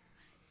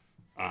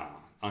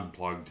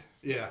Unplugged.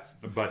 Yeah,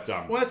 but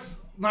well, that's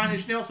 9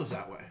 Inch Nails was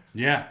that way.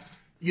 Yeah,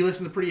 you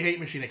listen to Pretty Hate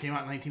Machine. It came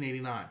out in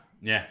 1989.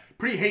 Yeah,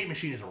 Pretty Hate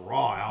Machine is a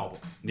raw album.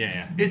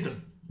 Yeah, it's an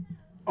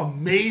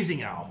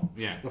amazing album.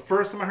 Yeah, the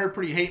first time I heard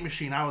Pretty Hate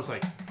Machine, I was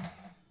like,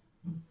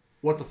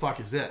 what the fuck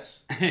is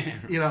this?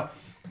 You know,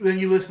 then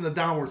you listen to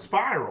Downward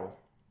Spiral,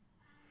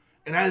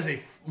 and that is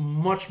a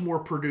much more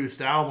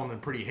produced album than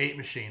Pretty Hate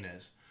Machine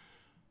is.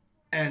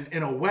 And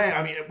in a way,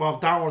 I mean, while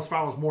Downward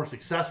Spiral is more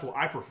successful,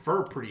 I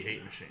prefer Pretty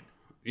Hate Machine.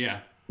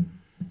 Yeah.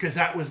 Because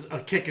that was a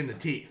kick in the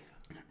teeth.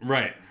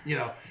 Right. You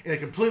know, in a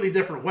completely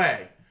different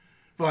way.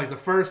 But like the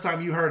first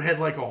time you heard Head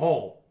Like a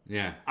Hole,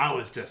 I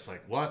was just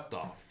like, what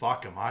the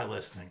fuck am I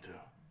listening to?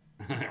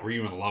 Were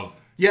you in love?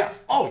 Yeah.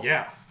 Oh,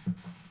 yeah.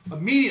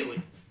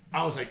 Immediately.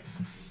 I was like,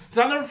 because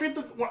I'll never forget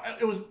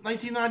it was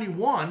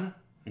 1991,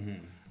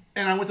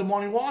 and I went to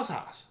Monty Waugh's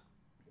house.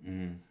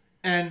 Mm-hmm.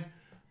 And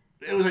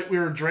it was like we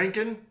were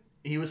drinking,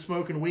 he was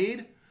smoking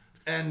weed,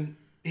 and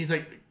he's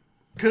like,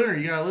 Cooner,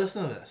 you gotta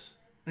listen to this.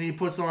 And he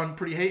puts on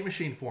Pretty Hate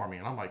Machine for me,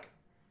 and I'm like,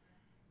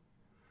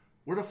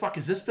 where the fuck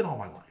has this been all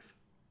my life?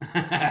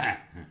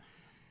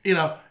 You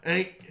know,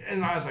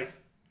 and I was like,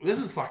 this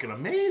is fucking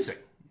amazing.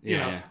 You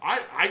know,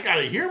 I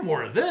gotta hear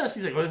more of this.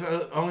 He's like, well,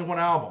 there's only one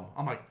album.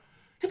 I'm like,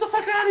 get the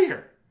fuck out of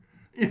here.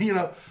 You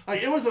know,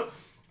 like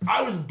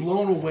I was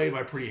blown away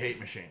by Pretty Hate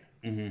Machine.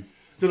 Mm-hmm.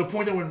 To the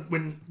point that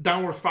when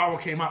Downward Spiral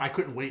came out, I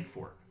couldn't wait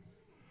for it.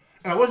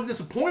 And I wasn't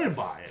disappointed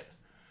by it.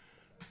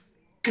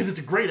 Because it's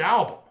a great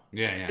album.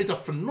 Yeah, yeah. It's a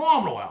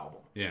phenomenal album.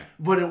 Yeah.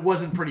 But it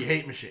wasn't Pretty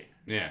Hate Machine.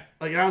 Yeah.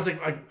 Like, I was like,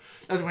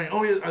 that's my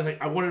only, I was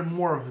like, I wanted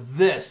more of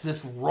this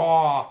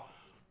raw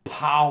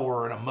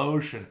power and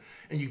emotion.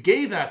 And you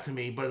gave that to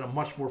me, but in a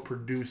much more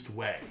produced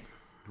way.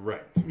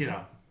 Right. You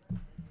know.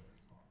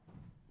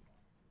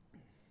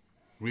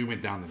 We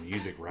went down the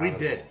music route. We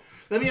did.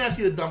 Let me ask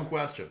you a dumb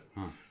question.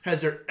 Huh.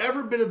 Has there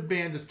ever been a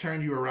band that's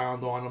turned you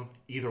around on them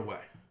either way?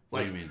 Like, what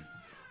do you mean?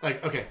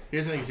 Like, okay,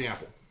 here's an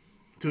example.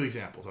 2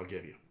 examples I'll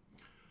give you.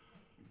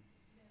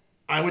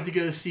 I went to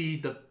go see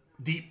the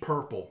Deep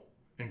Purple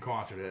in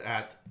concert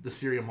at the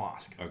Syria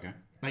Mosque. Okay.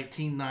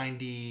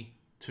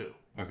 1992.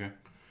 Okay.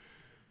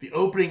 The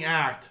opening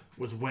act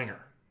was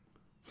Winger.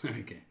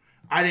 Okay.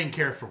 I didn't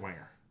care for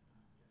Winger.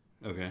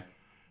 Okay.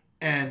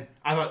 And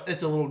I thought,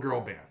 it's a little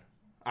girl band.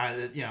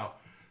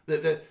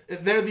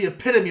 They're the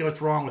epitome of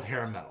what's wrong with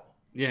hair metal.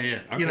 Yeah, yeah.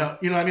 Okay. You know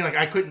what I mean? Like,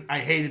 I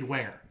hated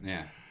Winger.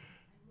 Yeah.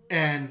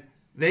 And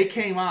they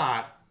came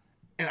out,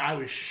 and I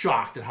was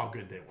shocked at how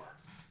good they were.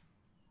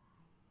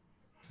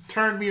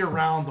 Turned me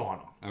around on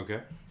them.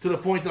 Okay. To the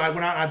point that I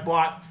went out and I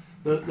bought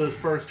those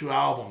first 2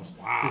 albums.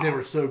 Wow. Because they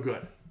were so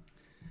good.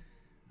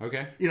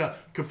 Okay. You know,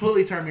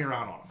 completely turned me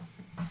around on them.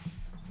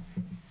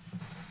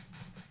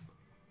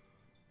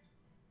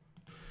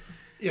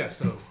 Yeah,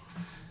 so...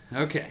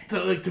 Okay.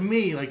 So, like, to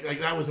me, like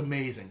that was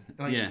amazing.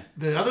 Like, yeah.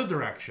 The other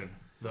direction,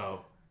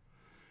 though,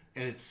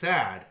 and it's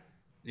sad,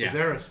 is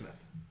Aerosmith.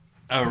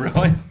 Oh,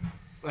 really?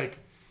 Like,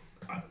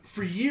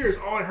 for years,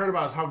 all I heard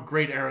about is how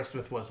great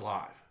Aerosmith was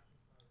live.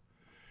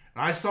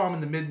 And I saw them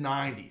in the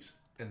mid-'90s,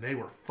 and they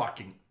were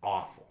fucking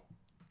awful.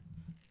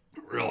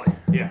 Really?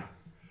 Yeah.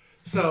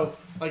 So,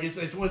 like,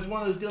 it was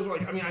one of those deals where,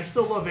 like, I mean, I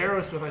still love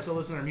Aerosmith, I still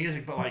listen to their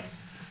music, but, like,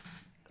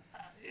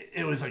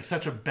 it was, like,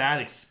 such a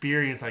bad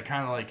experience, I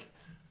kind of, like...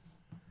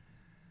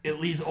 It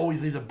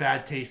always leaves a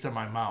bad taste in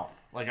my mouth.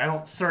 Like, I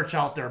don't search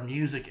out their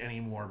music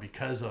anymore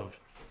because of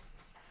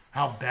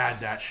how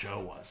bad that show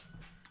was.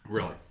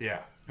 Really? Yeah.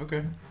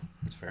 Okay.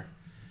 That's fair.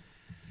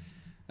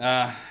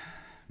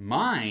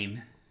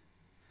 Mine,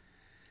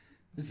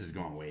 this is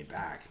going way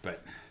back,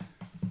 but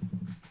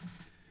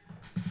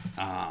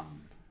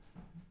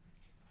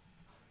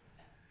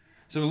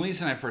so when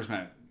Lisa and I first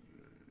met,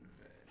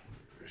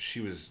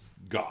 she was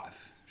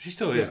goth. She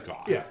still is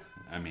goth. Yeah.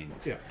 I mean,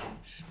 she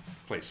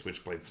plays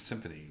Switchblade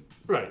Symphony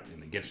in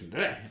the kitchen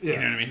today. Yeah. You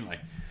know what I mean? Like,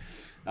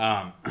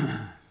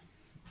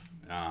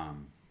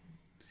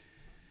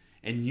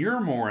 and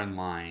you're more in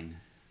line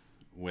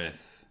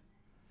with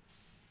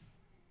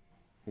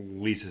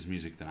Lisa's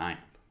music than I am.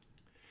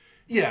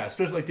 Yeah,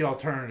 especially like the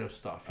alternative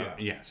stuff. Yeah.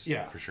 Yes.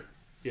 Yeah. For sure.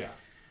 Yeah.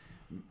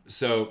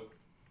 So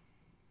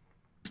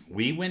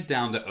we went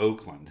down to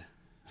Oakland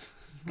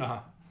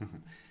to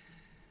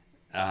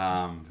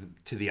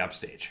the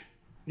Upstage.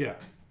 Yeah.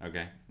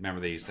 Okay.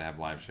 Remember they used to have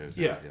live shows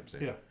at the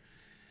Upstage? Yeah.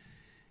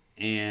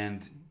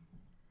 And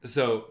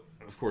so,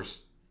 of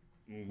course,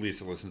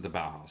 Lisa listens to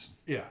Bauhaus.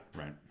 Yeah.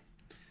 Right.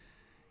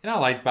 And I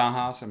liked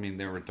Bauhaus. I mean,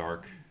 they were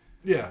dark.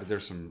 Yeah. But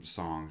there's some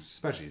songs,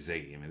 especially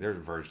Ziggy. I mean, their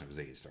version of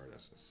Ziggy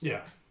Stardust is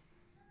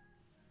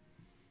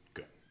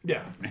good.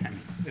 Yeah. I mean,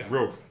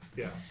 real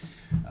good.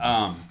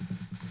 Yeah.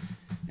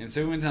 And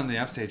so we went down to the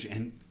Upstage,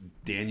 and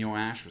Daniel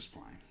Ash was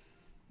playing.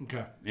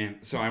 Okay. And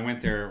so I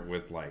went there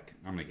with, like,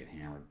 I'm going to get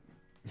hammered.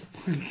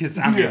 Because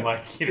I mean,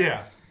 like, you know,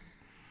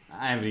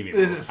 I haven't even...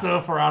 This is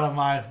so far out of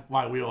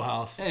my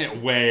wheelhouse.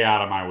 Way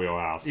out of my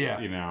wheelhouse. Yeah.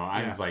 You know,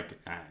 I was like,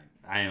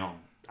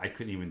 I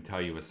couldn't even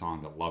tell you a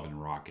song that Love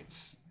and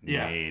Rockets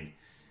made.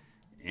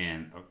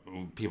 And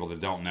people that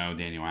don't know,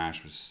 Daniel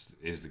Ash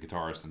is the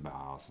guitarist in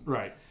Bauhaus.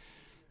 Right.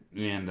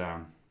 And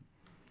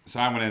so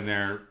I went in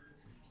there.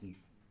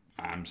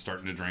 I'm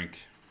starting to drink.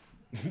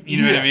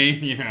 You know what I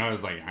mean? You know, I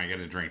was like, I got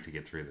to drink to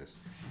get through this.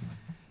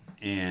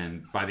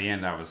 And by the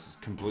end, I was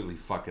completely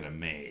fucking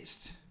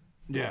amazed.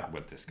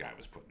 What this guy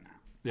was putting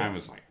out. I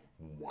was like,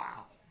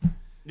 wow.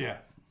 Yeah.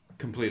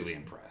 Completely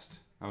impressed.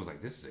 I was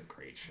like, this is a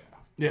great show.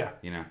 Yeah.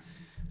 You know?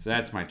 So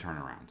that's my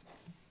turnaround.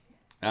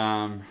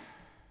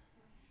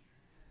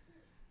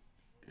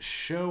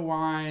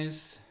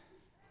 Show-wise...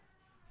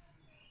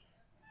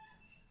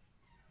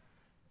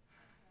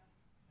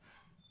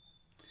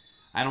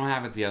 I don't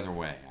have it the other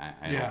way.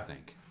 I don't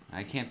think.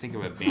 I can't think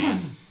of a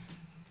band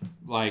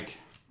like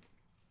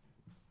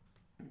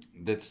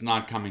that's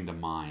not coming to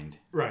mind.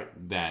 Right.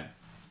 That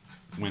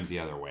went the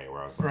other way,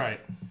 where I was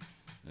like,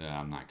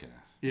 I'm not gonna.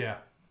 Yeah.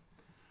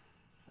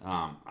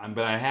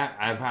 But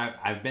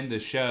I've been to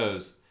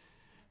shows.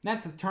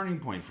 That's the turning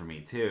point for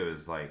me too.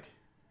 Is like,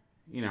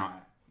 you know,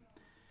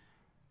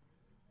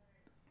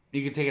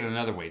 you can take it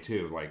another way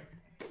too. Like,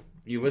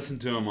 you listen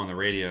to them on the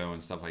radio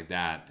and stuff like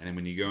that, and then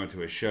when you go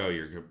into a show,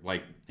 you're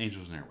like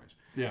Angels and Airwaves.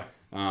 Yeah.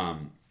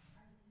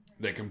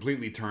 That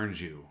completely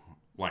turns you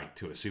like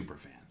to a super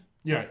fan.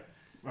 Yeah.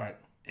 Right.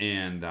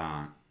 And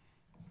I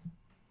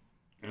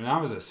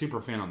was a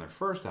super fan on their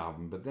first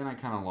album, but then I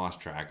kind of lost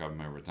track of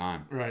them over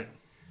time. Right.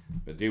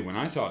 But dude, when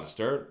I saw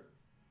Disturbed,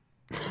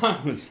 I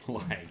was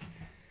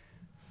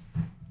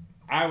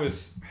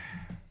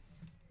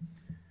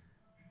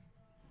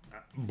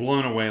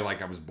blown away,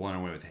 like I was blown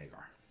away with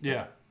Hagar.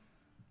 Yeah.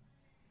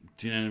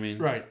 Do you know what I mean?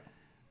 Right.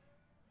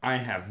 I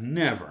have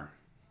never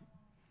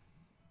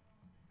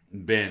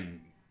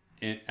been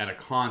at a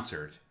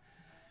concert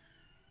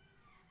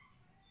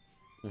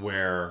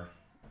where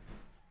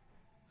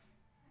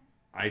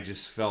I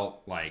just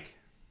felt like,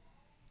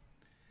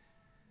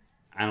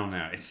 I don't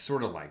know, it's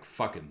sort of like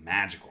fucking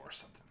magical or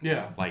something.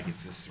 Yeah. Like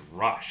it's this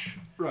rush.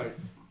 Right.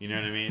 You know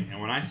what I mean?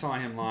 And when I saw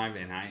him live,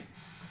 and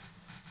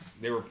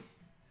they were,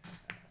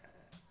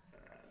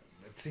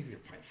 I think they were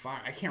playing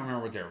Fire. I can't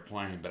remember what they were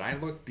playing, but I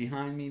looked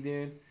behind me,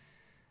 dude,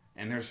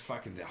 and there's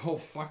fucking, the whole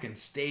fucking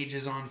stage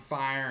is on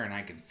fire, and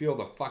I can feel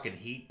the fucking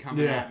heat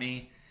coming at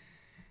me.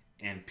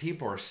 And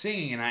people are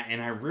singing,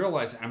 and I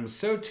realized I'm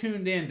so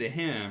tuned in to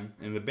him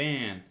and the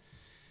band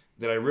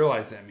that I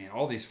realized that, man,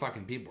 all these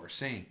fucking people are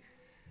singing.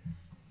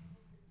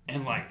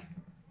 And like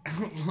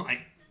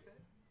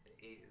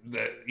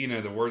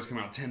the words come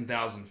out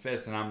 10,000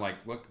 fists, and I'm like,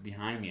 look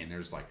behind me, and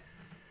there's like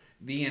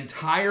the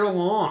entire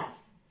lawn.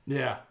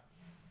 Yeah.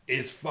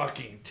 Is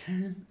fucking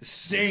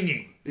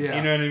singing. Yeah.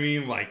 You know what I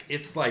mean? Like,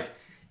 it's like,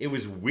 it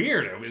was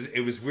weird. It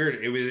was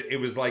weird. It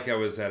was like I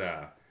was at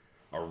a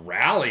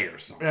rally or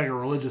something. Like a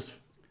religious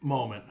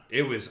moment.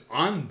 It was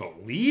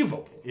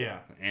unbelievable. Yeah.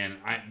 And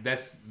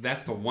that's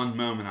the one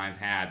moment I've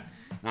had.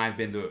 And I've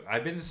been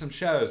to some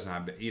shows, and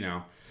I've been, you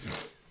know,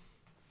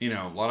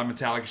 a lot of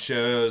Metallica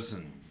shows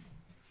and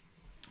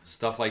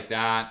stuff like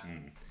that,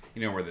 and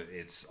where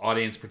it's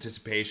audience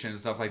participation and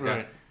stuff like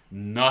that.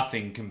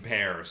 Nothing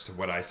compares to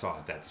what I saw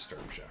at that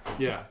Disturbed show.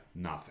 Yeah.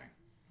 Nothing.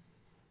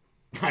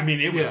 I mean,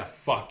 it was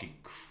fucking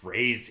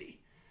crazy.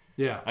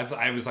 Yeah.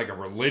 I was like a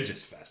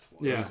religious festival.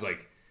 Yeah. It was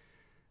like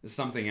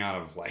something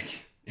out of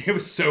like, it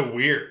was so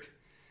weird.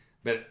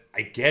 But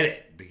I get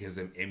it because,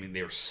 I mean,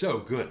 they were so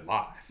good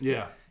live.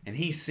 Yeah. And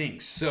he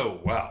sings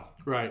so well.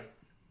 Right.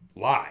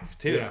 Live,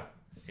 too. Yeah.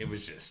 It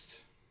was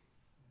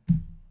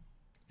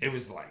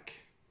like,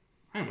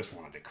 I almost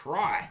wanted to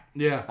cry.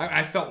 Yeah.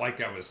 I felt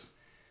like I was,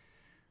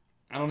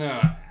 I don't know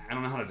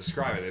how to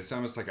describe it. It's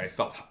almost like I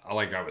felt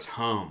like I was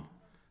home.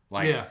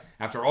 Like,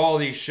 after all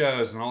these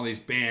shows and all these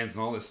bands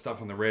and all this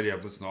stuff on the radio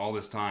I've listened to all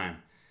this time,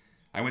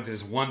 I went to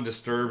this one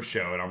Disturbed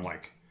show and I'm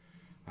like,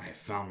 I have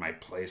found my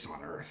place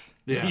on Earth.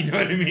 Yeah. You know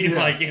what I mean? Yeah.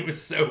 Like, it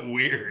was so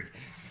weird.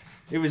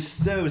 It was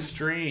so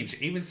strange.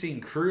 Even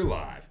seeing Crew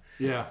live.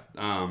 Yeah.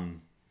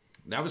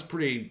 That was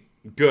pretty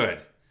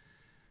good.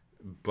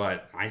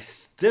 But I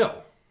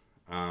still...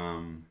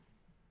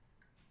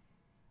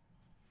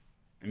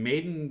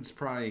 Maiden's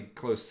probably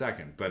close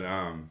second. But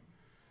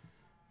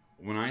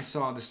when I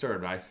saw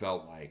Disturbed, I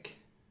felt like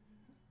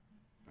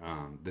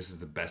this is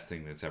the best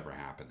thing that's ever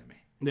happened to me.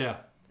 Yeah.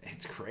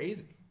 It's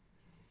crazy.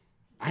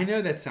 I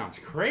know that sounds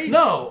crazy.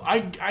 No,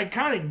 I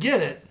kind of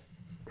get it.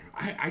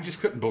 I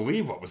just couldn't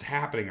believe what was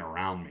happening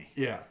around me.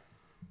 Yeah.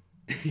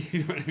 You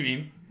know what I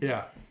mean?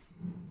 Yeah.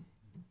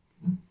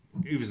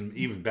 It was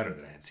even better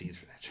that I had seats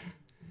for that show.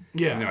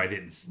 Yeah. I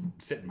didn't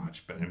sit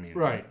much, but I mean...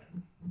 Right.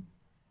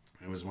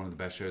 It was one of the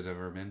best shows I've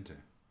ever been to.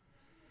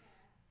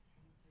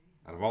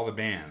 Out of all the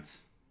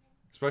bands,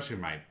 especially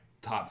my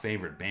top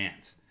favorite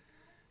bands,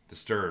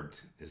 Disturbed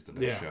is the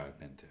best show I've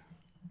been to.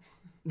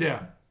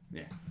 Yeah.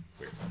 Yeah.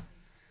 Weird.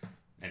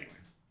 Anyway.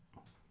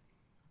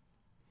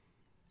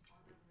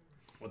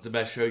 What's the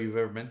best show you've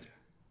ever been to?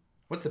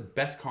 What's the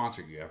best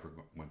concert you ever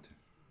went to?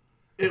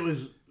 It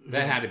was...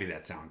 That had to be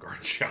that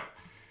Soundgarden show.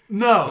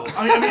 No.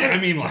 I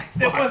mean, like...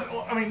 It was...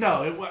 I mean,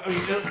 no. It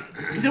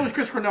was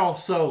Chris Cornell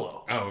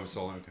solo. Oh, it was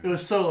solo? Okay. It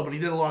was solo, but he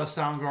did a lot of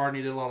Soundgarden.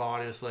 He did a lot of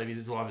Audioslave. He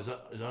did a lot of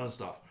his own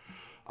stuff.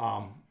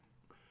 No,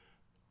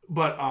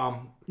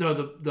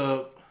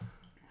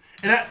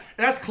 and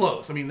that's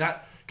close. I mean,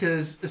 that...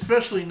 Because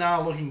especially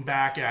now looking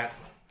back at...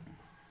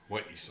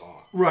 What you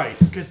saw. Right.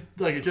 Because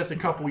like just a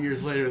couple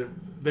years later,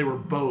 they were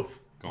both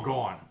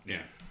gone.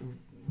 Yeah.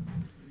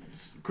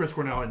 Chris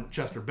Cornell and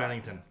Chester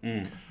Bennington.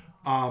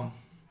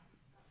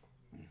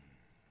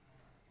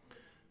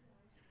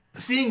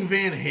 Seeing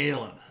Van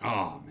Halen.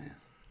 Oh, man.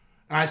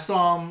 I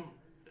saw him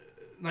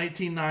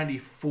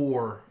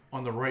 1994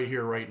 on the Right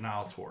Here, Right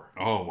Now tour.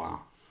 Oh,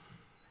 wow.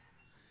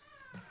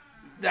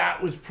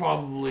 That was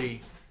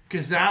probably...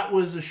 Because that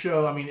was a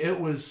show, I mean, it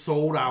was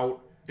sold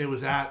out. It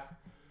was at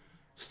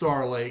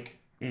Star Lake.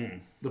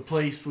 The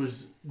place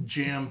was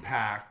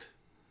jam-packed.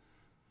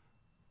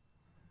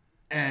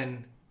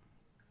 And,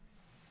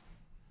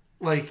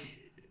 like...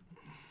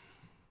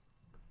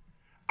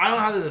 I don't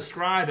know how to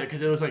describe it,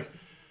 because it was like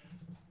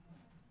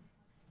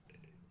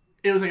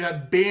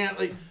that band,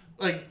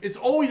 like it's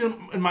always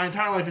in my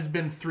entire life has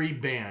been three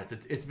bands.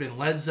 It's been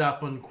Led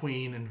Zeppelin,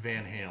 Queen, and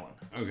Van Halen.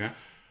 Okay.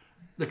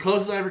 The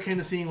closest I ever came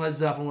to seeing Led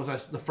Zeppelin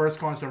was the first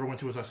concert I ever went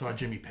to was I saw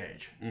Jimmy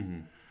Page. Mm-hmm.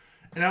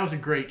 And that was a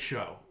great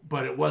show,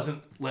 but it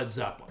wasn't Led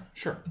Zeppelin.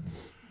 Sure.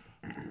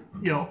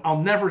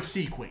 I'll never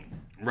see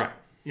Queen. Right.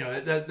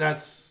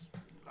 That's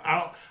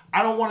I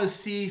don't want to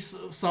see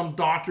some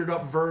doctored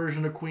up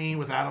version of Queen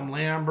with Adam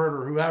Lambert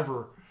or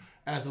whoever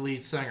as the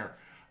lead singer.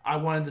 I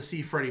wanted to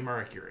see Freddie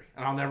Mercury,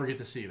 and I'll never get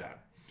to see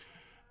that.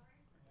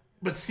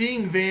 But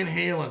seeing Van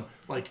Halen,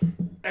 like,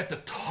 at the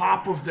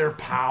top of their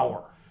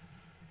power,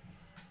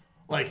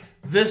 like,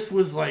 this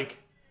was like,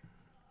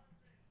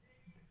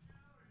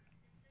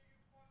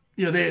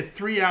 they had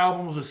 3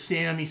 albums with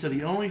Sammy, so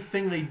the only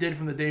thing they did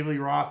from the David Lee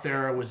Roth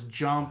era was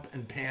Jump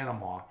and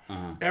Panama.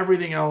 Uh-huh.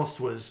 Everything else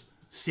was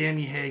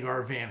Sammy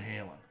Hagar, Van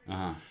Halen.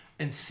 Uh-huh.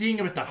 And seeing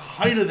them at the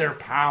height of their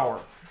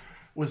power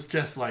was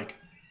just like,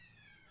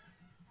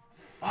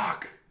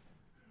 fuck.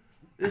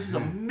 This is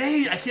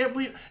amazing. I can't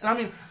believe... And I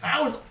mean,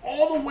 I was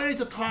all the way at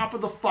the top of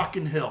the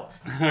fucking hill.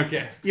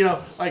 Okay.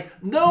 Like,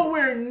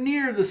 nowhere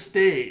near the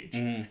stage.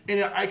 Mm.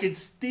 And I could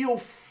still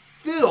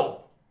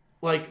feel,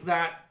 like,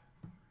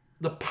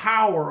 the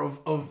power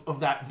of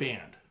that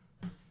band.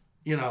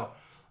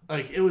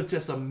 Like, it was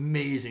just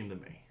amazing to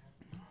me.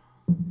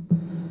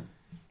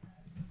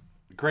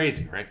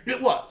 Crazy, right?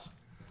 It was.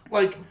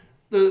 Like,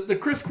 the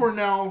Chris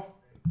Cornell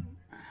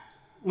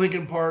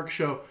Linkin Park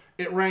show...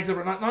 It ranks up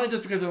not only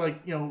just because of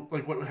like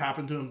what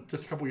happened to him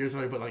just a couple years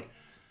ago, but like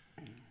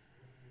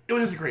it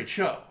was just a great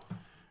show.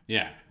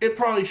 Yeah, it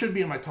probably should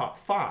be in my top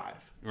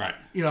 5. Right.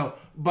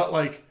 But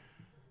like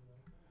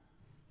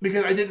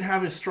because I didn't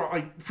have as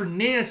strong for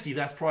Nancy,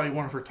 that's probably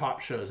one of her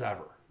top shows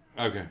ever.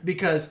 Okay.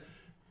 Because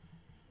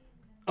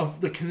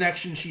of the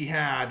connection she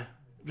had,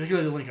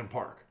 particularly to Linkin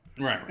Park.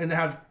 Right. And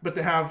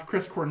to have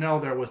Chris Cornell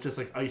there was just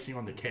like icing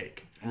on the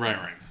cake. Right.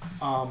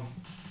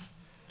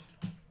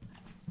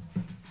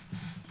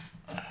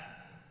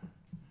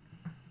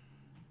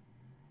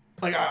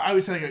 Like I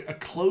would say like a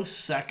close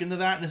second to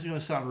that, and this is going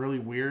to sound really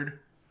weird,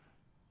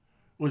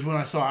 was when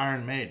I saw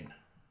Iron Maiden.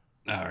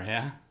 Oh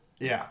yeah.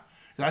 Yeah,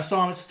 and I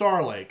saw him at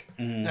Star Lake.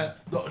 That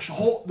the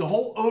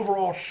whole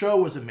overall show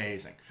was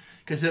amazing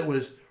because it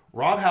was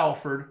Rob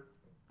Halford,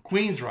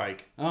 Queensryche,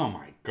 Oh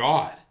my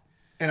God.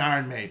 and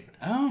Iron Maiden.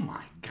 Oh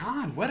my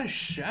God. What a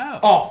show.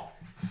 Oh,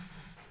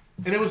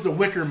 and it was the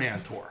Wicker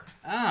Man tour.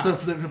 Oh, So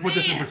to put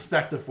this in man.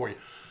 perspective for you,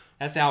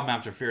 That's the album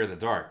after Fear of the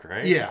Dark,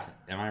 right? Yeah.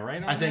 Am I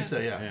right on I think that?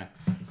 so.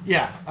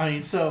 Yeah. I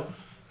mean, so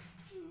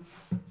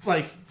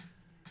like,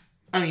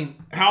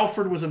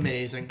 Halford was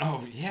amazing.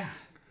 Oh yeah.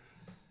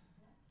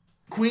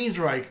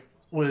 Queensryche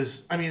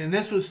was, and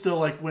this was still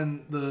like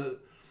when the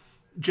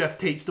Jeff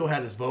Tate still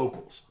had his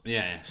vocals.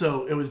 Yeah.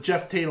 So it was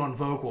Jeff Tate on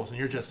vocals, and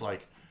you're just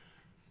like,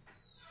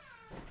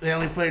 they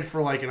only played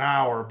for like an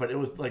hour, but it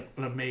was like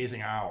an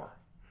amazing hour.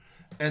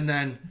 And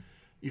then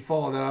you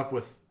follow that up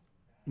with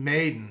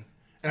Maiden,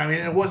 and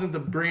it wasn't the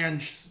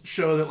brand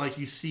show that like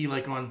you see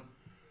like on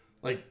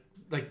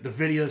like the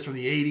videos from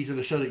the 80s or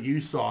the show that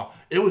you saw.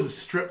 It was a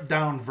stripped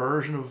down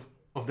version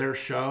of their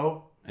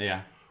show.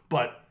 Yeah.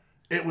 But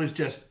it was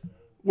just,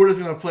 we're just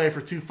going to play for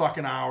 2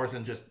 fucking hours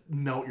and just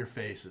melt your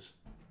faces.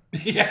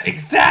 Yeah,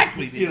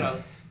 exactly, dude. You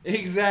know?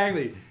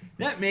 Exactly.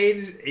 That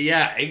made,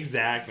 yeah,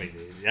 exactly,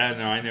 dude. Yeah,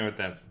 no, I know what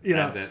that's.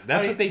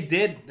 That's what they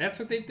did. That's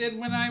what they did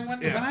when I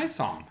went when I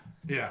saw him.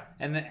 Yeah.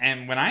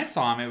 And when I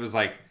saw him, it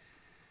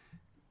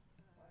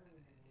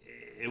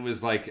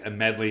was like a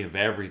medley of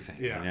everything.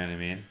 Yeah. You know what I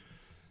mean?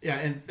 Yeah,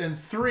 and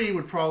 3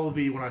 would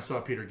probably be when I saw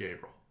Peter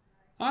Gabriel.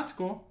 Oh, that's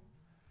cool.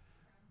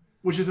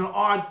 Which is an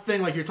odd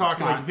thing, like you're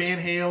talking It's not. like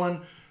Van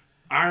Halen,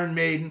 Iron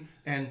Maiden,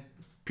 and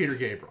Peter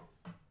Gabriel.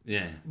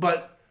 Yeah.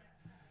 But,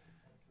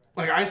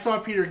 like, I saw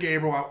Peter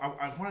Gabriel,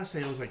 I want to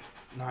say it was like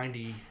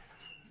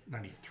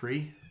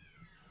 93.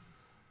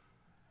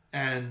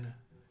 And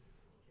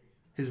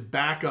his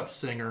backup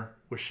singer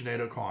was Sinead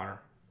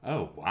O'Connor.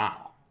 Oh,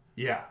 wow.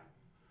 Yeah.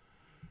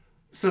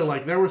 So,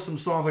 like, there were some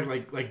songs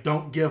like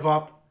Don't Give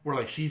Up, where,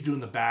 like, she's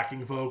doing the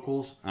backing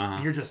vocals.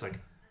 And you're just like,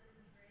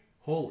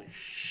 holy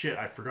shit,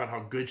 I forgot how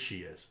good she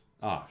is.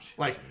 Oh, she's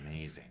Like,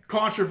 amazing.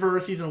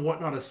 Controversies and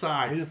whatnot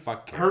aside, Who the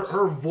fuck cares?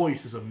 her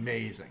voice is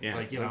amazing. Yeah,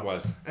 like, it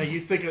was. And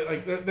you think of,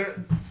 like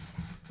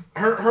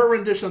her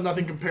rendition of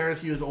Nothing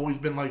Compares to You has always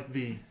been like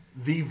the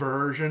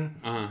version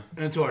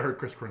until I heard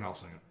Chris Cornell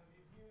sing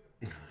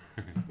it.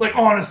 Like,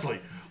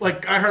 honestly,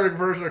 like I heard a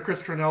version of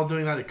Chris Cornell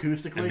doing that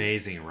acoustically.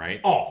 Amazing, right?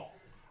 Oh,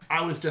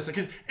 I was just like,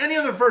 because any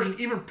other version,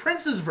 even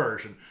Prince's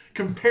version,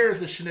 compares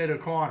to Sinead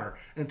O'Connor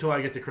until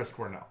I get to Chris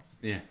Cornell.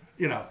 Yeah.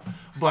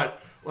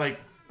 But like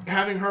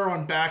having her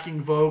on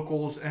backing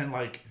vocals and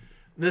like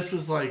this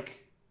was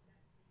like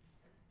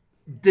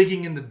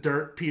digging in the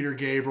dirt Peter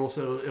Gabriel,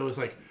 so it was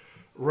like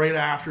right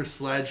after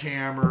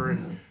Sledgehammer,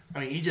 and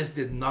he just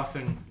did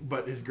nothing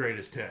but his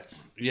greatest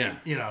hits. Yeah.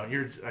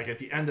 You're like at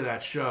the end of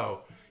that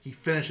show, he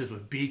finishes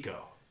with Biko.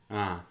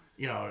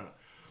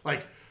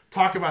 Like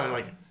talk about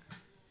it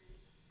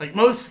like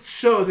most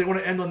shows, they want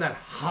to end on that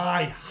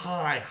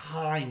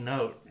high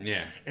note.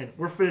 Yeah. And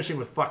we're finishing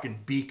with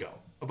fucking Biko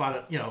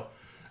about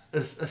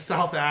a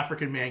South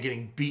African man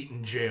getting beat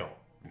in jail.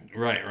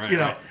 Right.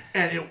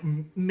 And it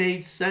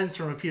made sense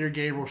from a Peter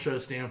Gabriel show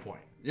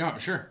standpoint. Yeah,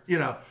 sure.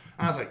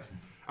 I was like,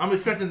 I'm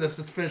expecting this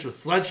to finish with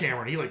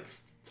Sledgehammer, and he like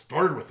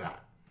started with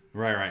that.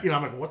 Right.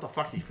 I'm like, what the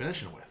fuck's he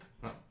finishing with?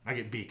 Oh, I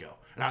get Biko,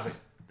 and I was like,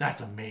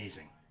 that's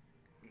amazing.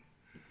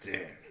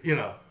 Dude.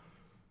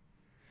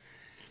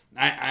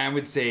 I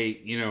would say,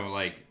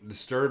 like,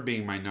 Disturbed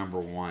being my number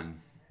one.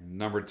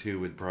 Number two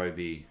would probably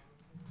be,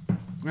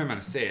 I'm going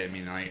to say it.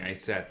 I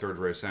sat third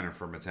row center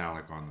for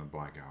Metallica on the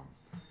Black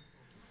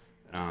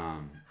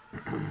Album.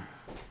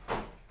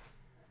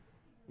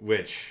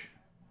 Which,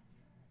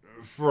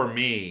 for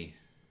me,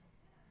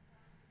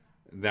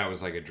 that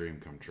was like a dream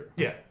come true.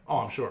 Yeah. Oh,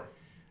 I'm sure.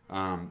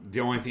 The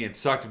only thing that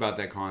sucked about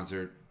that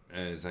concert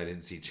is I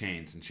didn't see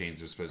Chains, and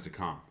Chains was supposed to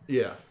come.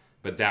 Yeah.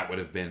 But that would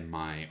have been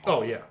my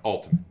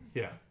ultimate.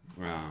 Yeah.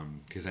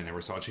 Because I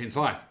never saw Chains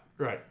live.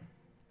 Right.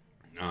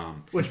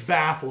 Which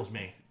baffles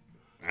me.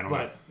 I don't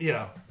But,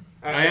 know.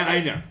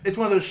 I know. It's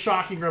one of those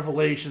shocking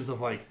revelations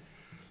of like,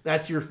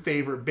 that's your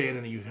favorite band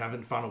and you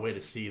haven't found a way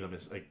to see them.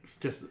 It's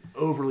just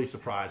overly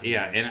surprising.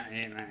 Yeah,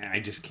 and I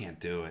just can't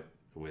do it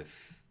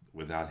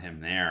without him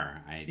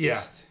there.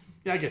 Yeah,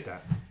 I get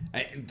that.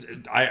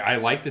 I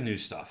like the new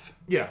stuff.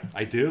 Yeah.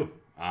 I do.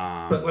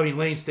 But,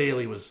 Lane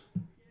Staley was...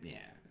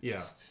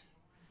 Yeah.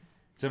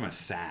 It's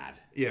almost sad.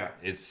 Yeah.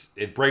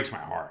 It breaks my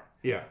heart.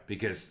 Yeah.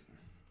 Because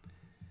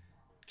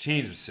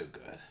Chains was so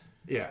good.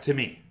 Yeah. To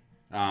me.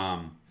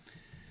 But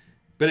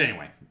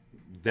anyway,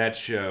 that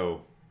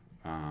show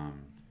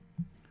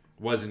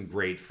wasn't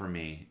great for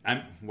me.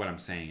 What I'm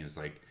saying is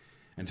like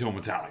until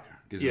Metallica,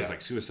 because it was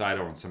like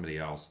Suicidal and somebody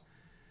else.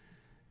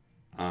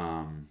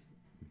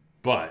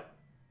 But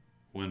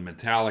when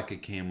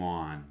Metallica came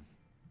on,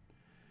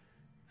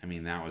 I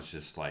mean, that was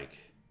just like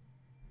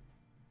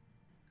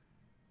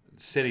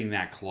sitting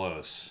that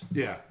close.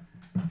 Yeah.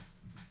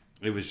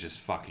 It was just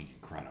fucking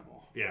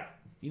incredible. Yeah.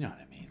 You know what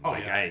I mean? Oh,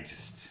 like, yeah. I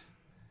just...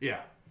 Yeah.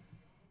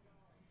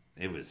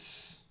 It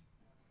was...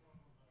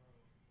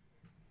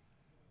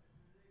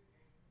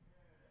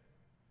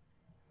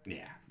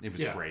 Yeah, it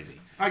was crazy.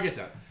 I get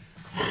that.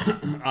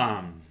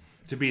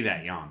 To be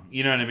that young.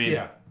 You know what I mean?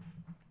 Yeah.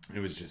 It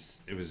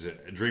was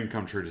a dream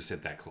come true to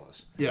sit that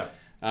close. Yeah.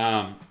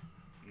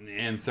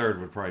 And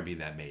third would probably be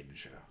that Maiden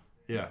show.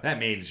 Yeah. That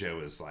Maiden show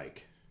is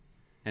like...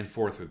 And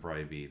fourth would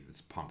probably be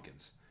it's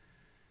Pumpkins.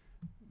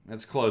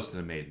 That's close to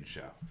the Maiden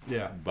show.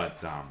 Yeah. But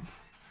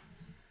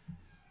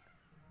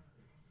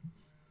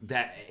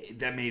that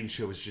Maiden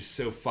show was just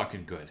so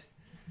fucking good.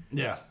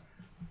 Yeah.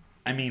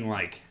 I mean,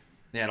 like,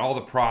 they had all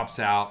the props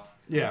out.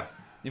 Yeah.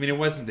 I mean, it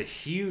wasn't the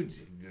huge,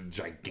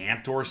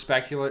 gigantor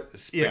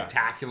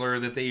spectacular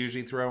that they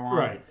usually throw on.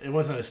 Right. It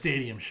wasn't a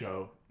stadium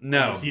show.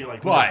 No. You see it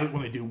like but,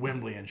 when they do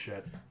Wembley and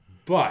shit.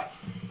 But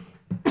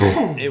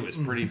it was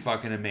pretty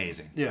fucking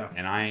amazing. Yeah.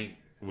 And I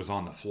was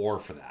on the floor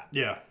for that.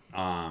 Yeah.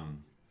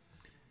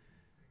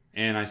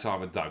 And I saw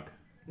it with Doug.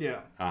 Yeah.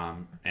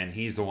 And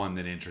he's the one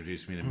that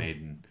introduced me to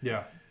Maiden.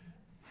 Yeah.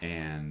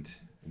 And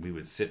we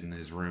would sit in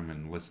his room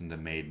and listen to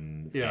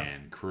Maiden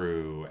and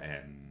Crew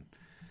and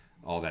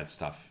all that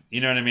stuff. You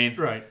know what I mean?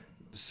 Right.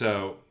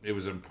 So it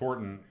was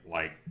important,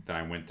 like, that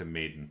I went to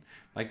Maiden.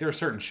 Like, there are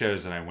certain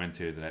shows that I went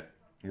to that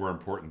were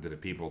important to the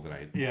people that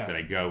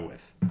I go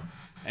with.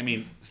 I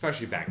mean,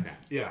 especially back then.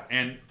 Yeah.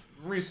 And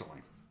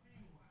recently.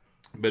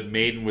 But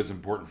Maiden was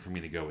important for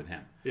me to go with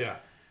him. Yeah.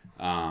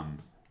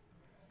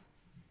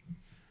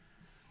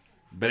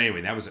 But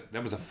anyway, that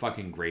was a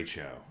fucking great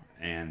show,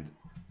 and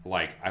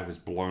like I was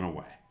blown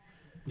away.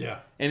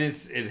 Yeah. And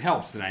it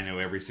helps that I know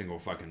every single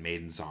fucking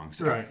Maiden song.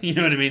 So, Right. You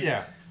know what I mean?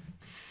 Yeah.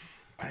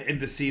 And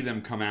to see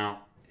them come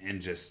out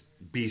and just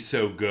be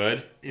so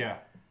good. Yeah.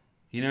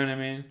 You know what I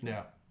mean?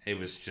 Yeah. It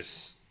was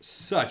just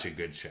such a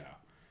good show,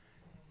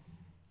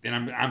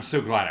 and I'm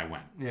so glad I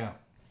went. Yeah.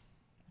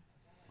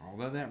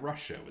 Although that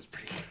Rush show was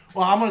pretty good.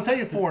 Well, I'm going to tell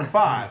you 4 and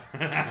 5.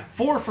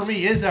 4 for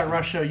me is that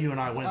Rush show you and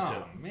I went to.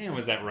 Oh man,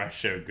 was that Rush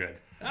show good?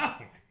 Oh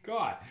my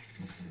god.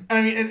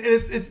 I mean, and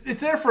it's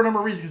there for a number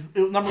of reasons.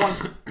 Because number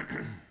one,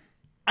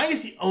 I think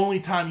it's the only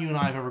time you and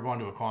I have ever gone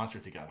to a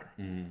concert together,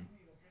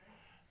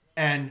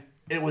 and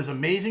it was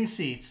amazing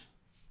seats,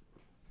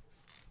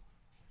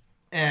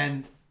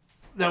 and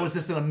that was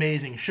just an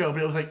amazing show.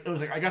 But it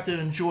was like I got to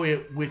enjoy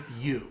it with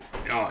you.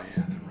 Oh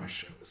yeah, that Rush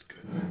show was good.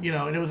 You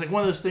know, and it was like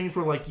one of those things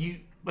where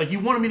you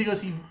wanted me to go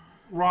see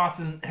Roth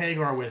and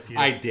Hagar with you.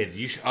 I did.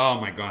 Oh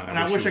my god!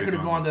 I wish I could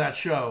have gone to that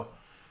show,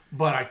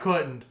 but I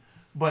couldn't.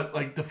 But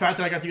like the fact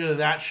that I got to go to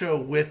that show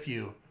with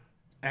you,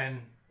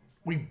 and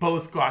we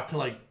both got to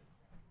like,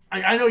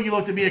 I know you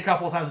looked at me a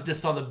couple of times and just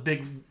saw the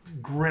big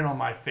grin on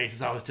my face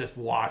as I was just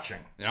watching.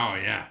 Oh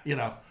yeah. You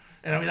know,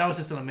 and I mean that was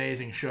just an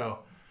amazing show.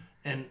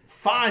 And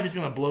 5 is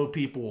gonna blow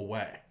people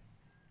away.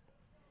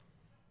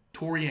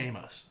 Tori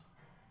Amos.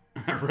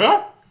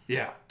 Really?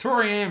 Yeah.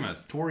 Tori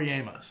Amos. Tori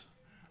Amos.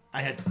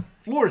 I had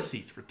floor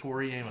seats for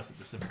Tori Amos at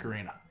the Civic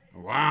Arena.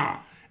 Wow.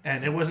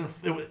 And it wasn't.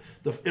 They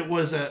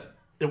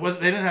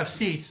didn't have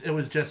seats. It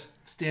was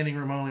just standing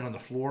room only on the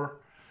floor.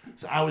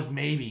 So I was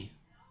maybe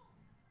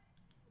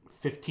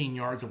 15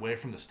 yards away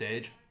from the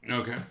stage.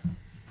 Okay.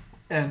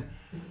 And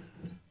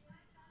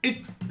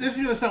this is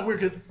gonna sound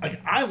weird because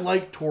like I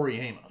like Tori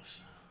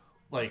Amos,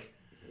 like,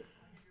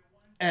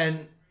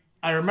 and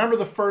I remember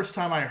the first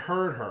time I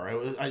heard her.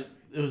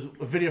 It was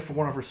a video for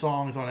one of her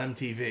songs on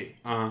MTV.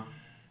 Uh-huh.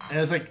 And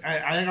it was like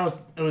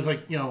it was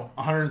like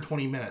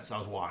 120 minutes I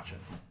was watching.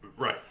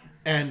 Right.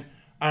 And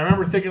I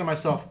remember thinking to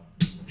myself,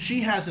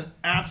 she has an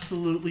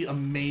absolutely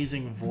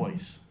amazing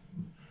voice.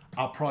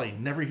 I'll probably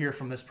never hear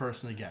from this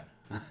person again.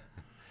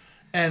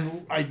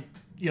 And I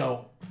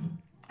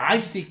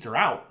seeked her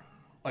out.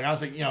 Like I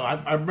was like,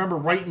 I remember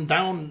writing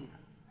down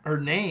her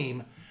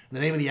name, the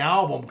name of the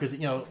album, because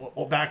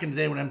back in the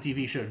day when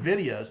MTV showed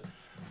videos,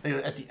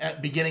 at the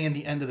beginning and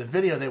the end of the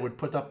video, they would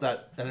put up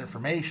that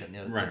information.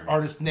 Right. The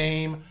artist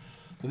name,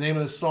 the name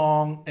of the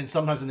song, and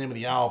sometimes the name of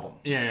the album.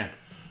 Yeah.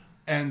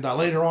 And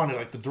later on,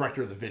 like the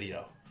director of the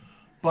video.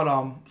 But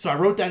so I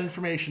wrote that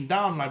information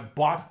down and I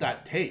bought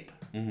that tape.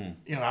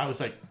 Mm-hmm. I was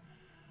like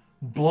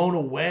blown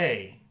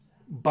away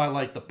by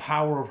like the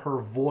power of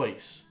her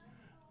voice.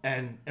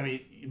 And I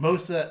mean,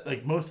 most of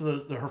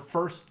her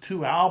first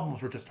 2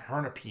 albums were just her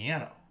and a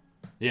piano.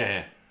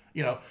 Yeah.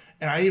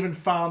 And I even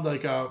found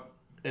like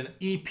an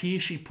EP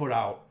she put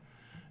out,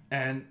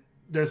 and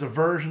there's a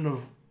version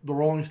of the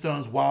Rolling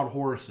Stones' Wild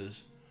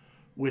Horses,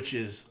 which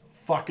is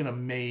fucking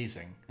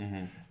amazing.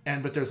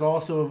 Mm-hmm. But there's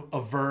also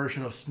a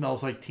version of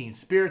Smells Like Teen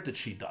Spirit that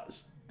she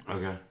does.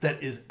 Okay.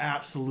 That is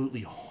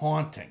absolutely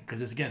haunting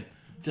because it's again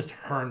just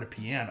her and the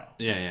piano.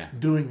 Yeah.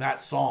 Doing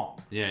that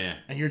song. Yeah.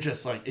 And you're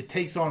just like, it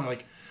takes on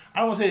like, I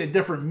don't want to say a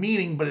different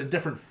meaning, but a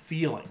different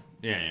feeling.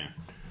 Yeah.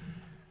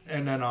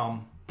 And then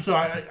so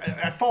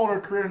I followed her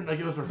career, like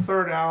it was her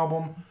 3rd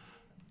album.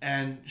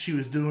 and she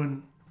was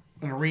doing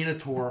an arena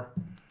tour.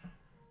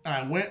 And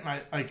I went,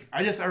 and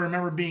I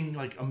remember being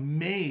like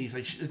amazed.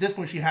 Like at this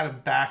point, she had a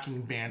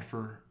backing band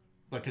for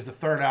like, because the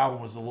third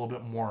album was a little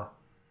bit more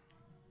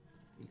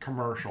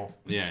commercial.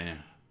 Yeah.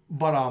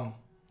 But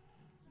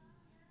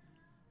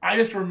I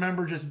just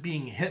remember just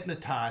being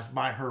hypnotized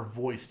by her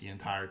voice the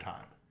entire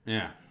time.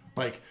 Yeah.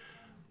 Like,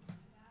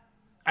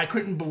 I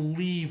couldn't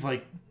believe,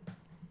 like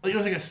it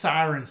was like a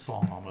siren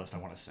song almost, I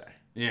want to say.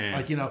 Yeah.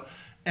 Like,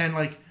 and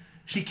like,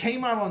 she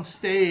came out on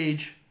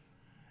stage,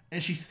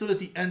 and she stood at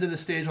the end of the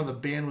stage while the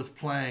band was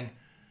playing.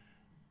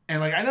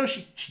 And like, I know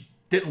she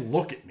didn't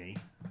look at me.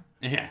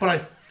 Yeah. But I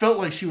felt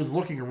like she was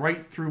looking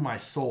right through my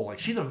soul. Like,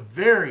 she's a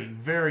very,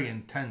 very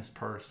intense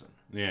person.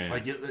 Yeah.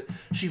 Like,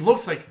 she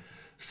looks like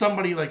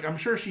somebody, like, I'm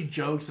sure she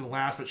jokes and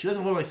laughs, but she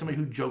doesn't look like somebody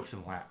who jokes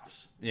and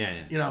laughs.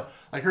 Yeah.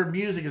 Like, her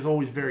music is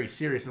always very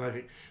serious. And I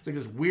think it's like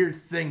this weird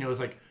thing. It was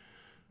like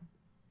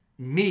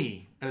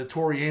me at a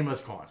Tori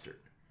Amos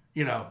concert,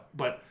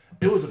 but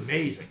it was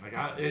amazing. Like,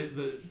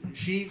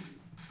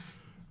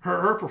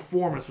 her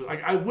performance was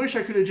like, I wish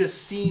I could have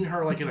just seen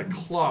her like in a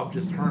club,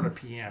 just her and a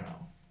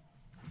piano.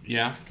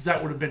 Yeah. Because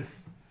that would have been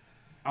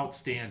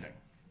outstanding.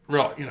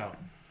 Really?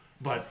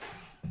 But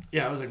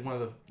yeah, it was like one of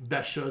the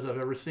best shows I've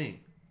ever seen.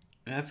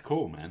 That's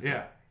cool, man.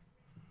 Yeah.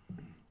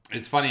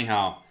 It's funny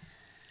how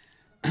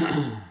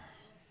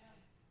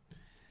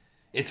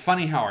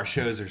our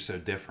shows are so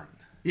different.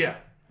 Yeah.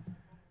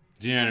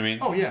 Do you know what I mean?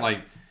 Oh, yeah.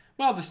 Like,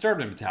 well,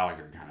 Disturbed and Metallica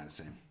are kind of the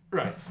same.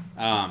 Right.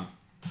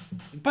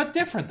 But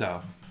different,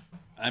 though.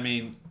 I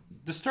mean,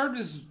 Disturbed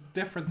is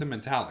different than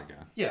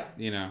Metallica. Yeah.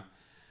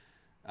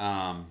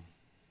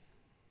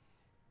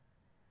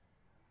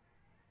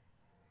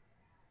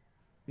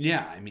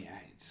 Yeah, I mean,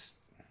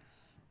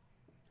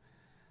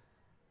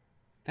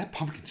 that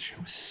Pumpkins show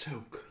was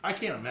so good. I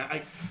can't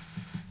imagine.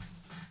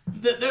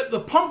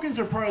 The Pumpkins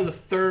are probably the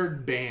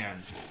third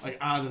band, like,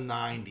 out of the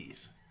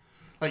 90s.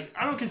 Like,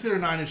 I don't consider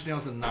Nine Inch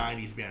Nails a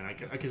 90s band.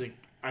 Because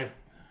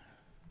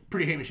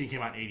Pretty Hate Machine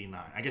came out in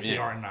 89. I guess they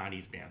are a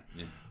 90s band.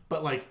 Yeah.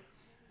 But, like,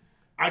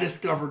 I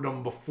discovered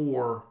them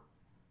before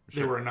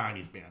they were a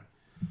 90s band.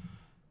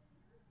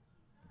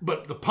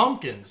 But the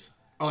Pumpkins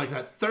are like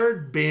that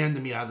third band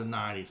to me out of the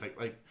 90s.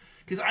 Like,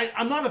 because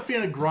I'm not a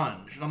fan of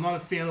grunge. And I'm not a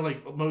fan of,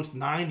 like, most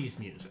 90s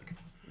music.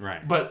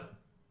 Right. But,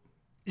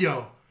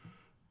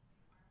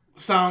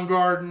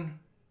 Soundgarden,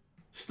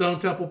 Stone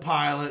Temple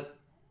Pilot,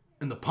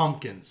 and the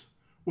Pumpkins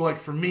were, like,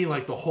 for me,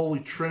 like, the holy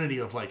trinity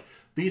of, like,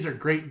 these are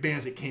great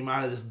bands that came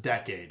out of this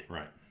decade.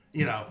 Right.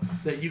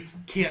 That you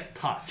can't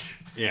touch.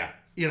 Yeah.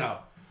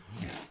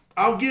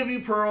 I'll give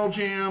you Pearl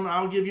Jam.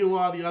 I'll give you a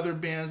lot of the other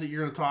bands that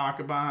you're going to talk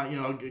about.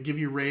 I'll give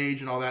you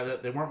Rage and all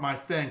that. They weren't my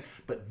thing.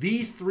 But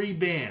these three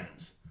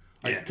bands,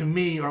 to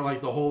me, are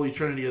like the holy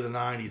trinity of the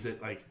 90s.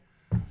 That, like,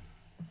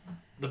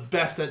 the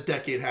best that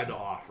decade had to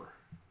offer.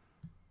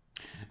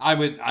 I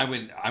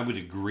would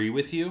agree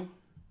with you,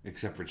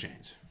 except for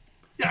Chains.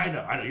 Yeah, I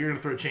know. You're going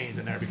to throw Chains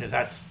in there because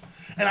that's...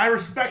 And I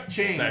respect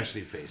Chains.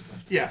 Especially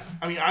Facelift. Yeah.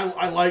 I mean,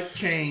 I like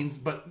Chains,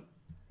 but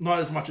not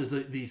as much as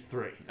these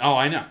three. Oh,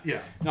 I know.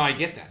 Yeah. No, I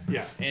get that.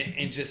 Yeah.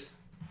 And just...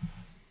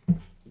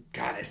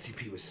 God,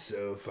 STP was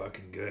so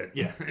fucking good.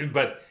 Yeah.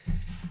 But,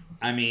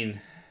 I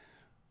mean...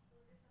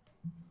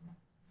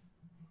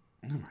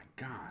 Oh, my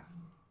God.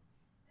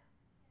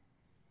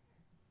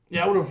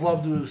 Yeah, I would have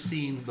loved to have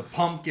seen the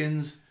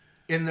Pumpkins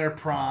in their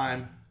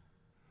prime.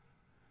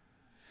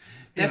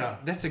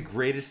 That's the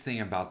greatest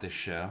thing about this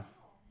show.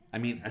 I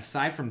mean,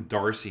 aside from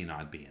Darcy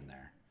not being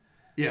there.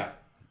 Yeah.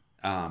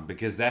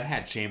 Because that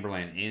had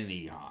Chamberlain and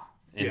Eha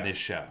in this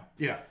show.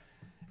 Yeah.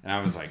 And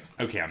I was like,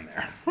 okay, I'm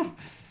there.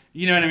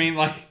 You know what I mean?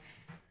 Like,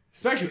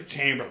 especially with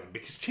Chamberlain,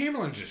 because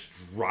Chamberlain just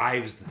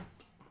drives them.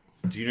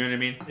 Do you know what I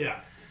mean? Yeah.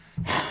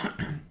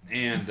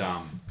 And,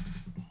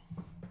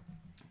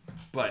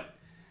 but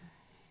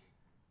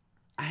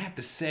I have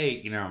to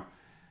say,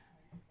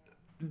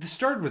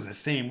 Disturbed was the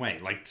same way.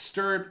 Like,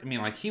 Disturbed, I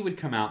mean, like, he would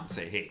come out and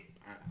say, hey,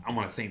 I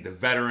want to thank the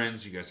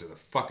veterans. You guys are the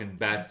fucking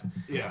best.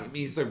 Yeah. I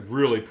mean, he's like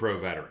really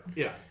pro-veteran.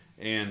 Yeah.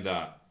 And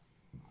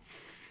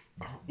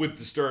with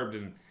Disturbed,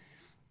 and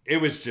it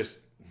was just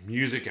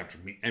music after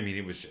me. I mean,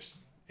 it was just...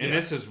 And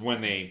this is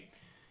when they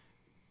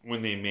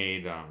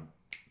made, the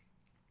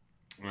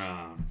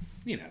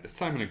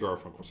Simon and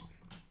Garfunkel song.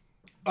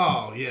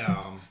 Oh,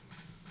 yeah.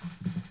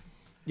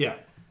 Yeah.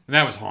 And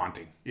that was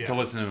haunting to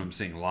listen to him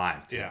sing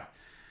live, too. Yeah.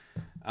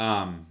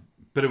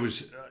 But it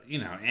was,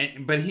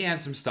 but he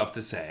had some stuff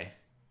to say.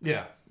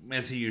 Yeah.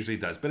 As he usually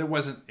does. But it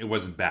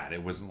wasn't bad.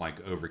 It wasn't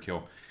like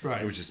overkill. Right.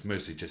 It was just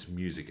mostly just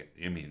music.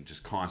 I mean,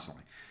 just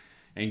constantly.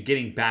 And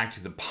getting back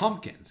to the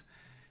Pumpkins,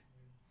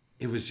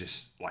 it was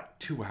just like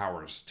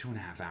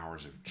 2.5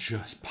 hours of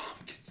just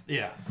Pumpkins.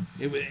 Yeah.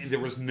 There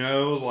was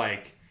no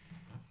like,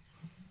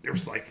 it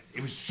was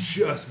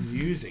just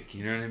music.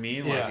 You know what I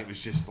mean? Like it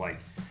was just like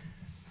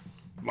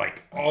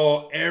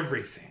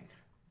everything.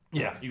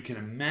 Yeah. You can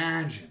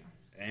imagine.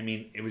 I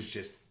mean, it was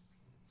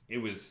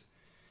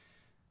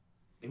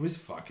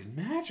fucking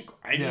magical.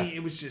 I mean,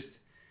 it was just,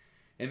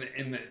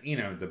 and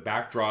the the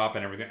backdrop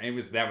and everything.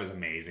 That was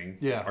amazing.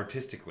 Yeah.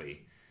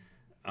 Artistically,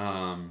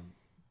 but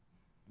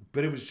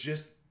it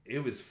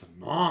was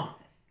phenomenal.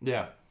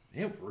 Yeah.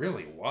 It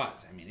really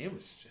was. I mean, it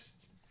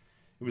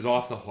was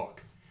off the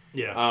hook.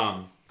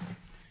 Yeah.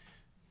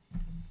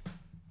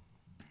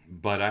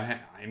 But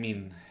I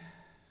mean,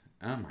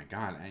 oh my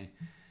God,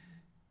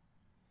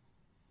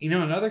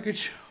 another good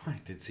show I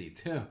did see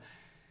too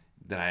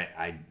that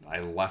I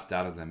left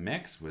out of the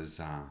mix was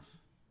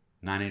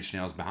 9 Inch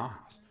Nails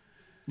Bauhaus.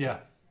 Yeah.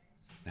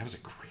 That was a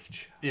great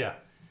show. Yeah.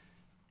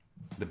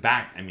 The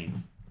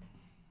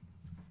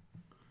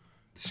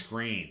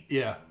screen.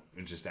 Yeah.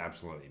 It was just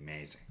absolutely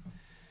amazing.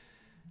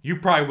 You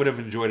probably would have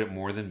enjoyed it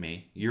more than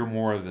me. You're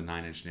more of the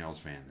 9 Inch Nails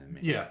fan than me.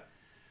 Yeah.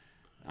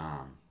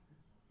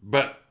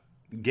 But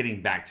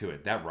getting back to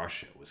it, that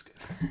Rush show was good.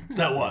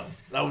 That was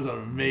an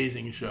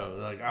amazing show.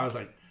 Like I was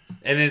like,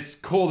 and it's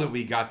cool that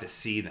we got to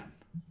see them.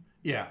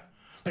 yeah,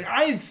 like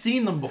I had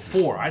seen them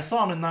before. I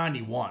saw them in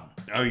 '91.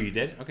 Oh, you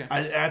did? Okay.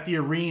 At the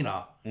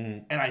arena,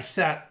 and I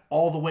sat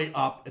all the way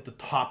up at the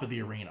top of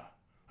the arena.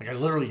 Like I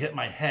literally hit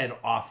my head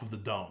off of the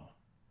dome.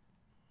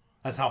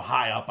 That's how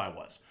high up I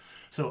was.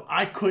 So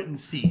I couldn't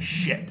see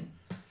shit.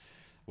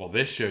 Well,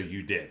 this show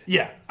you did.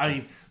 Yeah, I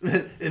mean,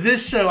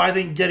 this show, I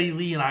think Geddy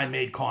Lee and I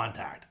made eye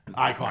contact.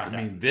 I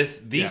mean,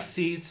 these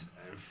seats,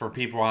 for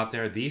people out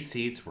there, these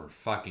seats were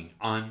fucking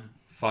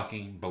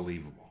unfucking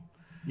believable.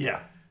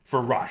 Yeah.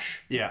 For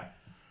Rush. Yeah.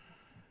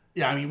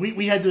 Yeah, I mean,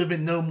 we had to have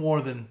been no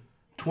more than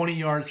 20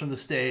 yards from the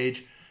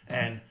stage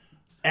and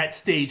at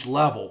stage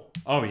level.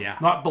 Oh, yeah.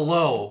 Not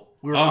below.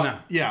 We were no.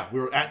 Yeah, we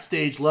were at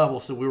stage level,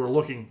 so we were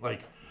looking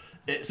like...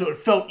 so it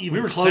felt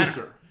even closer.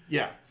 Center.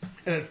 Yeah.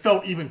 And it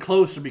felt even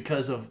closer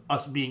because of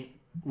us being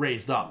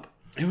raised up.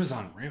 It was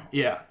unreal.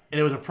 Yeah. And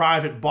it was a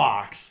private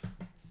box,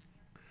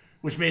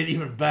 which made it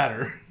even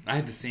better. I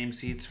had the same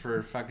seats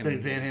for fucking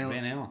Van Halen.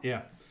 Van Halen.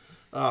 Yeah.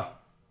 I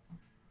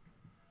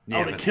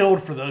would have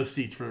killed for those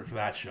seats for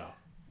that show.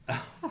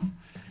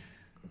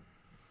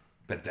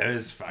 But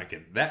those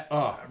fucking...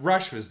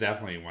 Rush was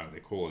definitely one of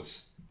the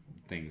coolest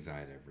things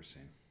I'd ever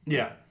seen.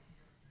 Yeah.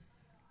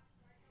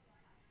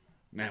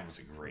 That was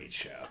a great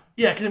show.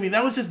 Yeah, because I mean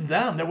that was just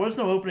them. There was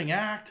no opening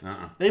act.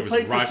 They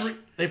played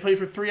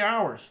for 3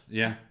 hours.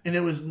 Yeah, and it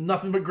was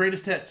nothing but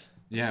greatest hits.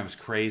 Yeah, it was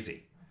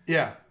crazy.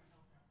 Yeah,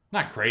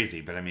 not crazy,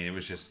 but I mean it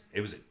was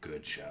a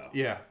good show.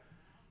 Yeah,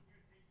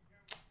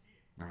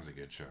 that was a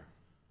good show.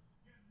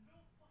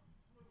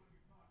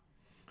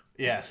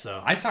 Yeah,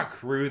 so I saw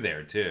Crew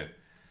there too,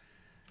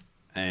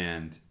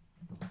 and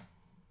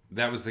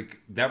that was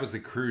the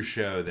Crew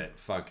show that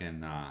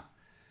fucking.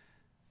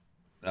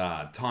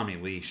 Tommy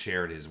Lee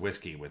shared his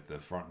whiskey with the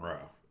front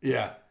row.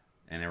 Yeah.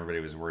 And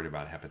everybody was worried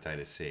about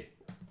hepatitis C.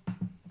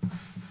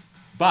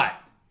 But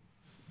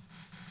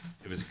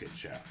it was a good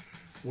show.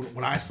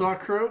 When I saw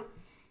Crew,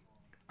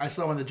 I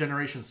saw them on the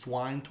Generation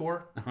Swine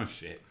tour. Oh,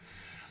 shit.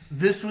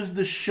 This was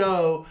the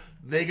show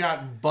they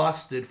got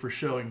busted for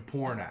showing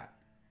porn at.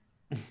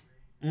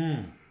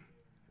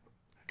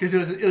 Because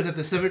it was at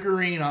the Civic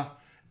Arena,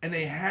 and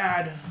they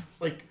had,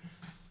 like,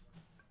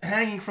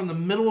 hanging from the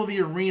middle of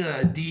the arena,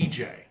 a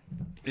DJ.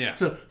 Yeah.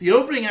 So the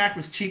opening act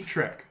was Cheap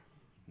Trick.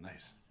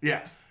 Nice.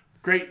 Yeah.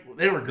 Great.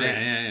 They were great.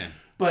 Yeah.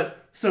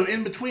 But so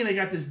in between, they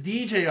got this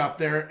DJ up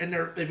there, and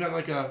they've got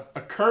like a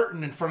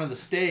curtain in front of the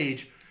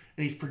stage,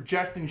 and he's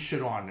projecting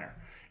shit on there.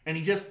 And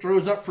he just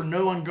throws up for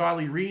no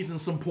ungodly reason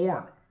some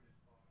porn.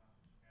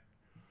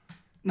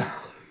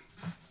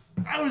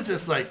 I was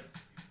just like,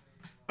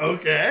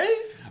 okay.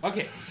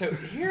 Okay, so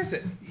here's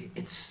it.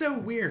 It's so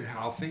weird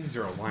how things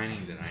are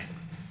aligning tonight.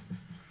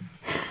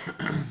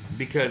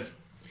 Because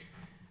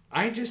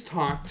I just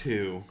talked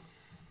to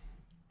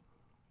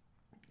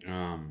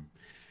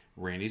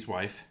Randy's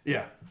wife.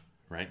 Yeah.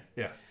 Right?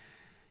 Yeah.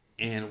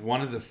 And one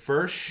of the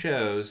first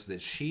shows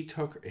that she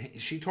told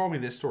me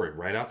this story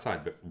right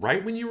outside, but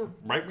right when you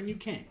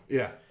came.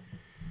 Yeah.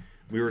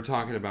 We were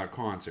talking about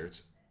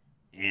concerts,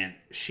 and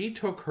she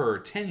took her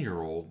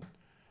 10-year-old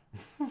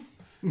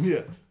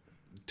yeah.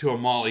 to a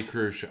Molly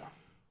Crew show.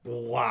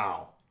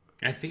 Wow.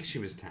 I think she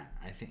was 10.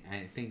 I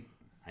think.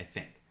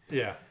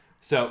 Yeah.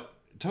 So,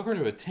 took her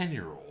to a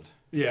 10-year-old.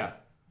 Yeah.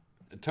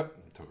 Took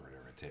her to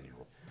a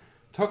 10-year-old.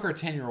 Took her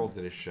 10-year-old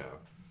to this show.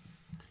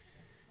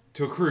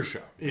 To a Crew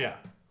show. Yeah.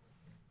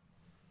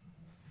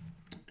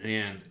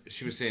 And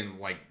she was saying,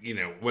 like,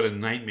 what a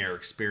nightmare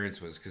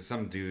experience was, because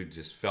some dude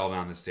just fell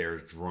down the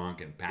stairs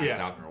drunk and passed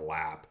out in her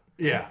lap.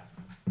 Yeah.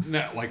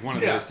 No, like one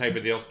of those type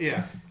of deals.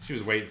 Yeah. She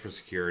was waiting for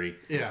security.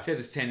 Yeah. She had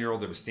this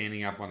 10-year-old that was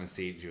standing up on the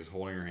seat. And she was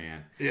holding her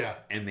hand. Yeah.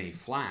 And they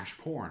flashed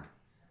porn.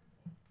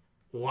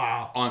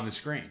 Wow. On the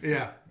screen.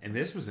 Yeah. And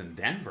this was in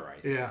Denver, I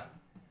think. Yeah.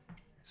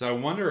 So I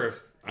wonder.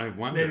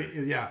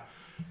 Maybe, yeah.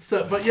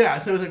 So, but yeah,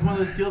 so it was like one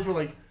of those deals where,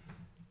 like,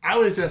 I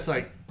was just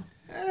like,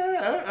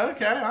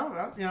 okay,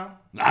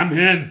 I'm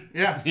in.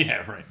 Yeah.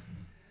 Yeah, right.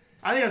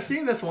 I think I've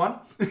seen this one.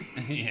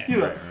 Yeah,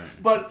 right.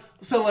 But,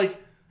 so, like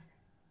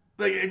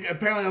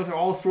apparently there was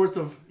all sorts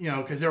of,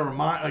 because there were,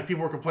 like,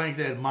 people were complaining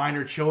because they had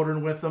minor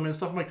children with them and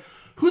stuff. I'm like,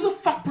 who the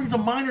fuck brings a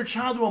minor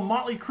child to a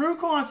Motley Crue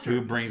concert?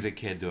 Who brings a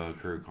kid to a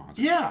Crue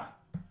concert? Yeah.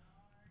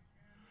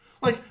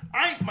 Like,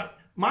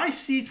 my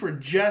seats were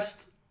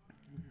just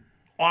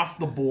off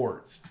the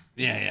boards.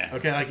 Yeah.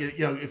 Okay, like, you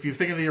know, if you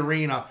think of the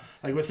arena,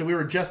 like, so we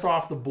were just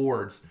off the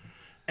boards.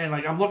 And,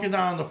 like, I'm looking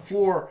down on the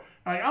floor,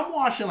 and, like, I'm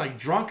watching, like,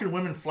 drunken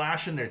women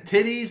flashing their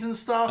titties and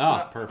stuff.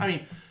 Oh, perfect. I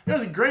mean, it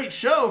was a great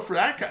show for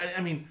that guy.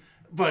 I mean,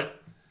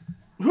 but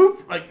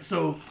who, like,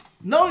 so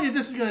knowing that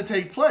this is going to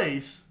take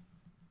place,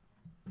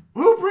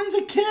 who brings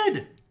a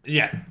kid?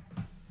 Yeah.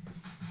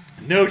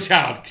 No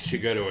child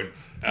should go to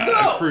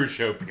a cruise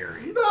show,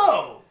 period.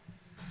 No.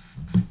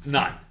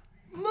 None.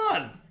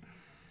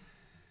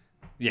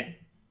 Yeah.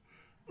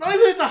 Not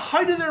even at the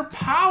height of their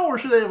power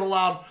should they have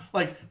allowed,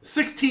 like,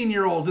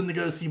 16-year-olds in to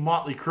go see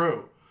Motley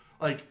Crue.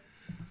 Like,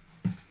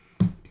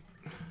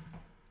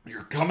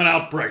 you're coming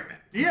out pregnant.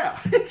 Yeah,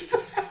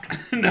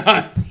 exactly.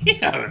 No, you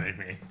know what I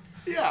mean.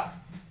 Yeah.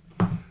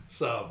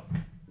 So,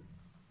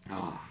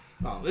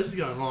 this is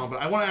going long,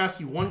 but I want to ask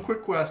you one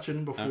quick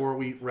question before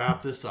we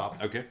wrap this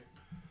up. Okay.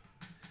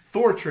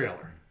 Thor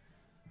trailer.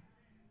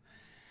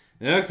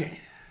 Okay.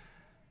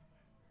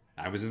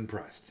 I was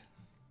impressed.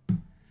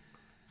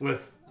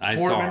 With I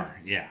Portman? saw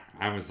her. Yeah.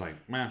 I was like,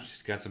 well,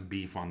 she's got some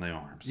beef on the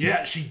arms.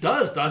 Yeah, she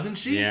does, doesn't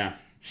she? Yeah.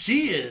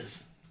 She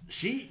is.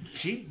 She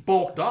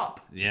bulked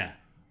up. Yeah.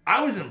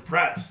 I was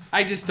impressed.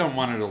 I just don't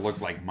want her to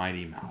look like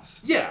Mighty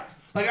Mouse. Yeah.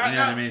 Like, you know what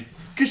I mean?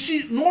 Because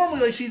she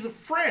normally, like, she's a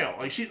frail.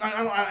 Like,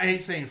 I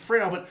hate saying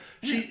frail, but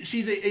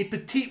she's a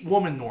petite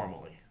woman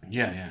normally.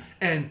 Yeah.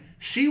 And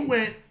she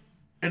went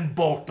and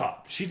bulked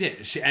up. She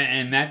did.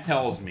 And that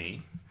tells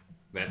me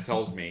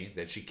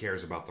that she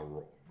cares about the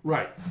role.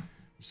 Right.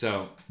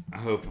 So I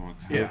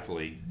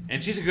hopefully,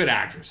 and she's a good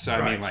actress. So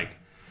I mean, like,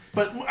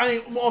 but I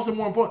mean, also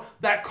more important,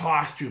 that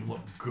costume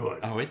looked good.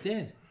 Oh, it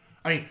did.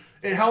 I mean,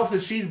 it helps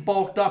that she's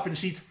bulked up and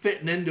she's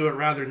fitting into it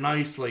rather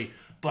nicely.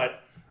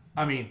 But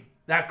I mean,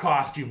 that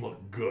costume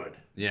looked good.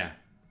 Yeah,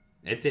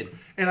 it did.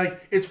 And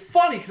like, it's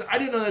funny because I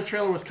didn't know that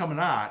trailer was coming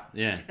out.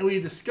 Yeah. And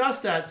we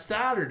discussed that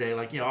Saturday,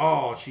 like, you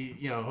know, she,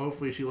 you know,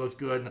 hopefully she looks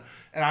good.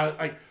 And I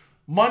like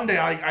Monday,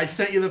 I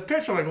sent you the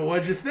picture. I'm like, well,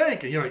 what'd you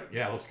think? And you're like,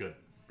 yeah, it looks good.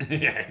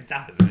 Yeah, it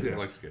does. It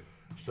looks good.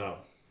 So,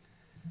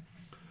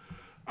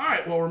 all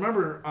right. Well,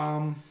 remember,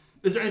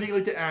 is there anything you'd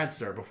like to add,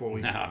 sir, before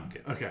we? No, I'm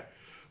good. Okay.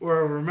 Well,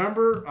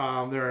 remember,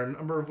 there are a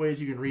number of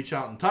ways you can reach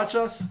out and touch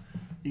us.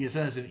 You can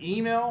send us an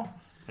email,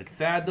 like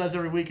Thad does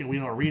every week, and we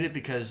don't read it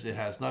because it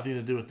has nothing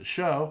to do with the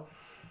show.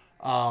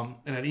 And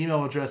that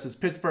email address is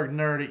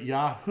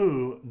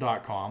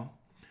pittsburghnerd@yahoo.com.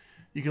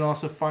 You can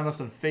also find us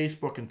on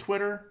Facebook and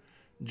Twitter.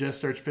 Just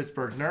search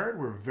Pittsburgh Nerd.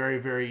 We're very,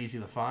 very easy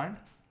to find.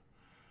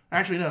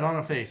 Actually, no, not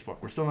on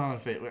Facebook. We're still not on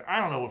Facebook. I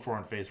don't know if we're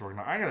on Facebook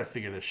now. I got to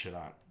figure this shit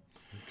out.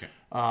 Okay.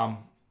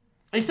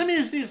 They sent me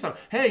this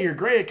stuff. Hey, your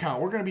gray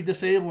account, we're going to be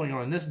disabling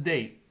on this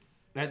date.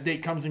 That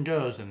date comes and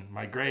goes, and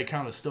my gray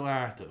account is still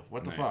active.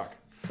 What the fuck?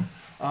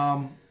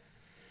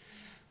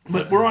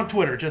 But we're on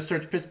Twitter. Just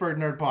search Pittsburgh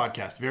Nerd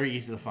Podcast. Very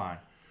easy to find.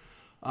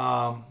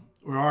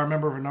 We are a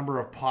member of a number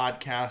of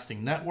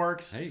podcasting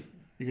networks. Hey.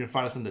 You can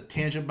find us on the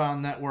Tangent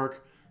Bound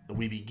Network, the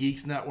Weeby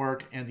Geeks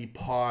Network, and the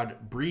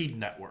Pod Breed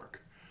Network.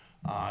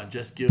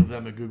 Just give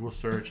them a Google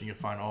search and you'll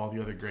find all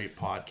the other great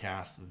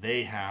podcasts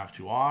they have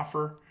to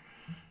offer.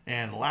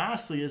 And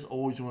lastly, as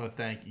always, we want to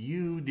thank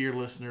you, dear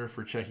listener,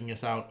 for checking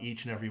us out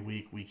each and every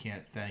week. We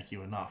can't thank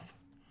you enough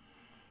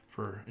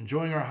for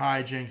enjoying our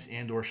hijinks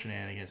and or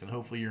shenanigans. And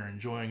hopefully you're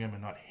enjoying them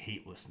and not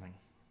hate listening.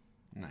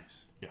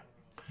 Nice. Yeah.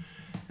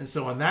 And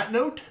so on that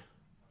note,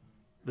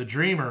 the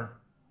dreamer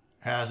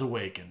has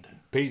awakened.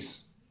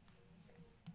 Peace.